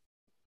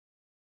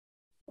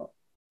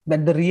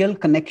that the real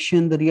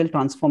connection, the real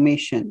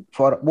transformation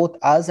for both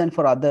us and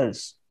for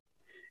others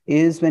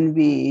is when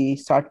we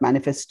start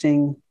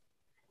manifesting,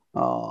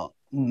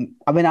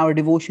 when our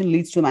devotion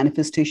leads to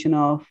manifestation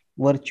of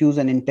virtues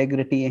and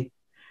integrity.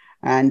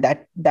 And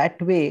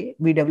that way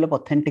we develop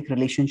authentic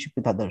relationship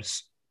with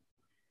others.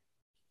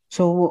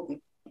 So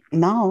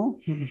now,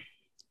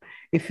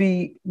 if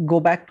we go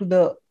back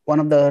to one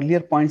of the earlier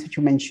points that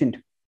you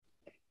mentioned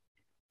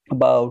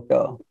about,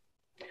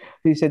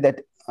 you said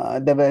that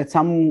there were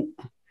some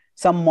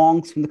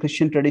monks from the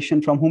Christian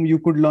tradition from whom you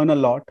could learn a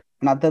lot,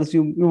 and others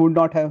you would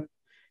not have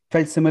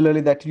felt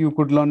similarly that you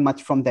could learn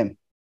much from them.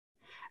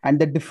 And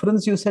the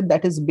difference, you said,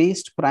 that is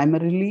based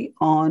primarily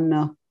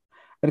on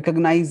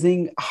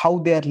recognizing how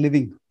they are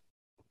living,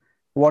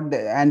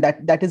 and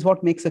that is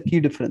what makes a key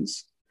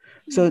difference.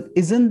 So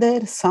isn't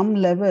there some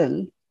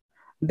level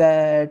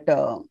that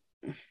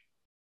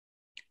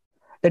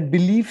that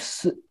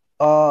beliefs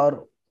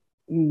or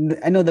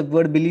I know the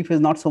word belief is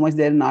not so much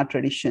there in our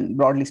tradition,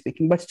 broadly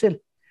speaking, but still,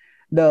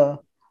 there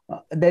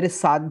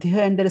is sadhya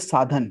and there is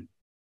sadhan.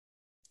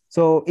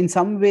 So in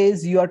some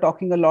ways, you are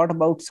talking a lot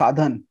about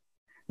sadhan.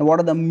 And what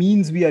are the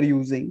means we are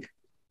using?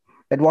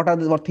 That what are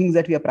the things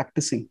that we are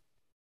practicing?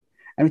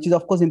 And which is,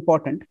 of course,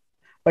 important.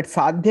 But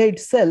sadhya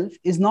itself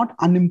is not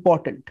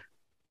unimportant.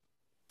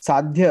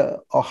 Sadhya,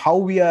 or how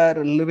we are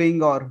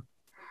living, or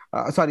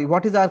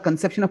what is our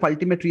conception of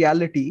ultimate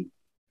reality,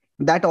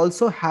 that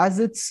also has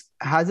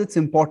its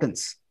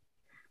importance.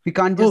 We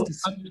can't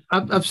just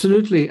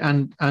absolutely,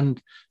 and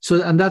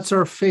that's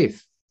our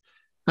faith.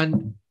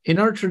 And in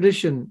our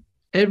tradition,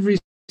 every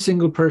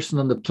single person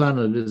on the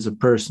planet is a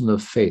person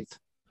of faith,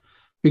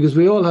 because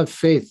we all have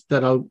faith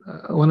that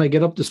when I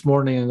get up this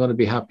morning, I'm going to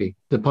be happy.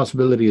 The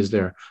possibility is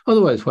there.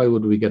 Otherwise, why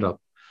would we get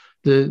up?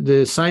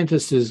 The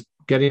scientist is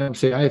getting up and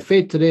saying, I have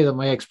faith today that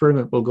my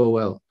experiment will go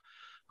well.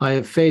 I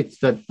have faith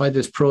that by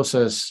this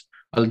process,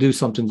 I'll do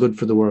something good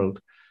for the world.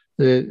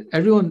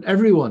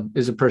 Everyone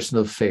is a person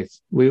of faith.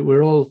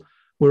 We're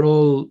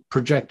all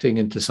projecting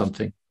into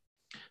something,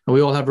 and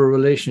we all have a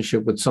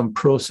relationship with some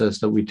process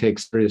that we take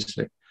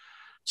seriously.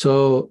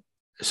 So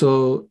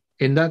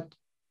in that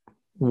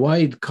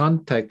wide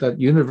context, that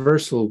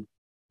universal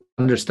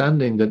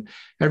understanding that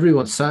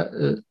everyone,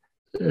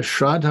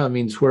 Shraddha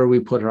means where we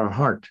put our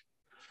heart.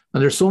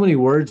 And there's so many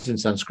words in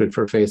Sanskrit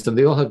for faith, and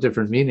they all have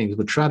different meanings,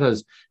 but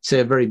Shraddhas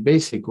say a very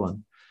basic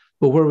one.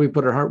 But where we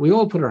put our heart, we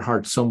all put our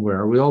heart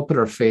somewhere. We all put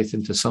our faith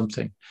into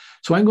something.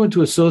 So I'm going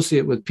to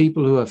associate with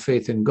people who have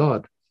faith in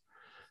God.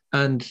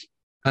 And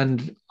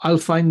I'll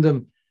find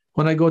them,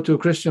 when I go to a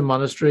Christian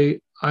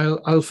monastery,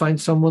 I'll find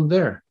someone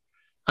there.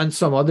 And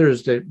some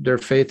others, their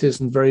faith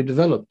isn't very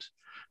developed.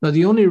 Now,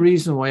 the only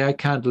reason why I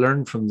can't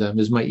learn from them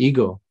is my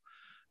ego,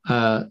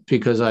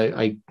 because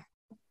I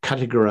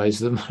categorize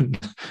them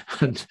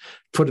and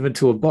put them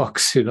into a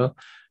box, So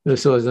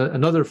it's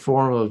another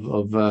form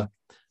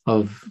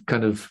of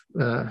kind of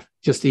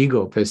just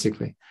ego,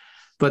 basically.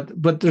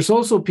 But there's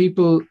also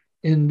people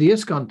in the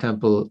ISKCON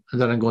temple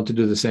that I'm going to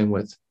do the same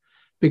with,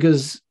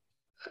 because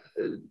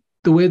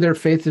the way their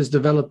faith is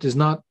developed is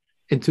not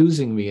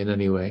enthusing me in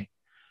any way.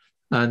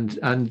 And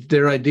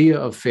their idea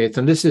of faith,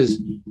 and this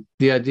is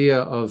the idea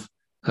of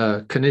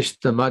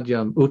Kanishta,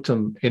 Madhyam,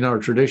 Uttam in our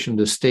tradition,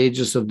 the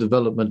stages of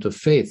development of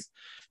faith.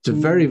 It's a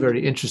very,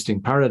 very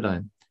interesting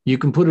paradigm. You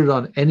can put it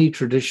on any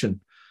tradition.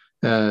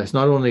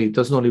 It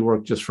doesn't only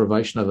work just for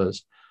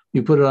Vaishnavas.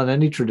 You put it on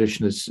any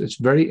tradition. It's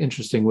a very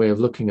interesting way of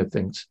looking at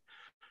things.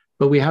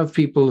 But we have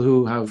people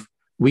who have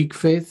weak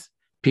faith,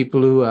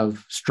 people who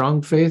have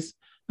strong faith,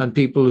 and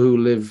people who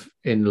live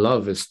in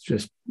love. It's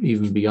just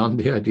even beyond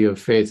the idea of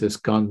faith. It's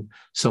gone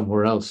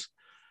somewhere else.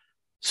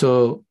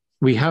 So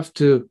we have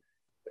to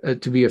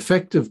be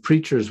effective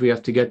preachers, we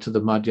have to get to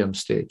the Madhyam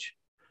stage.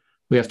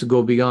 We have to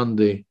go beyond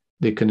the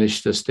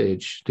Kanishta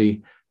stage,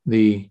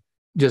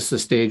 just the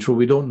stage where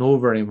we don't know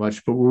very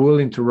much, but we're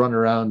willing to run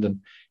around and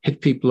hit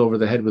people over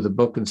the head with a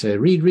book and say,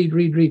 read,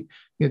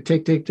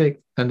 take.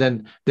 And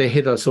then they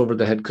hit us over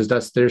the head because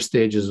that's their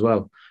stage as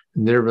well,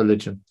 in their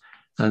religion.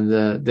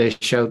 And they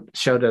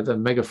shout at a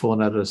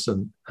megaphone at us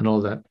and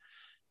all that.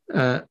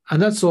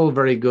 And that's all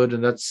very good,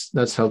 and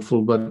that's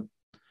helpful. But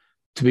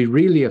to be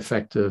really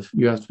effective,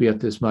 you have to be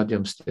at this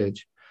Madhyam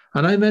stage.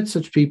 And I met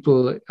such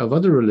people of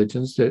other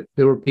religions that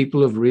they were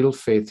people of real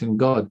faith in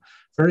God,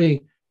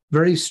 very,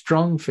 very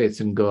strong faith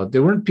in God. They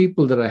weren't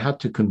people that I had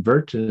to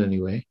convert in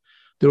any way.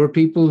 They were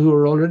people who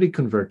were already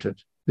converted.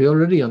 They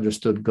already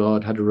understood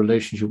God, had a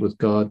relationship with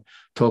God,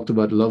 talked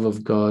about love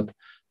of God,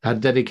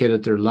 had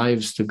dedicated their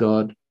lives to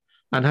God,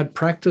 and had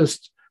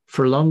practiced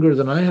for longer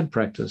than I had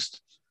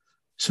practiced.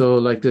 So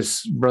like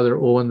this brother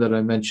Owen that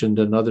I mentioned,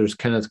 and others,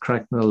 Kenneth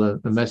Cracknell,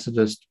 a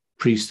Methodist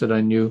priest that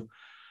I knew,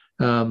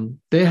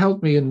 they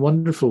helped me in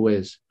wonderful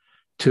ways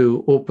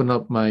to open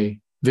up my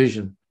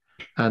vision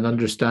and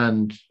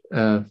understand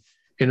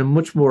in a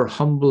much more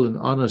humble and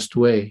honest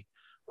way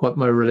what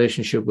my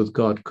relationship with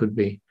God could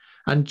be,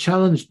 and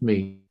challenged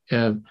me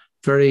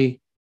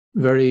very,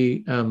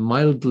 very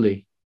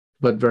mildly,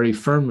 but very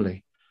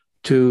firmly,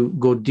 to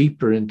go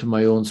deeper into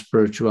my own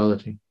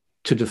spirituality,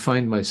 to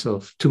define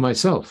myself to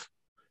myself,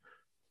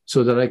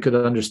 so that I could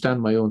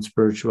understand my own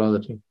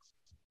spirituality.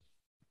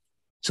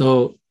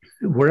 So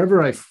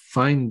wherever I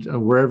find, or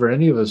wherever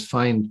any of us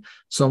find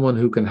someone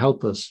who can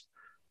help us,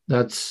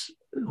 that's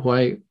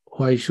why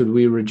should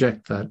we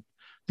reject that?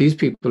 These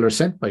people are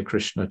sent by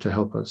Krishna to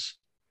help us,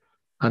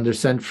 and they're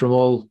sent from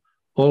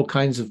all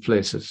kinds of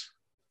places.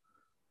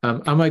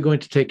 Am I going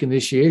to take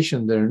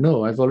initiation there?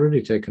 No, I've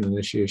already taken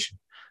initiation.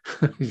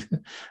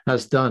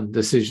 That's done.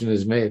 Decision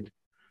is made.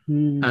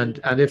 And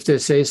if they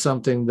say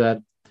something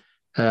that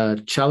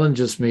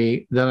challenges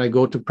me, then I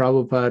go to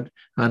Prabhupada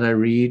and I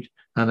read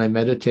and I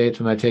meditate,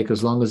 and I take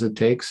as long as it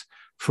takes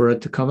for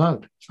it to come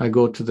out. I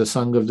go to the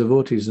Sangha of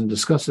devotees and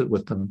discuss it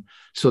with them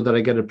so that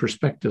I get a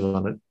perspective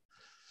on it.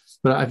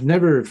 But I've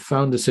never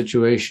found a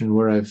situation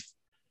where I've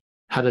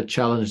had a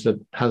challenge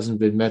that hasn't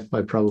been met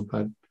by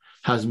Prabhupada,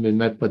 hasn't been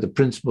met by the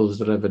principles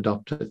that I've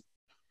adopted.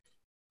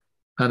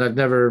 And I've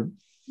never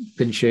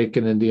been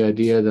shaken in the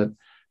idea that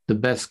the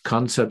best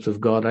concept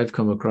of God I've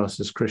come across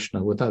is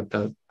Krishna, without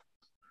doubt.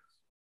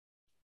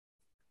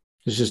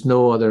 There's just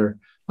no other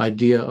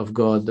idea of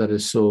God that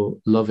is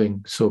so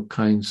loving, so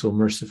kind, so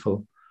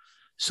merciful,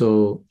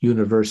 so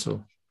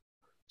universal,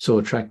 so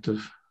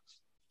attractive.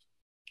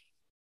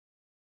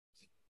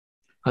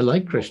 I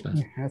like Krishna.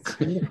 Yeah, that's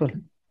wonderful.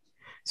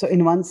 So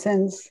in one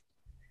sense,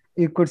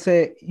 you could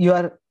say you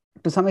are,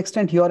 to some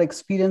extent, your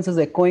experience is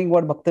echoing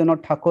what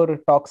Bhaktivinoda Thakur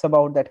talks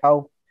about, that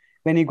how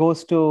when he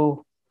goes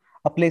to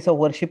a place of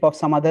worship of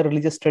some other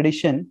religious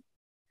tradition,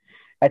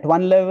 at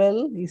one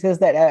level, he says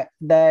that,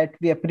 that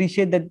we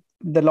appreciate that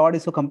the Lord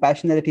is so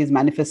compassionate that he is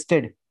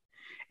manifested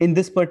in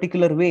this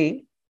particular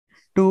way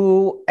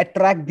to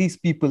attract these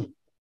people.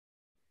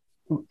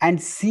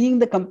 And seeing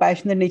the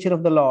compassionate nature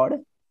of the Lord,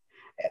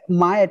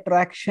 my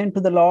attraction to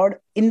the Lord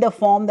in the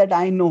form that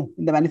I know,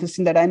 in the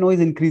manifestation that I know,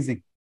 is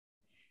increasing.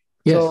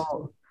 Yes,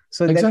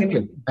 so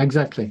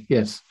exactly.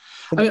 Yes,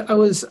 I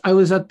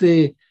was at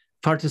the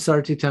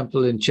Parthasarathi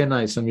temple in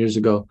Chennai some years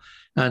ago,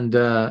 and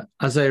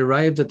as I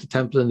arrived at the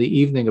temple in the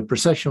evening, a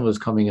procession was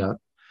coming out,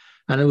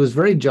 and it was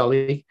very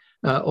jolly.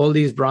 All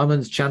these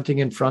Brahmins chanting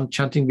in front,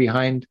 chanting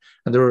behind,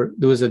 and there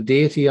was a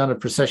deity on a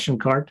procession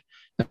cart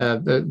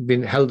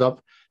being held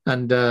up,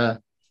 and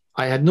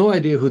I had no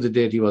idea who the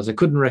deity was. I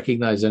couldn't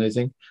recognize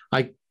anything.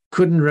 I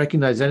couldn't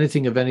recognize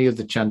anything of any of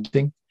the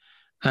chanting.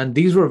 And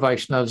these were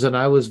Vaishnavas and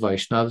I was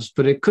Vaishnavas,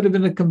 but it could have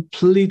been a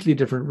completely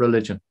different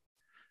religion.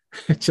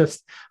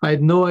 I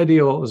had no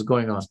idea what was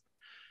going on.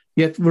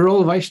 Yet we're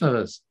all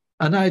Vaishnavas.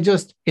 And I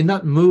just, in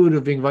that mood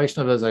of being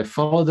Vaishnavas, I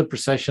followed the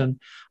procession.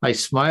 I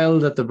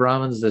smiled at the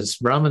Brahmins. The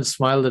Brahmins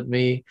smiled at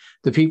me.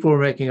 The people were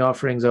making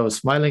offerings. I was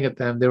smiling at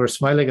them. They were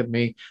smiling at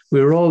me.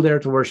 We were all there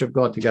to worship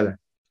God together.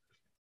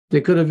 They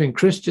could have been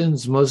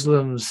Christians,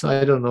 Muslims,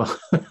 I don't know.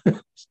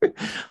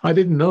 I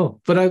didn't know.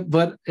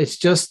 But it's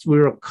just we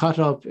were caught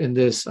up in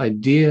this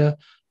idea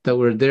that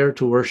we're there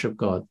to worship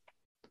God.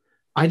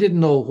 I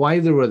didn't know why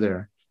they were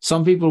there.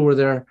 Some people were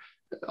there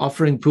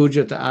offering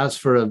puja to ask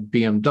for a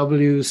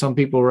BMW. Some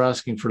people were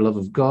asking for love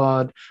of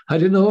God. I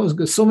didn't know it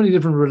was so many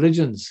different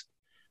religions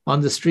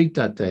on the street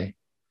that day.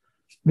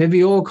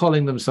 Maybe all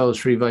calling themselves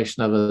Sri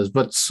Vaishnavas,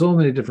 but so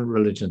many different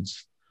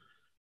religions.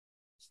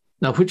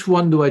 Now, which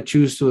one do I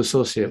choose to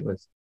associate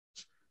with?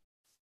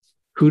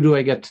 Who do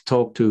I get to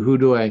talk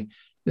to?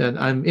 And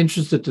I'm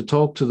interested to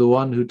talk to the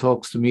one who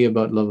talks to me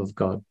about love of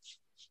God.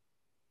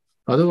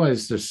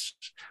 Otherwise, there's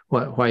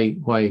why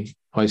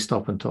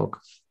stop and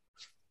talk?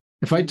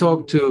 If I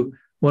talk to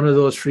one of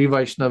those Sri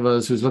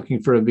Vaishnavas who's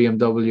looking for a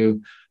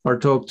BMW, or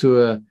talk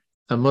to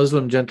a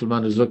Muslim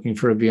gentleman who's looking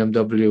for a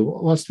BMW,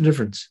 what's the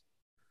difference?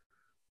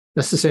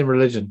 That's the same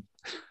religion.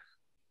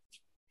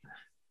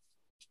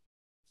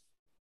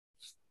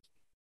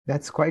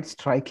 That's quite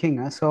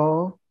striking.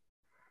 So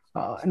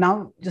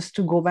now, just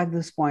to go back to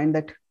this point,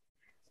 that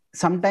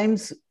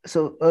sometimes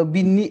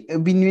we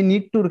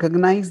need to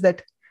recognize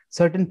that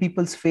certain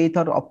people's faith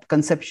or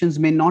conceptions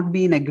may not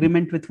be in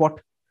agreement with what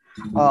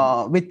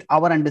with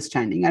our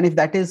understanding, and if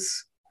that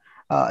is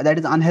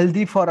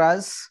unhealthy for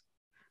us,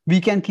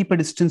 we can keep a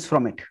distance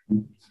from it.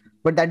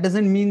 But that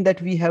doesn't mean that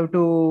we have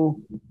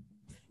to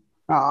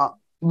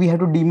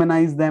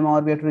demonize them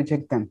or we have to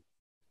reject them.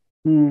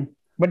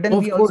 But then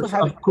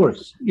of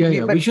course,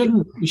 we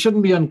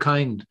shouldn't be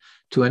unkind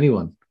to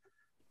anyone.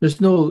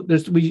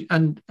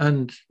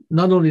 And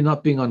not only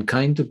not being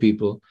unkind to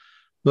people,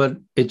 but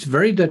it's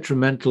very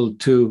detrimental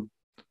to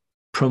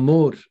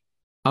promote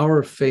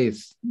our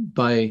faith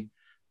by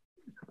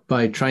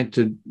trying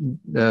to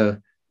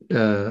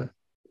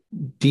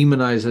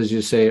demonize, as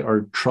you say,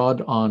 or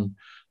trod on,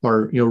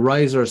 or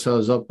rise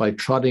ourselves up by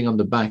trotting on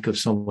the back of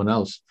someone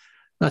else.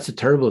 That's a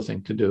terrible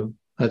thing to do.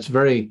 That's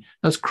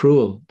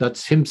cruel.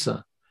 That's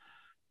himsa.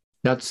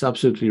 That's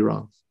absolutely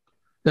wrong.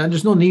 And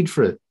there's no need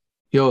for it.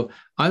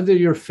 Either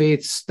your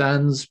faith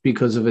stands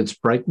because of its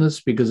brightness,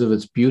 because of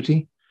its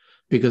beauty,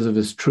 because of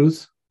its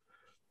truth,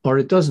 or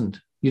it doesn't.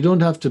 You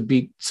don't have to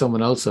beat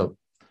someone else up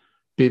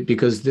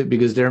because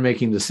they're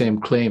making the same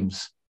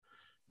claims.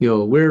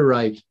 We're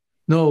right.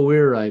 No,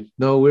 we're right.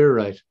 No, we're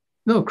right.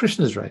 No,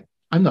 Krishna's right.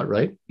 I'm not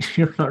right.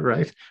 You're not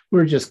right.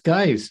 We're just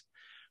guys.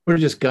 We're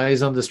just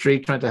guys on the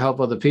street trying to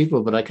help other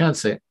people, but I can't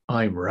say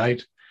I'm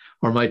right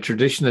or my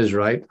tradition is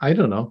right. I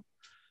don't know.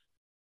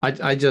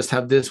 I just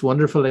have this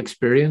wonderful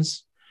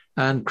experience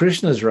and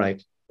Krishna's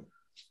right.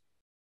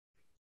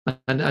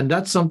 And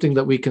that's something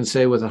that we can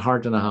say with a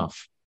heart and a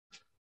half.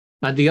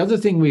 And the other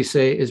thing we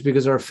say is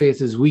because our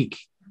faith is weak.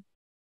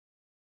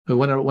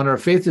 When our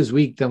faith is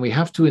weak, then we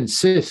have to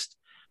insist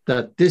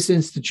that this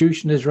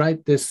institution is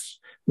right, this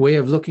way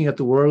of looking at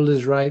the world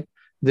is right,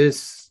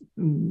 this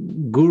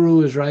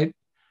guru is right,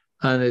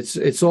 and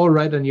it's all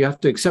right, and you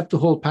have to accept the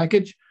whole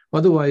package.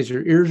 Otherwise,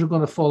 your ears are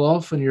going to fall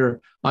off and your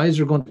eyes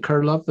are going to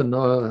curl up, and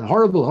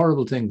horrible,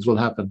 horrible things will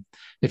happen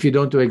if you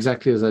don't do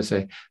exactly as I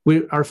say.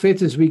 Our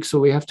faith is weak, so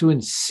we have to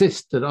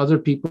insist that other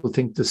people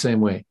think the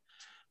same way.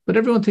 But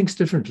everyone thinks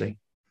differently.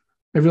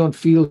 Everyone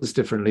feels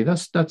differently.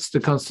 That's the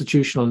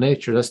constitutional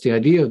nature. That's the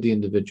idea of the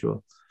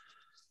individual.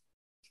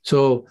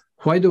 So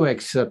Why do I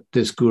accept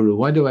this guru?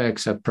 Why do I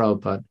accept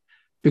Prabhupada?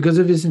 Because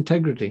of his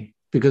integrity,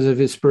 because of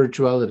his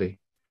spirituality.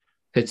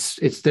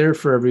 It's there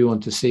for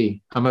everyone to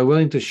see. Am I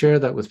willing to share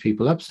that with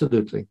people?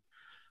 Absolutely.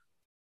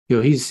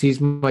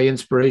 He's my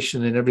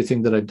inspiration in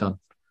everything that I've done.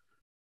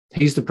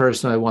 He's the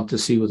person I want to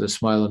see with a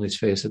smile on his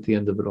face at the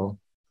end of it all.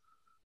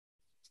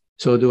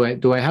 So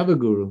do I have a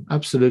guru?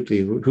 Absolutely.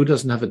 Who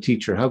doesn't have a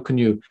teacher? How can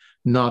you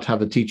not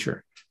have a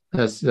teacher?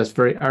 That's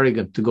very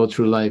arrogant to go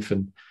through life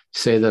and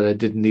say that I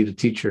didn't need a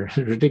teacher.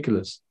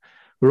 Ridiculous.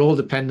 We're all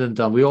dependent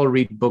on, we all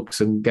read books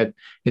and get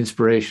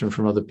inspiration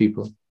from other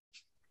people.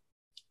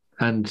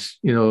 And,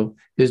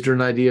 is there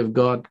an idea of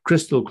God?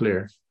 Crystal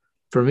clear.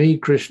 For me,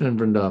 Krishna and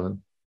Vrindavan.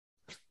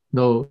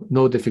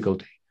 No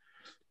difficulty.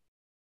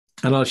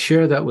 And I'll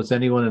share that with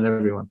anyone and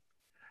everyone.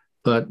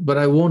 But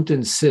I won't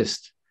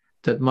insist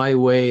that my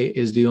way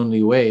is the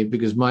only way,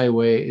 because my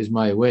way is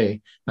my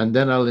way. And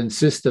then I'll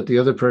insist that the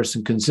other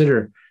person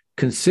consider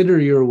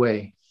your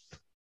way.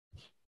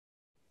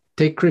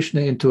 Take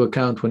Krishna into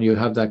account when you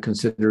have that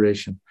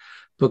consideration,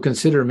 but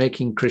consider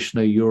making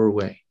Krishna your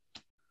way.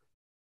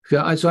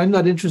 So I'm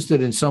not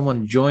interested in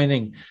someone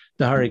joining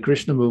the Hare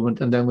Krishna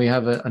movement and then we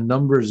have a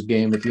numbers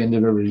game at the end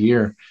of every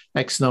year,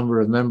 X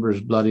number of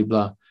members, blah, blah,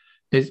 blah.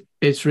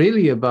 It's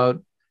really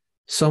about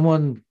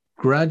someone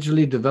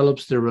gradually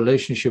develops their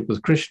relationship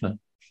with Krishna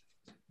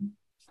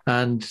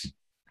and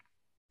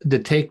they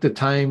take the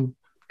time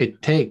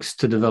it takes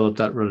to develop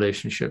that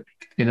relationship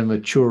in a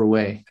mature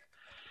way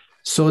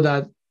so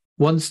that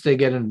once they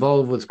get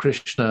involved with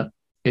Krishna,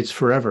 it's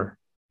forever.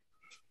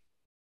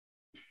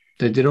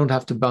 They don't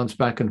have to bounce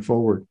back and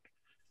forward.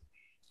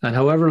 And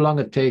however long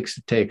it takes,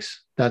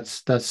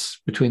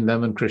 That's between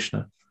them and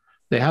Krishna.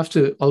 They have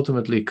to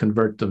ultimately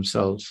convert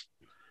themselves.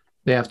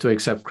 They have to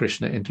accept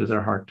Krishna into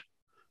their heart.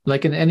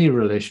 Like in any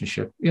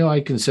relationship,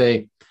 I can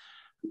say,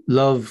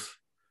 love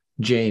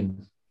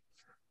Jane.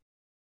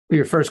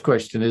 Your first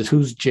question is,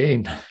 who's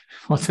Jane?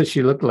 What does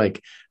she look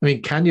like? I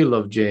mean, can you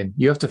love Jane?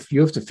 You have to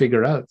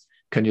figure out,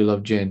 can you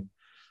love Jane?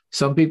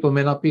 Some people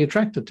may not be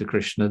attracted to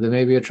Krishna. They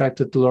may be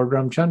attracted to Lord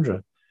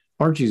Ramchandra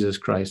or Jesus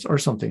Christ or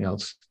something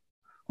else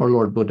or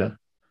Lord Buddha.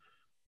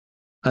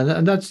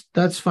 And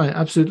that's fine,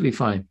 absolutely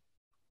fine.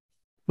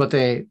 But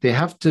they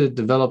have to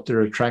develop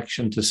their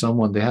attraction to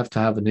someone. They have to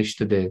have an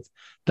Ishtadev.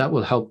 That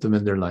will help them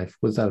in their life,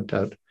 without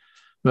doubt.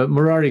 But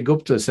Murari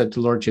Gupta said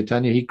to Lord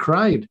Chaitanya, he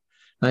cried.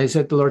 And he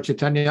said to Lord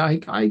Chaitanya,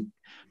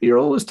 you're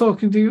always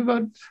talking to you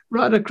about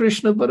Radha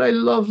Krishna, but I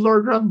love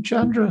Lord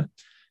Ramchandra.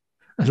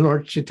 And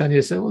Lord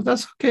Chaitanya said, well,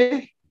 that's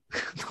okay.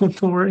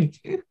 Don't worry.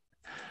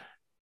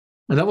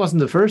 And that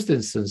wasn't the first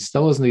instance.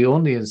 That wasn't the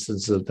only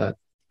instance of that.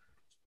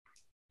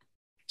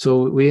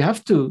 So we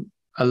have to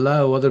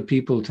allow other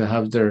people to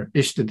have their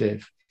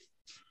Ishtadev.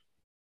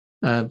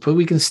 But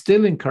we can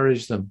still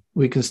encourage them.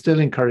 We can still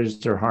encourage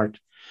their heart.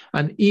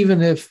 And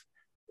even if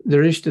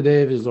their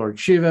Ishtadev is Lord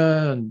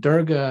Shiva and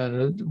Durga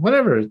and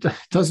whatever, it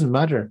doesn't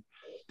matter.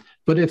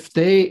 But if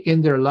they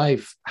in their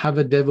life have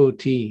a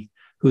devotee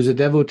who's a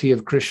devotee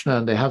of Krishna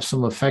and they have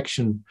some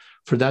affection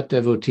for that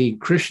devotee,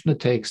 Krishna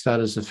takes that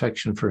as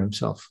affection for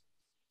himself.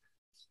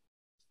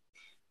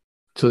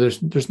 So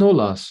there's no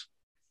loss.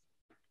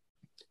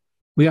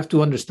 We have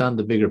to understand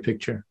the bigger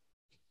picture.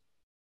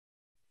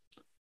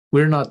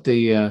 We're not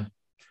the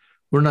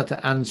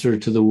answer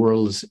to the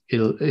world's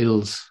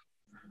ills.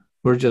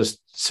 We're just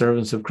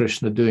servants of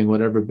Krishna doing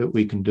whatever bit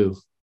we can do.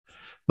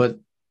 But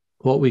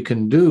what we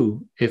can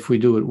do, if we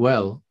do it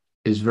well,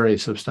 is very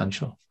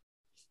substantial.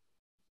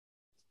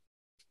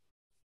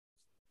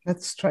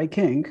 That's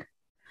striking.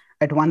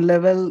 At one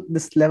level,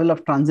 this level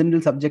of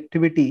transcendental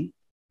subjectivity,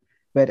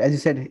 where, as you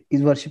said,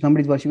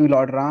 somebody is worshiping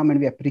Lord Ram, and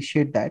we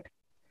appreciate that.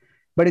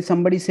 But if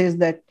somebody says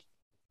that,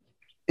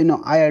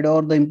 I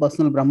adore the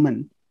impersonal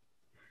Brahman,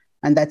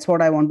 and that's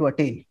what I want to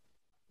attain,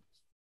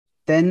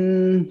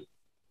 then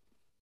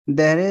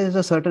there is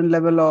a certain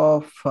level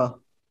of,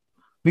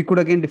 we could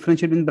again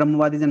differentiate between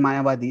Brahmavadis and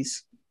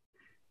Mayavadis.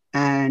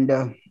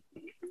 And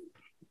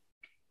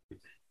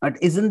but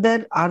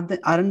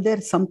aren't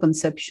there some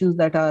conceptions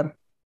that are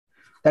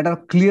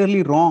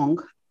clearly wrong,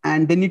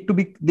 and they need to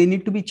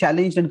be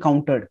challenged and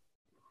countered,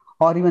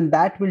 or even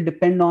that will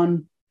depend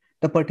on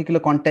the particular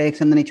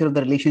context and the nature of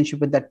the relationship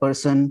with that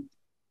person,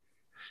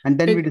 and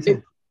then we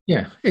decide.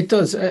 It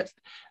does.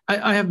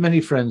 I have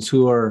many friends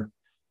who are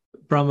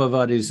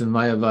Brahmavadis and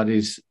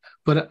Mayavadis,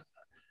 but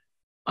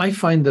I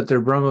find that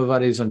they're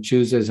Brahmavadis on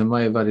Tuesdays and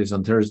Mayavadis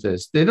on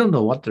Thursdays. They don't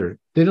know what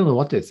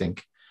they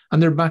think,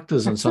 and they're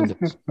Bhaktas on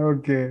Sundays.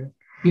 Okay.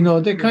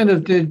 They kind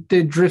of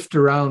they drift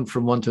around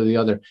from one to the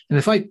other. And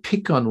if I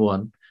pick on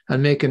one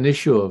and make an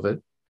issue of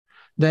it,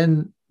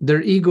 then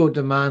their ego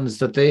demands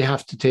that they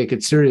have to take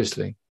it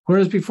seriously,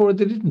 whereas before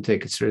they didn't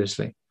take it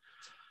seriously.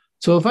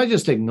 So if I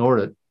just ignore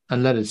it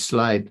and let it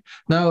slide.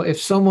 Now,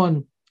 if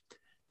someone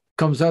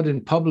comes out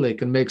in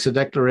public and makes a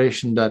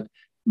declaration that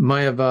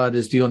Mayavad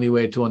is the only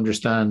way to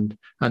understand,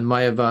 and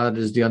Mayavad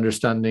is the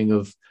understanding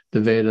of the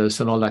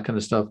Vedas and all that kind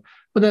of stuff,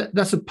 but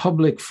that's a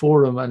public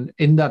forum, and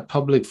in that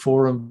public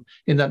forum,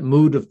 in that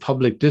mood of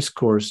public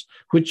discourse,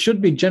 which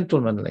should be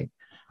gentlemanly,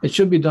 It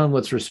should be done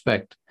with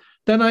respect.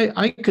 Then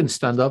I can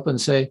stand up and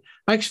say,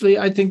 actually,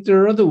 I think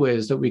there are other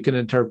ways that we can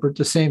interpret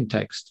the same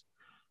text.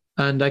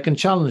 And I can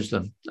challenge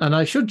them. And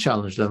I should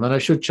challenge them. And I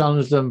should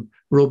challenge them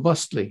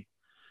robustly.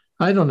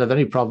 I don't have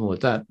any problem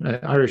with that.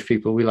 Irish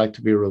people, we like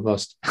to be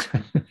robust.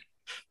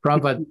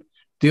 Prabhupada,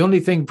 the only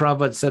thing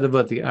Prabhupada said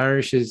about the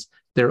Irish is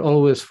they're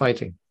always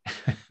fighting.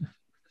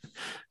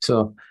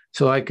 So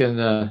I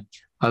can,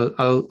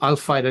 I'll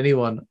fight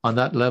anyone on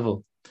that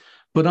level.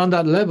 But on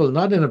that level,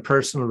 not in a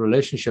personal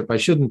relationship, I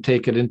shouldn't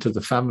take it into the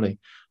family.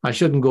 I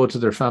shouldn't go to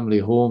their family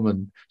home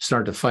and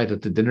start a fight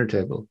at the dinner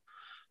table.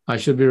 I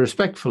should be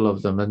respectful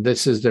of them, and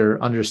this is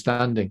their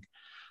understanding.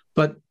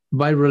 But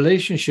by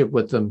relationship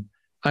with them,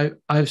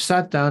 I've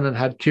sat down and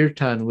had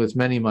kirtan with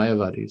many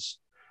Mayavadis,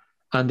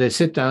 and they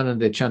sit down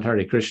and they chant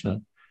Hare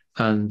Krishna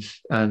and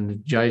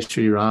Jai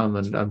Sri Ram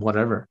and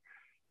whatever,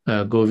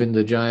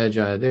 Govinda Jaya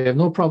Jaya. They have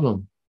no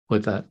problem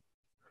with that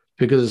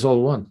because it's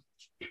all one.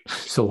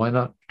 So why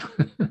not?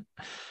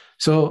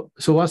 So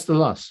what's the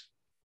loss?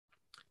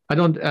 I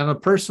don't, on a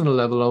personal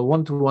level, a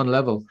one-to-one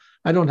level,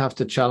 I don't have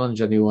to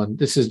challenge anyone.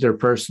 This is their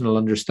personal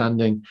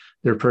understanding,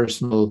 their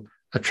personal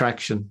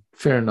attraction.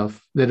 Fair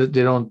enough. They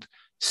don't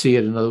see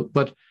it another.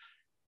 But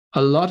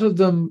a lot of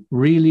them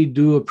really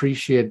do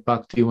appreciate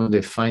bhakti when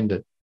they find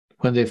it,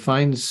 when they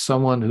find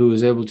someone who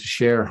is able to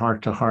share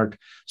heart to heart.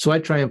 So I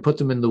try and put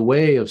them in the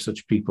way of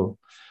such people,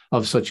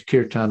 of such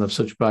kirtan, of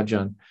such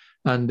bhajan.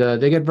 And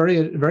they get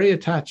very, very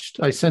attached.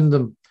 I send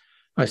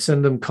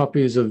them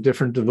copies of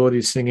different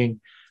devotees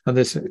singing, and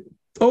they say,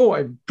 "Oh,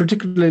 I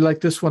particularly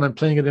like this one. I'm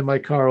playing it in my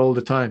car all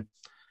the time."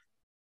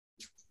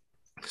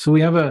 So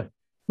we have a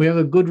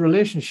good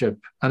relationship,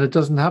 and it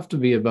doesn't have to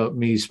be about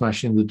me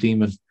smashing the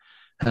demon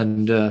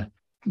and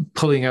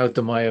pulling out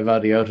the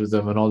Mayavadi out of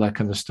them and all that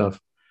kind of stuff.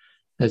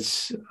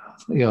 It's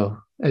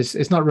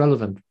it's not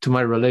relevant to my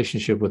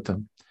relationship with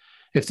them.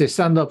 If they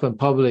stand up in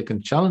public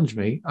and challenge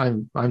me,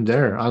 I'm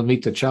there. I'll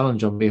meet the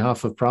challenge on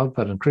behalf of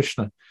Prabhupada and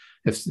Krishna.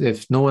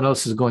 If no one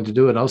else is going to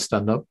do it, I'll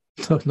stand up.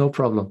 No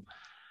problem.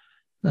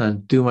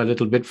 And do my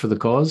little bit for the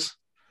cause.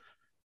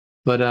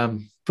 But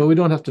we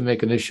don't have to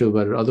make an issue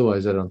about it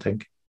otherwise, I don't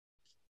think.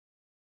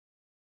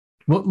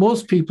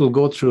 Most people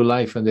go through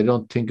life and they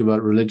don't think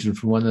about religion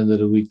from one end of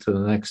the week to the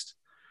next.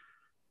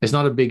 It's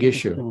not a big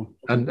issue.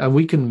 And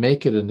we can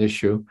make it an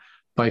issue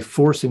by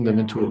forcing them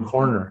into a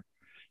corner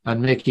and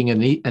making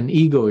an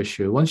ego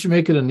issue. Once you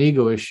make it an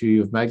ego issue,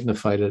 you've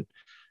magnified it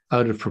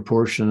out of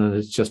proportion and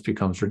it just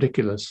becomes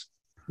ridiculous.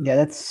 Yeah,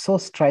 that's so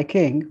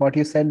striking what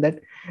you said, that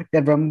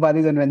there are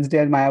Brahmavadis on Wednesday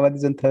and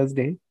Mayavadis on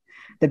Thursday.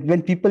 That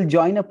when people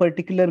join a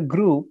particular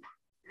group,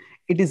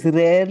 it is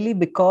rarely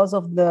because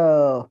of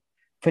the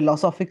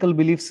philosophical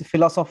beliefs,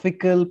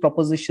 philosophical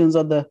propositions,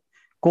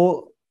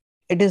 or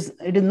it is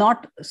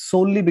not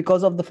solely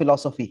because of the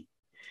philosophy.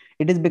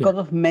 It is because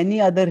of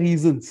many other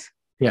reasons.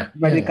 Yeah.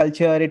 It might be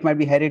culture, it might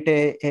be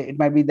heritage, it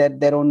might be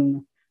their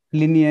own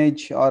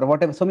lineage or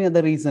whatever, so many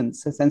other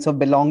reasons, a sense of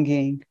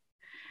belonging.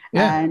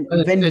 Yeah. And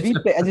when as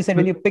you said,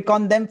 when you pick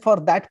on them for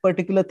that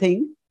particular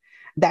thing,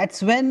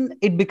 that's when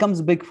it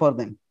becomes big for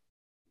them.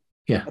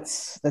 Yeah.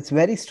 That's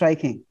very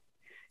striking.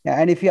 Yeah.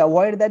 And if you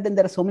avoid that, then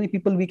there are so many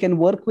people we can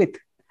work with,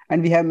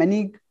 and we have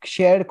many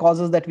shared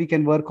causes that we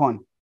can work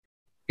on.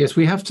 Yes,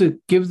 we have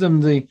to give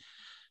them the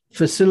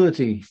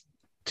facility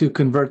to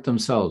convert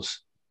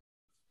themselves.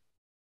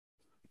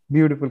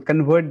 Beautiful.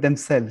 Convert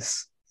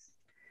themselves.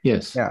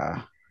 Yes.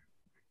 Yeah.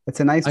 That's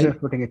a nice way of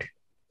putting it.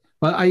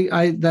 Well,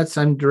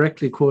 I'm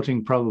directly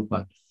quoting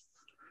Prabhupada.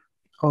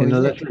 Oh, in a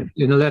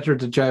letter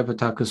to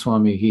Jayapataka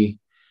Swami,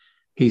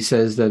 he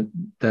says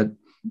that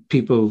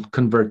people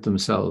convert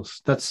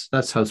themselves.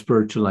 That's how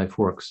spiritual life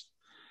works.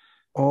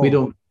 Oh.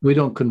 We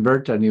don't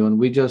convert anyone.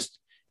 We just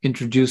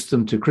introduce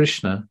them to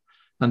Krishna,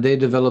 and they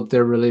develop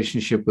their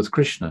relationship with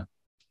Krishna.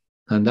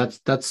 And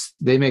that's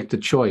they make the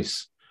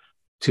choice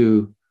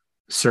to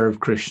serve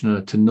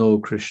Krishna, to know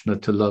Krishna,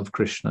 to love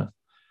Krishna.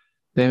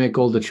 They make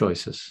all the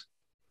choices.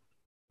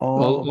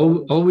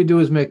 Oh. All we do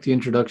is make the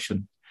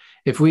introduction.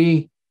 If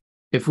we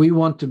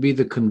want to be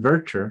the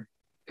converter,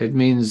 it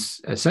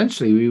means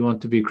essentially we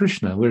want to be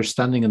Krishna. We're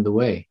standing in the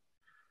way.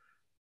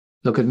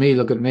 Look at me,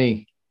 look at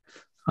me.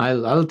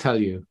 I'll tell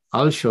you,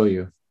 I'll show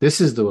you.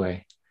 This is the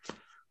way.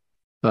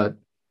 But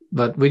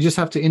we just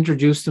have to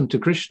introduce them to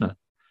Krishna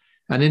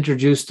and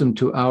introduce them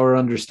to our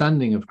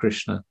understanding of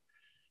Krishna.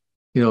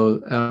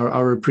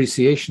 Our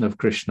appreciation of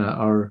Krishna,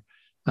 our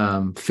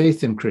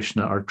faith in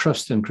Krishna, our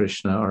trust in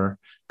Krishna, our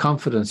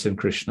confidence in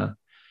Krishna,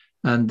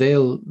 and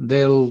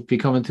they'll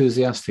become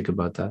enthusiastic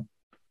about that.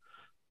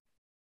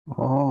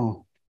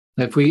 Oh,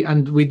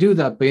 we do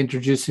that by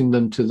introducing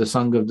them to the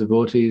Sangha of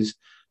devotees,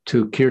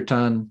 to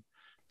Kirtan,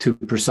 to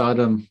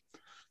Prasadam,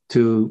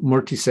 to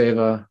Murti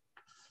Seva,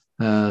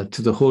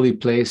 to the holy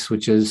place,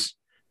 which is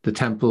the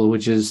temple,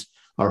 which is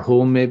our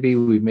home. Maybe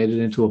we've made it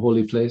into a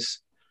holy place.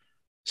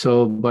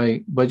 So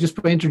by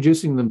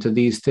introducing them to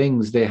these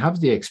things, they have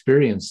the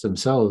experience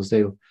themselves.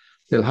 They'll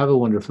have a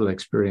wonderful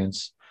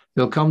experience.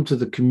 They'll come to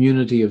the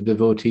community of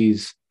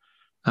devotees,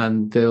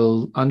 and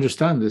they'll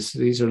understand this.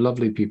 These are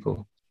lovely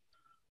people,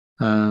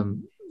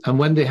 And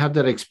when they have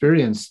that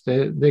experience,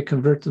 they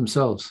convert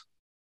themselves.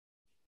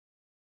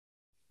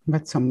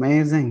 That's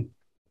amazing.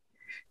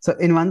 So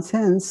in one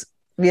sense,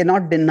 we are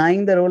not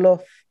denying the role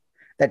of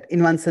that.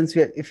 In one sense,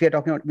 if we are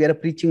talking about, we are a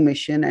preaching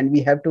mission, and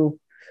we have to,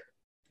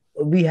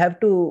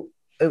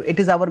 it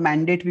is our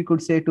mandate, we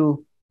could say,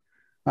 to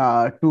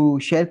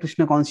share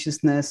Krishna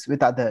consciousness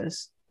with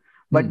others.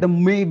 But the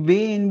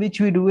way in which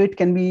we do it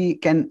can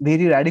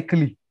vary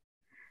radically.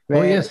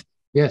 Oh,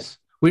 yes.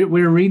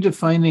 We're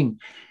redefining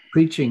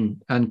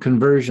preaching and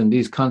conversion,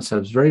 these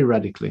concepts, very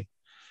radically.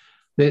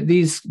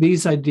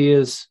 These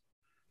ideas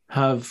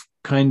have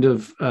kind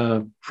of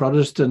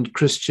Protestant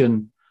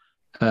Christian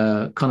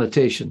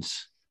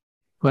connotations.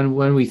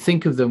 When we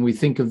think of them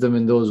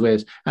in those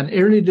ways. And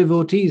early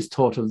devotees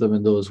thought of them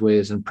in those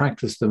ways and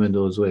practiced them in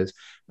those ways.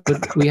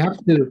 But we have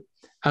to,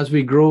 as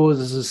we grow as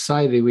a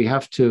society, we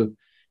have to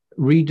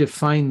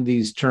redefine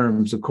these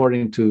terms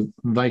according to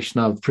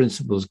Vaishnava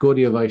principles,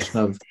 Gaudiya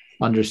Vaishnava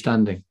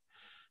understanding.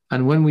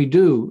 And when we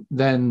do,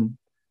 then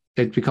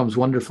it becomes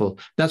wonderful.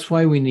 That's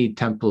why we need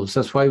temples.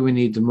 That's why we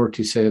need the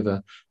Murti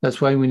Seva.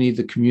 That's why we need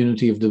the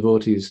community of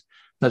devotees.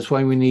 That's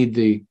why we need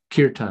the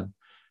Kirtan.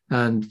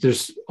 And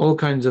there's all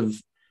kinds of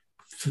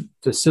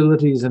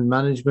facilities and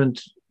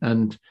management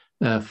and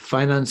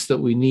finance that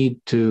we need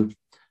to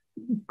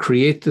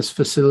create this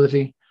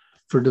facility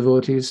for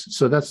devotees.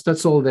 So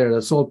that's all there.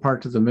 That's all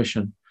part of the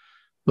mission.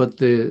 But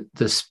the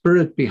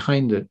spirit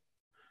behind it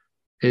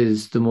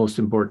is the most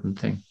important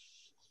thing.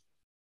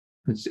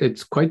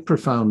 It's quite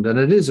profound, and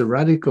it is a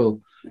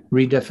radical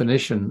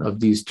redefinition of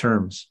these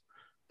terms,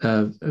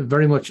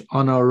 very much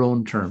on our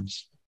own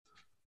terms.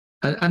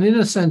 And in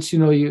a sense,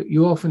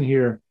 you often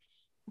hear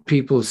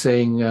people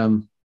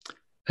saying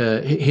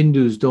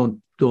Hindus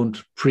don't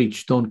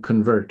preach, don't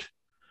convert.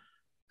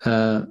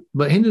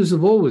 But Hindus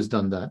have always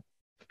done that.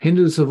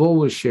 Hindus have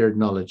always shared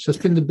knowledge. That's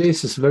been the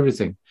basis of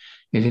everything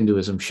in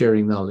Hinduism,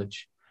 sharing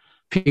knowledge.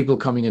 People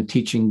coming and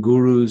teaching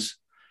gurus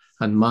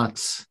and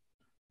mats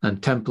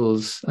and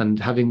temples and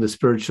having the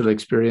spiritual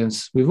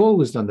experience. We've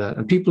always done that.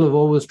 And people have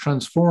always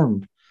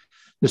transformed.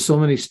 There's so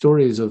many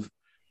stories of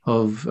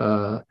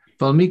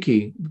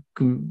Valmiki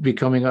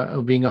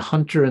being a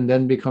hunter and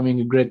then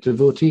becoming a great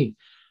devotee.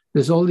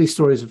 There's all these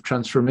stories of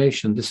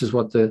transformation. This is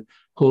what the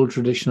whole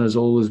tradition has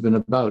always been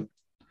about.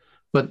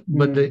 But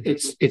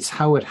it's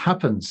how it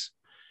happens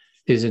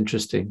is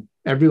interesting.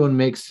 Everyone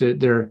makes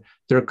they're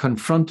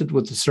confronted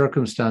with the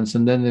circumstance,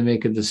 and then they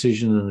make a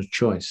decision and a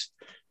choice.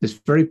 It's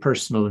very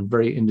personal and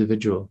very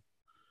individual,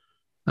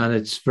 and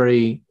it's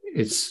really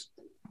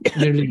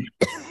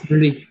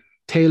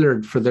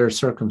tailored for their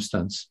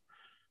circumstance.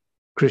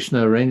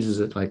 Krishna arranges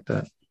it like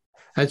that.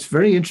 It's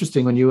very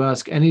interesting when you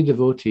ask any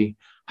devotee,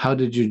 how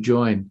did you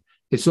join?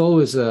 It's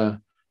always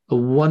a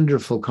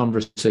wonderful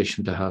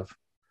conversation to have.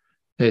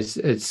 It's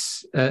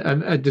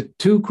the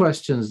two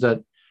questions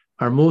that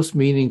are most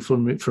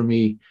meaningful for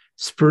me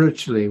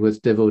spiritually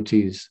with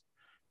devotees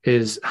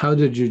is, how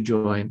did you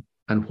join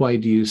and why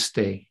do you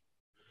stay?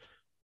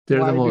 They're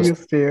why the most. Do you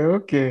stay?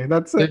 Okay,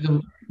 that's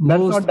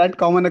not that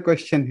common a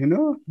question,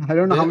 I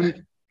don't know how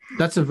many.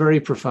 That's a very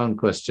profound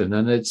question,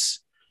 and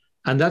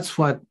that's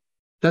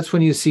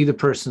when you see the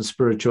person's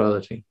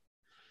spirituality,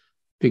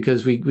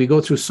 because we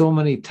go through so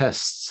many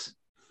tests,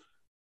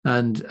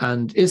 and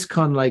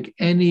ISKCON, like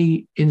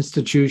any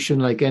institution,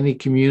 like any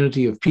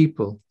community of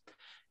people,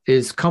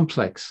 is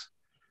complex.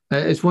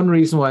 It's one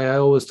reason why I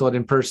always thought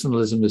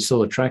impersonalism is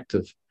so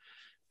attractive,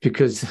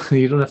 because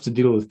you don't have to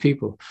deal with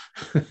people.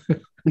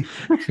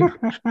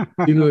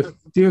 Dealing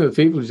with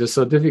people is just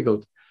so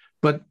difficult.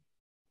 But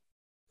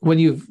when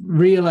you've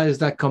realized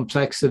that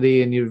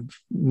complexity and you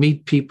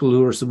meet people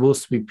who are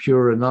supposed to be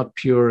pure and not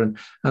pure and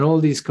all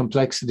these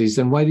complexities,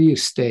 then why do you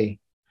stay?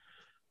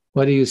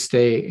 Why do you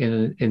stay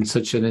in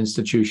such an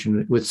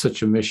institution with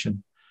such a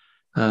mission?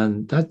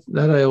 And that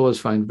I always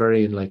find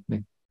very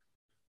enlightening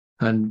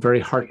and very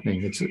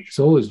heartening. It's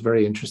always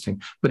very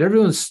interesting. But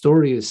everyone's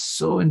story is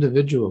so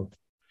individual.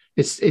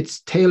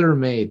 It's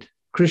tailor-made.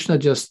 Krishna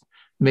just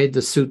made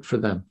the suit for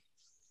them.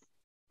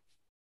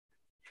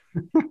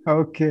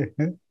 Okay.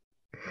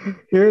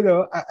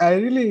 I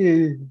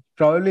really,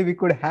 probably we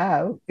could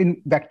have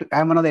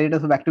I'm one of the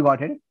editors of Back to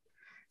Godhead.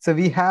 So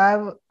we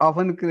have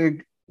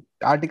often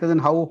articles on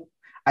how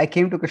I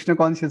came to Krishna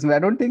consciousness. I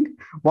don't think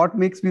what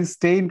makes me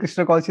stay in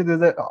Krishna consciousness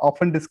is an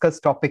often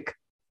discussed topic.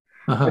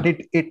 But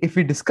if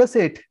we discuss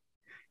it,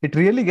 it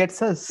really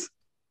gets us.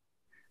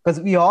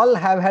 Because we all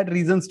have had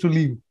reasons to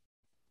leave.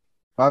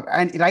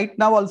 And right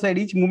now also at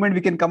each moment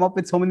we can come up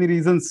with so many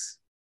reasons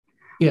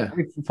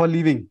for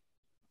leaving.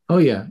 Oh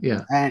yeah.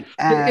 And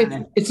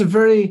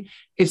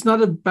it's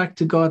not a back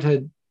to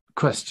Godhead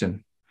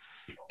question.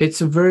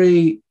 It's a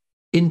very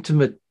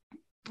intimate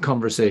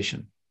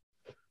conversation.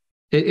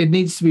 It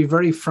needs to be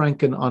very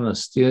frank and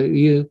honest.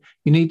 You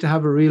need to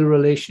have a real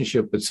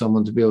relationship with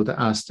someone to be able to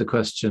ask the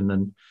question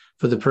and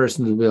for the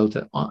person to be able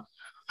to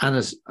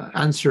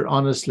answer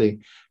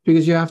honestly,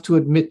 because you have to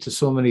admit to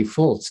so many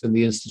faults in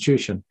the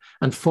institution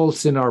and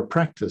faults in our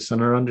practice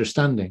and our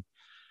understanding.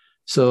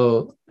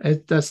 So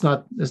it's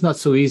not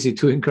so easy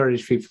to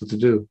encourage people to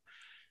do.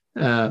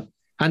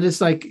 And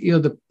it's like,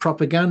 the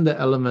propaganda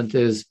element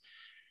is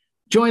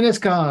join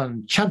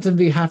ISKCON, chant and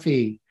be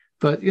happy.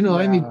 But,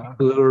 I meet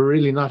people who are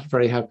really not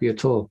very happy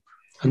at all,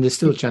 and they're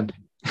still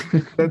chanting.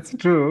 That's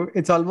true.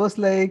 It's almost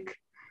like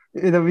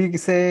we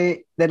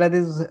say there are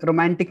these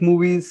romantic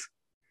movies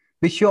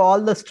which show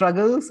all the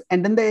struggles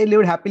and then they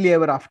lived happily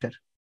ever after.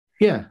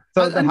 Yeah.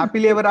 So the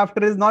happily ever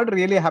after is not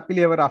really a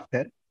happily ever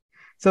after.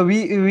 So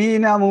we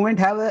in our movement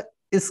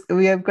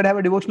could have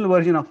a devotional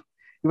version of,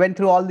 you went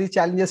through all these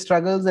challenges,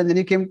 struggles, and then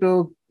you came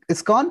to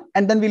ISKCON,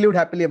 and then we lived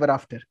happily ever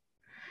after.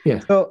 Yeah.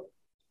 So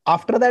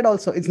after that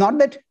also, it's not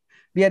that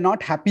we are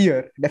not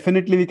happier.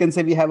 Definitely we can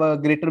say we have a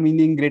greater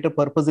meaning, greater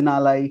purpose in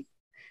our life,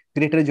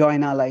 greater joy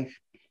in our life.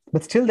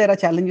 But still there are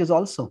challenges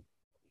also.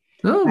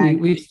 No,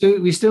 we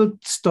still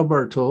stub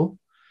our toe.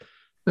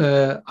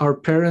 Our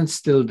parents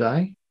still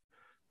die.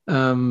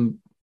 All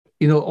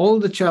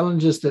the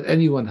challenges that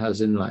anyone has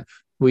in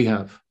life, we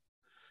have.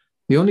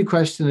 The only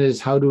question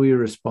is, how do we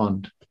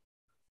respond?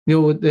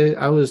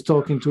 I was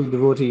talking to a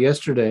devotee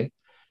yesterday,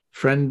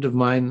 friend of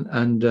mine,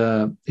 and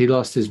he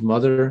lost his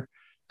mother.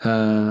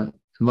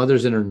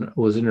 Mother's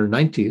was in her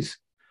 90s,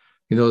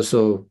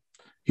 so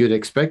you'd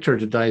expect her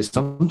to die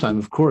sometime,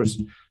 of course,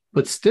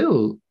 but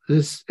still,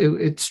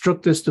 it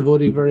struck this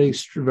devotee very,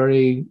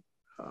 very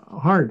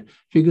hard,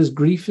 because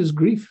grief is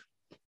grief,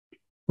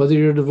 whether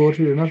you're a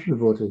devotee or not a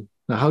devotee.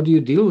 Now, how do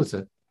you deal with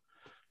it?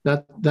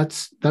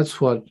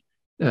 That's what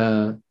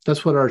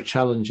our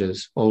challenge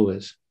is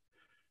always.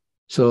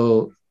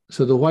 So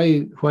the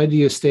why do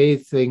you stay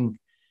thing,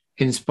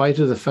 in spite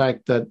of the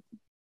fact that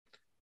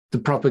the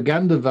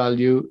propaganda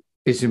value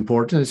is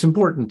important. It's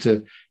important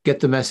to get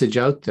the message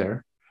out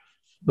there,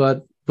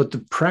 but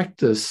the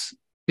practice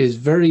is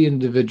very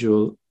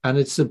individual, and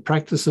it's a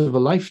practice of a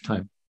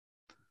lifetime,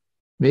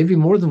 maybe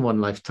more than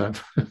one lifetime.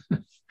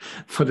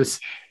 But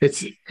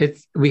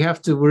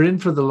we're in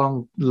for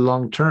the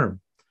long term,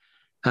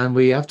 and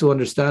we have to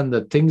understand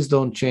that things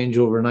don't change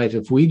overnight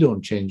if we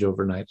don't change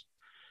overnight.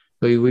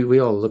 We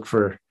all look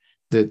for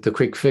the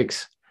quick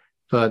fix,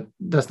 but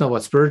that's not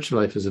what spiritual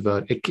life is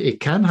about. It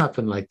can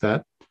happen like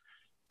that,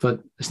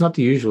 but it's not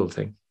the usual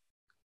thing.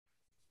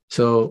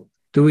 So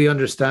do we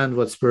understand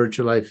what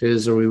spiritual life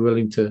is? Are we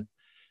willing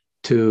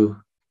to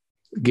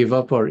give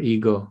up our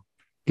ego,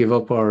 give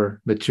up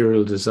our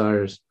material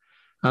desires?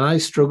 And I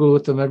struggle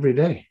with them every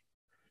day.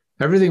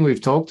 Everything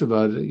we've talked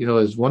about,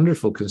 is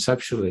wonderful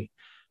conceptually,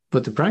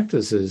 but the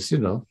practice is,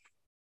 you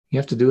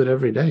have to do it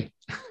every day.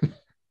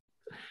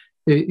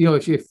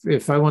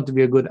 If I want to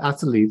be a good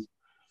athlete,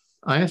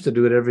 I have to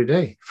do it every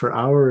day for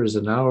hours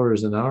and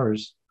hours and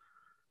hours.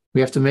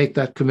 We have to make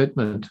that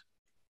commitment.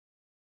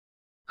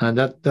 And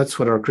that's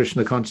what our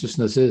Krishna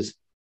consciousness is.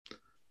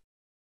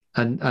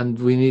 And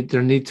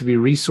there need to be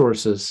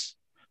resources.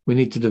 We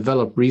need to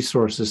develop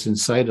resources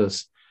inside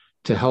us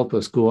to help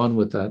us go on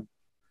with that.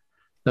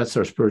 That's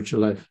our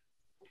spiritual life.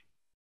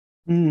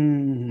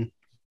 Mm.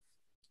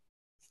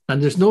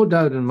 And there's no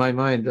doubt in my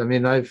mind. I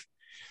mean,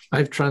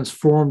 I've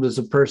transformed as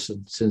a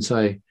person since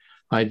I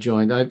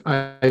joined.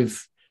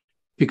 I've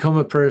become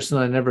a person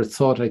I never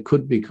thought I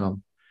could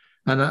become.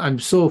 And I'm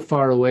so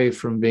far away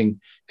from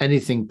being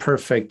anything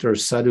perfect or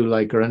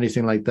sadhu-like or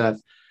anything like that.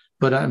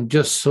 But I'm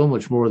just so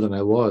much more than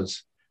I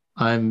was.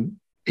 I'm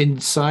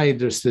inside,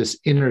 there's this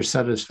inner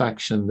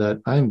satisfaction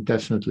that I'm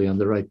definitely on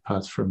the right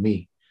path for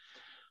me.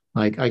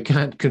 Like, I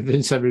can't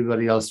convince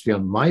everybody else to be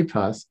on my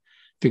path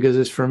because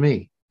it's for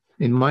me.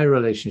 In my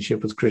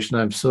relationship with Krishna,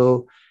 I'm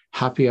so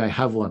happy I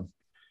have one.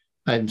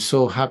 I'm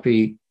so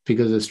happy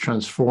because it's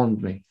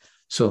transformed me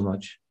so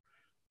much.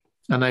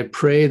 And I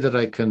pray that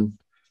I can,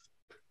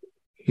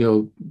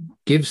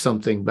 give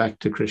something back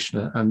to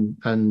Krishna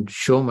and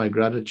show my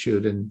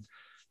gratitude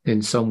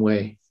in some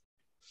way,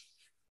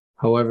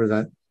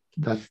 however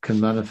that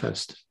can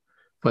manifest,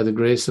 by the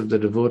grace of the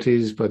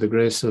devotees, by the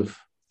grace of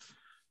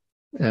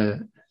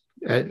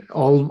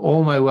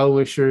all my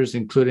well-wishers,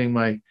 including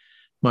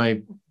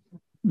my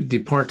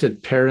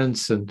departed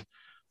parents and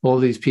all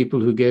these people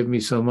who gave me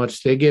so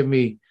much. They gave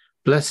me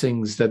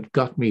blessings that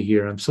got me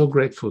here. I'm so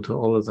grateful to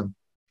all of them.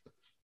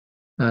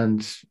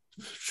 And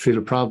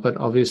Srila Prabhupada,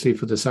 obviously,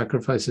 for the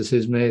sacrifices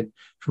he's made,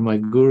 for my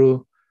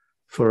guru,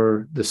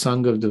 for the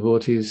Sangha of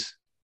devotees,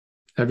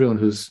 everyone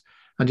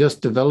and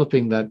just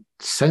developing that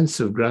sense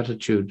of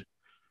gratitude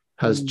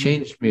has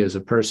changed me as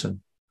a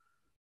person.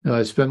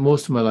 I spent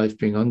most of my life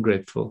being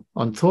ungrateful,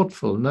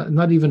 unthoughtful,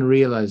 not even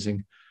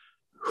realizing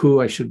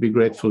who I should be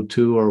grateful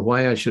to or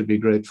why I should be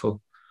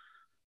grateful.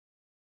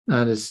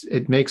 And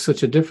it makes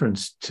such a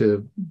difference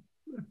to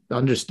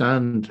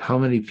understand how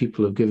many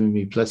people have given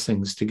me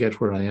blessings to get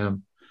where I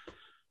am.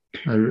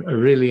 I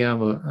really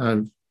am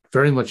a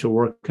very much a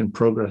work in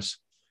progress.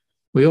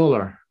 We all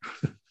are.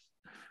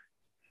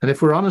 And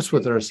if we're honest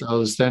with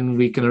ourselves, then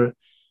we can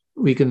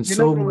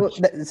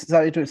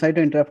sorry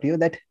to interrupt you,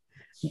 that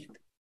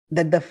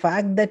the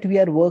fact that we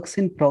are works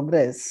in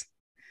progress,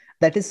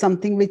 that is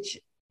something which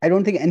I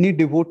don't think any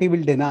devotee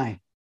will deny.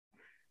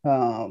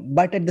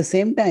 But at the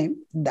same time,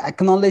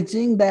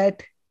 acknowledging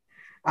that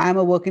I am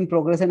a work in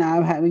progress and I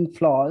am having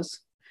flaws,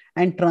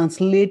 and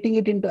translating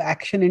it into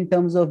action in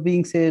terms of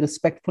being, say,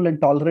 respectful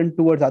and tolerant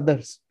towards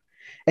others,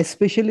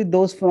 especially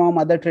those from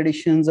other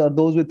traditions or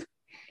those with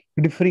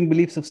differing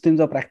belief systems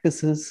or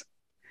practices.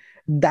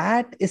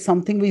 That is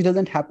something which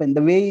doesn't happen.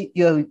 The way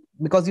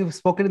because you've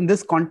spoken in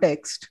this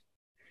context,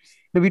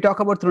 we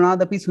talk about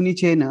Trunadapi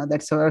Sunichena,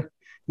 that's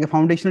the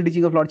foundational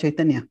teaching of Lord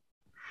Chaitanya.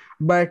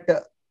 But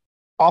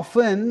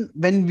often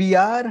when we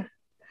are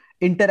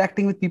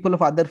interacting with people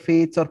of other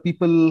faiths or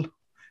people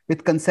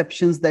with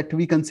conceptions that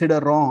we consider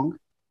wrong,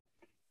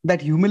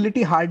 that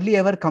humility hardly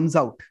ever comes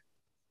out.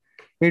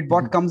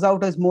 What comes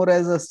out is more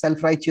as a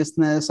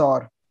self-righteousness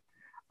or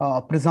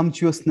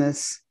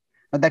presumptuousness.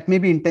 That may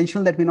be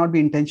intentional, that may not be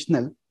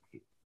intentional.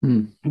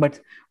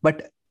 But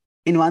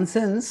in one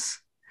sense,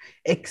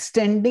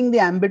 extending the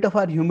ambit of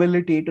our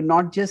humility to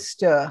not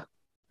just...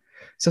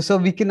 So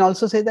we can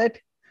also say that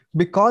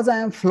because I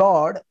am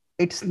flawed,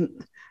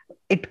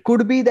 it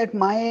could be that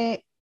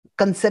my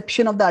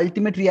conception of the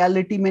ultimate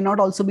reality may not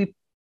also be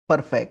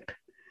perfect.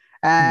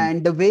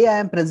 And the way I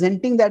am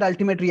presenting that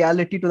ultimate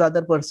reality to the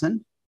other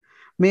person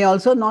may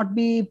also not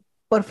be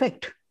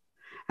perfect.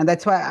 And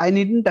that's why I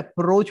needn't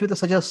approach with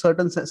such a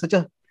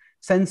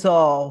sense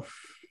of,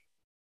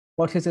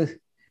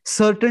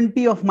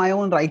 certainty of my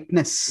own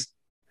rightness.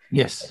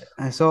 Yes.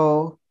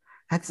 So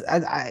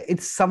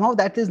it's somehow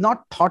that is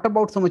not thought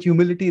about so much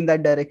humility in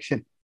that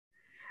direction.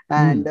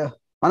 And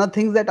one of the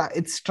things that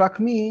it struck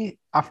me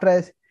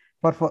after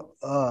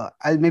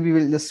maybe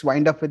we'll just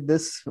wind up with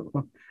this.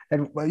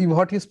 And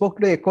what you spoke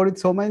today echoed with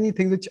so many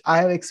things which I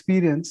have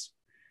experienced.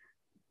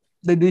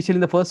 Initially,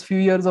 in the first few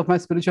years of my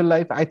spiritual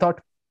life, I thought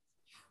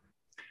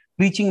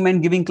preaching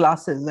meant giving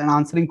classes and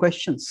answering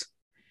questions,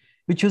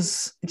 which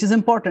is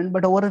important.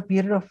 But over a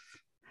period of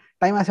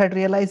time, I started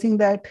realizing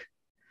that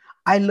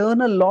I learn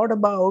a lot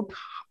about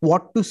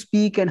what to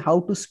speak and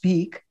how to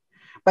speak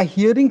by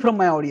hearing from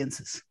my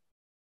audiences.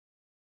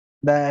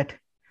 That,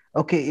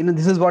 okay,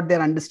 this is what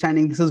they're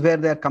understanding, this is where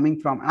they're coming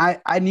from.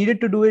 I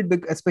needed to do it,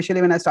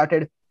 especially when I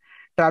started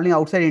traveling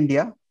outside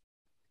India.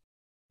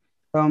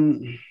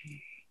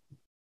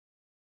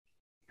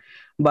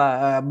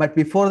 But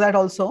before that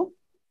also,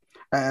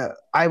 I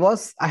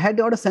had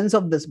got a sense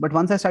of this. But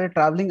once I started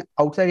traveling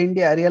outside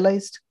India, I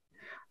realized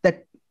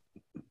that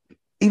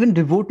even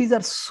devotees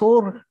are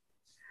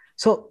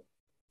so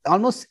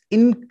almost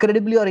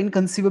incredibly or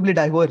inconceivably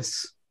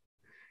diverse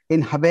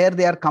in where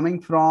they are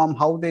coming from,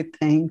 how they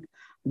think.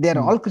 They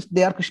are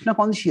Krishna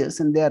conscious,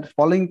 and they are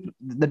following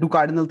the two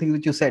cardinal things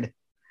which you said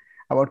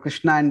about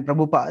Krishna and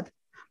Prabhupada,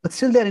 but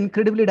still they are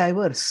incredibly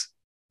diverse.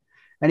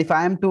 And if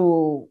I am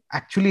to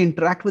actually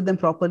interact with them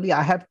properly,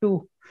 I have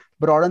to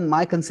broaden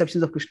my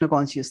conceptions of Krishna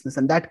consciousness.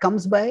 And that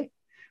comes by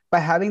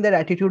having that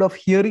attitude of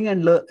hearing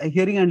and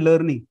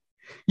learning,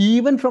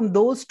 even from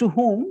those to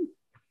whom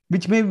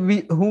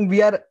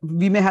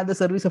we may have the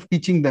service of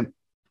teaching them.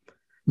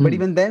 But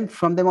even then,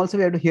 from them also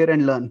we have to hear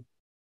and learn.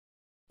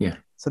 Yeah.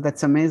 So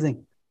that's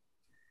amazing.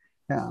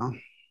 Yeah.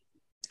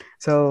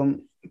 So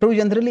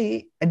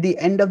generally, at the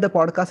end of the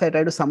podcast, I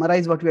try to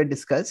summarize what we had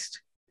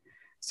discussed.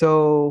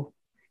 So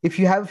if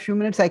you have a few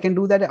minutes, I can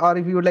do that. Or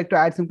if you would like to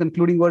add some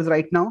concluding words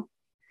right now,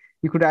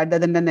 you could add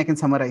that and then I can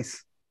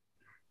summarize.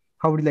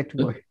 How would you like to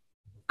go?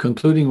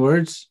 Concluding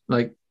words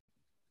like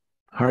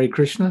Hare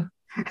Krishna?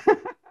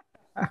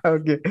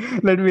 Okay.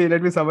 Let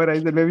me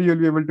summarize that. Maybe you'll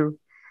be able to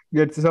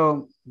get...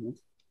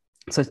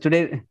 So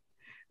today,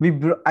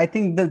 I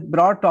think the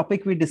broad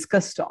topic we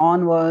discussed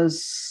on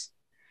was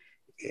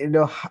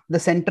the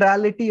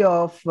centrality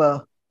of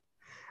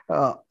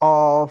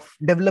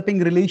developing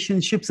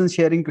relationships and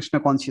sharing Krishna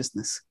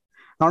consciousness.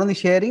 Not only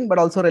sharing, but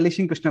also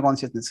relishing Krishna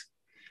consciousness.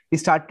 We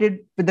started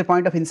with the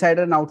point of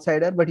insider and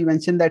outsider, but you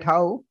mentioned that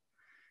how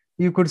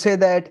you could say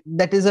that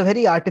is a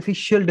very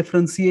artificial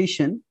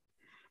differentiation,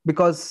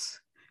 because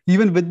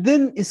even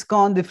within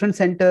ISKCON, different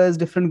centers,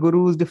 different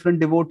gurus, different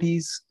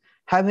devotees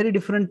have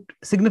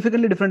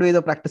significantly different ways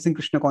of practicing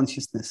Krishna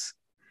consciousness.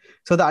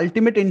 So the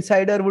ultimate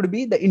insider would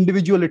be the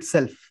individual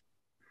itself.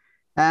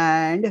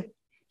 And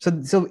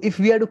so if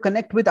we are to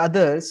connect with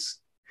others,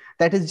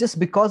 that is just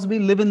because we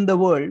live in the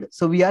world.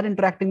 So we are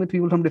interacting with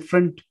people from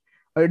different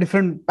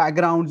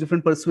backgrounds,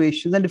 different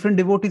persuasions, and different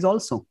devotees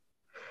also.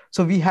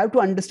 So we have to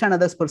understand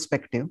others'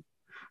 perspective.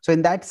 So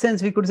in that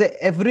sense, we could say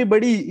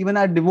everybody, even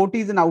our devotee,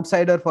 is an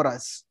outsider for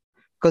us,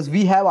 because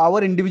we have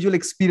our individual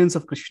experience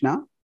of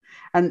Krishna,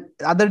 and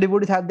other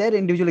devotees have their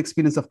individual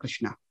experience of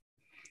Krishna.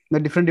 The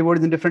different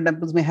devotees in different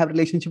temples may have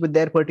relationship with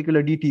their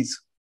particular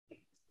deities.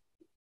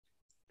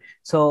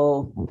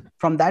 So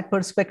from that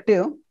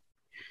perspective,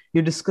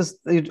 you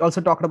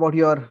also talked about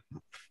your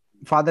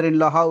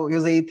father-in-law, how he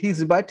was an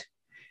atheist, but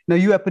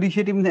you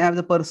appreciate him as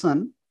a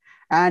person.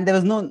 And there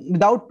was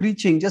without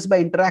preaching, just by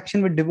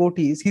interaction with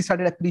devotees, he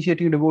started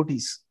appreciating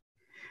devotees.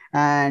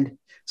 And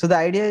so the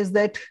idea is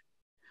that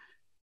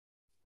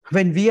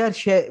when we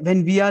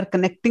are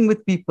connecting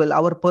with people,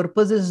 our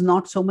purpose is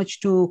not so much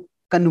to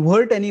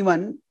convert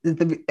anyone.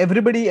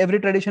 Every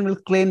tradition will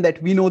claim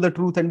that we know the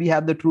truth and we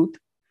have the truth.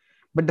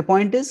 But the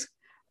point is,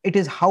 it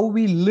is how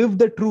we live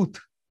the truth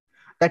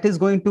that is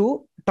going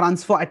to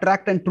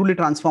attract and truly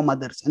transform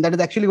others. And that is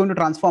actually going to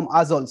transform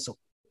us also.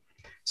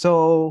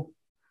 So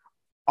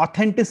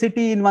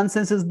authenticity in one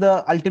sense is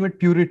the ultimate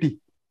purity.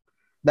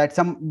 That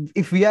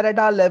if we are at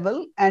our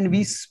level and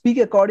we speak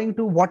according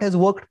to what has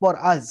worked for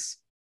us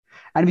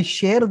and we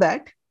share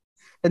that,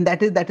 then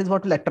that is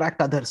what will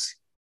attract others.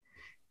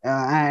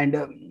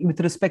 With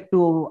respect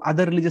to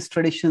other religious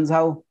traditions,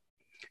 how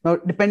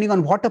depending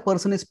on what a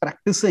person is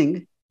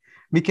practicing,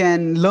 we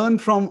can learn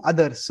from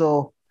others.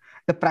 So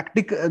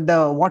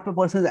what a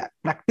person is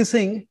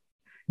practicing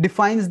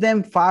defines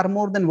them far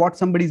more than what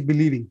somebody is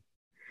believing.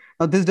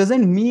 Now, this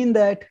doesn't mean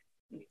that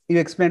you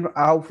explained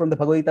how from the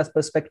Bhagavad-Gita's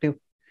perspective,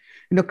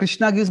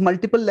 Krishna gives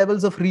multiple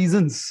levels of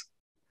reasons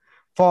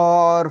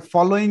for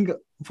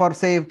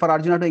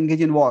Arjuna to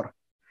engage in war.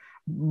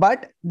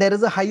 But there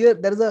is a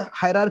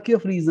hierarchy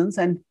of reasons,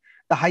 and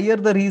the higher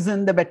the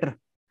reason, the better.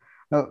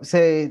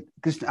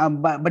 Krishna,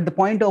 but the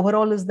point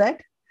overall is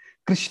that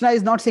Krishna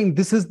is not saying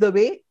this is the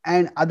way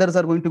and others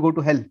are going to go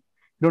to hell.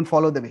 Don't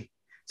follow the way.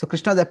 So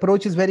Krishna's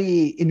approach is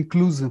very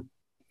inclusive.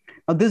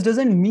 Now, this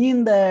doesn't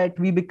mean that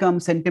we become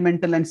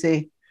sentimental and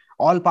say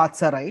all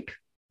paths are right,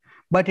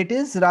 but it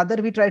is rather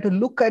we try to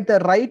look at the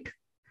right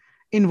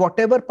in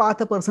whatever path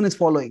a person is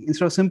following,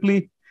 instead of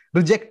simply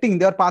rejecting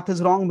their path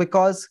is wrong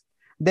because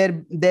their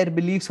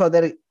beliefs or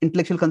their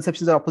intellectual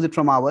conceptions are opposite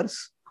from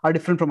ours, are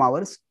different from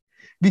ours.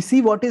 We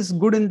see what is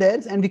good in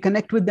theirs and we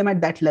connect with them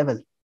at that level.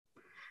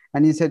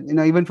 And he said,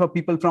 even for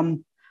people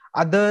from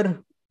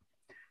other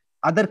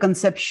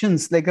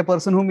conceptions, like a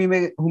person who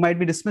might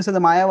be dismissed as a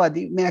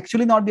Mayavadi may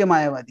actually not be a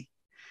Mayavadi.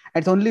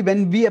 It's only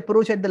when we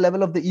approach at the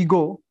level of the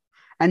ego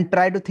and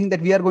try to think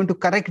that we are going to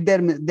correct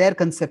their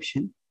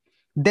conception,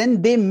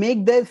 then they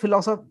make their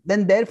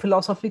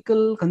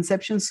philosophical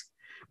conceptions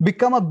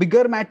become a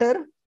bigger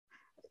matter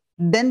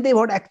than they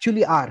what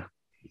actually are.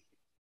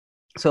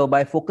 So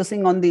by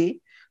focusing on the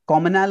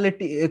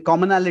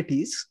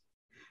commonalities,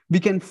 we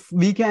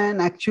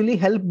can actually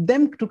help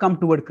them to come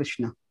toward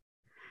Krishna.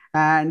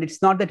 And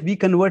it's not that we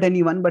convert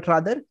anyone, but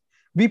rather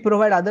we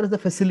provide others the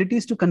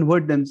facilities to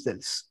convert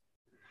themselves.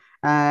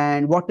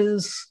 And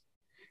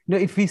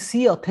if we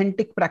see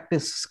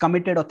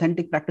committed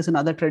authentic practice in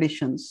other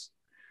traditions,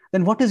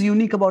 then what is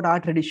unique about our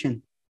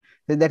tradition?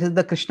 That is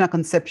the Krishna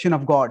conception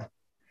of God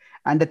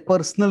and that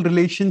personal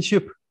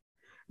relationship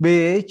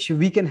which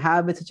we can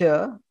have with such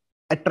a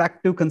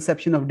attractive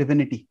conception of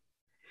divinity.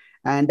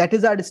 And that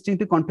is our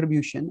distinctive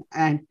contribution.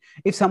 And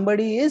if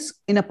somebody is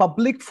in a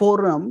public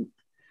forum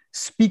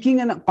speaking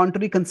in a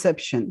contradictory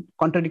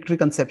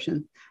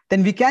conception,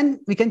 then we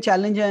can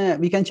challenge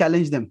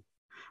them.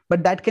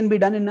 But that can be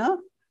done in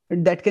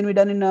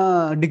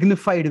a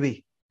dignified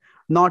way,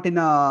 not in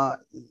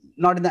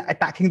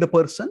attacking the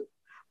person,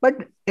 but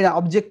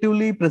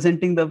objectively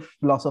presenting the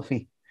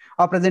philosophy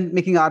or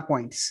making our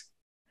points.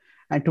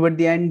 And toward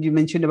the end, you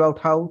mentioned about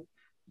how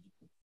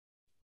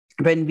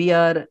when we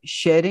are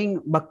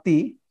sharing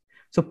bhakti,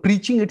 so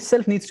preaching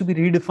itself needs to be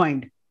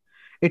redefined.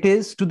 It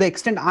is to the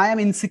extent I am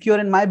insecure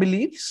in my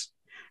beliefs,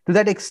 to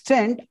that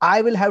extent,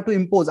 I will have to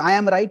impose, I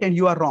am right and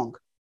you are wrong.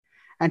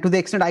 And to the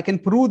extent I can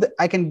prove,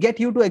 I can get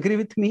you to agree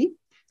with me,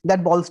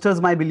 that bolsters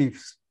my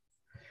beliefs.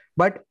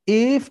 But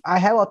if I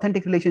have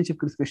authentic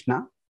relationship with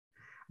Krishna,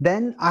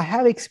 then I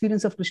have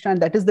experience of Krishna,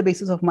 and that is the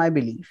basis of my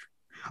belief,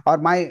 or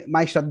my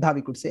Shraddha,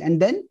 we could say. And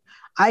then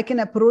I can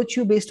approach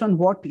you based on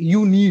what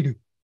you need.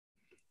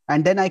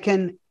 And then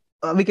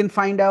we can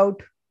find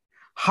out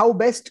how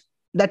best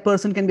that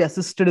person can be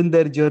assisted in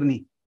their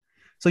journey.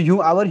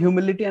 So our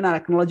humility and our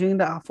acknowledging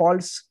the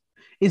faults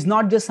is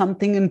not just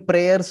something in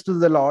prayers to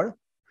the Lord,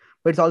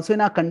 but it's also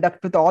in our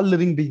conduct with all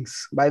living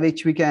beings, by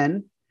which we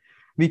can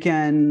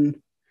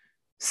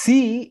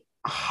see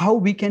how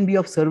we can be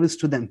of service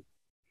to them.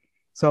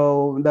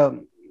 So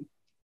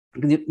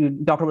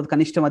you talked about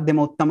Kanishta,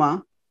 Madhyama,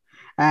 Uttama,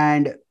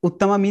 and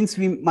Uttama means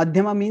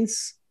Madhyama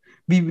means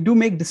we do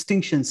make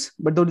distinctions,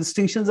 but those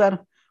distinctions are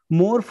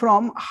more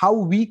from how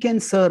we can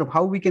serve,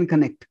 how we can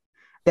connect.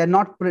 They are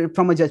not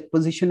from a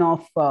position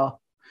of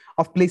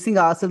placing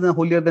ourselves in a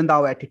holier than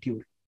thou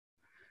attitude.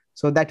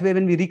 So that way,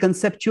 when we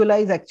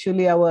reconceptualize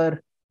actually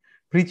our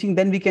preaching,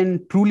 then we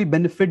can truly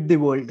benefit the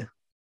world.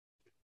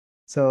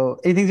 So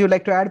anything you would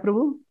like to add,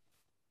 Prabhu?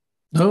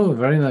 Oh,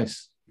 very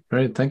nice.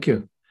 Thank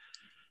you.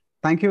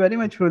 Thank you very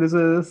much,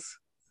 Prabhu.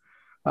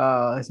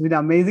 It's been an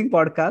amazing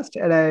podcast,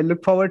 and I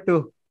look forward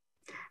to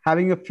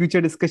having a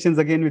future discussions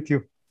again with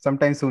you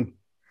sometime soon.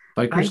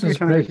 By Krishna's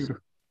grace.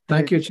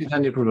 Thank you,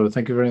 Chaitanya Prabhu.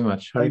 Thank you very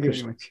much. Hare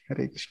Krishna.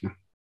 Hare Krishna.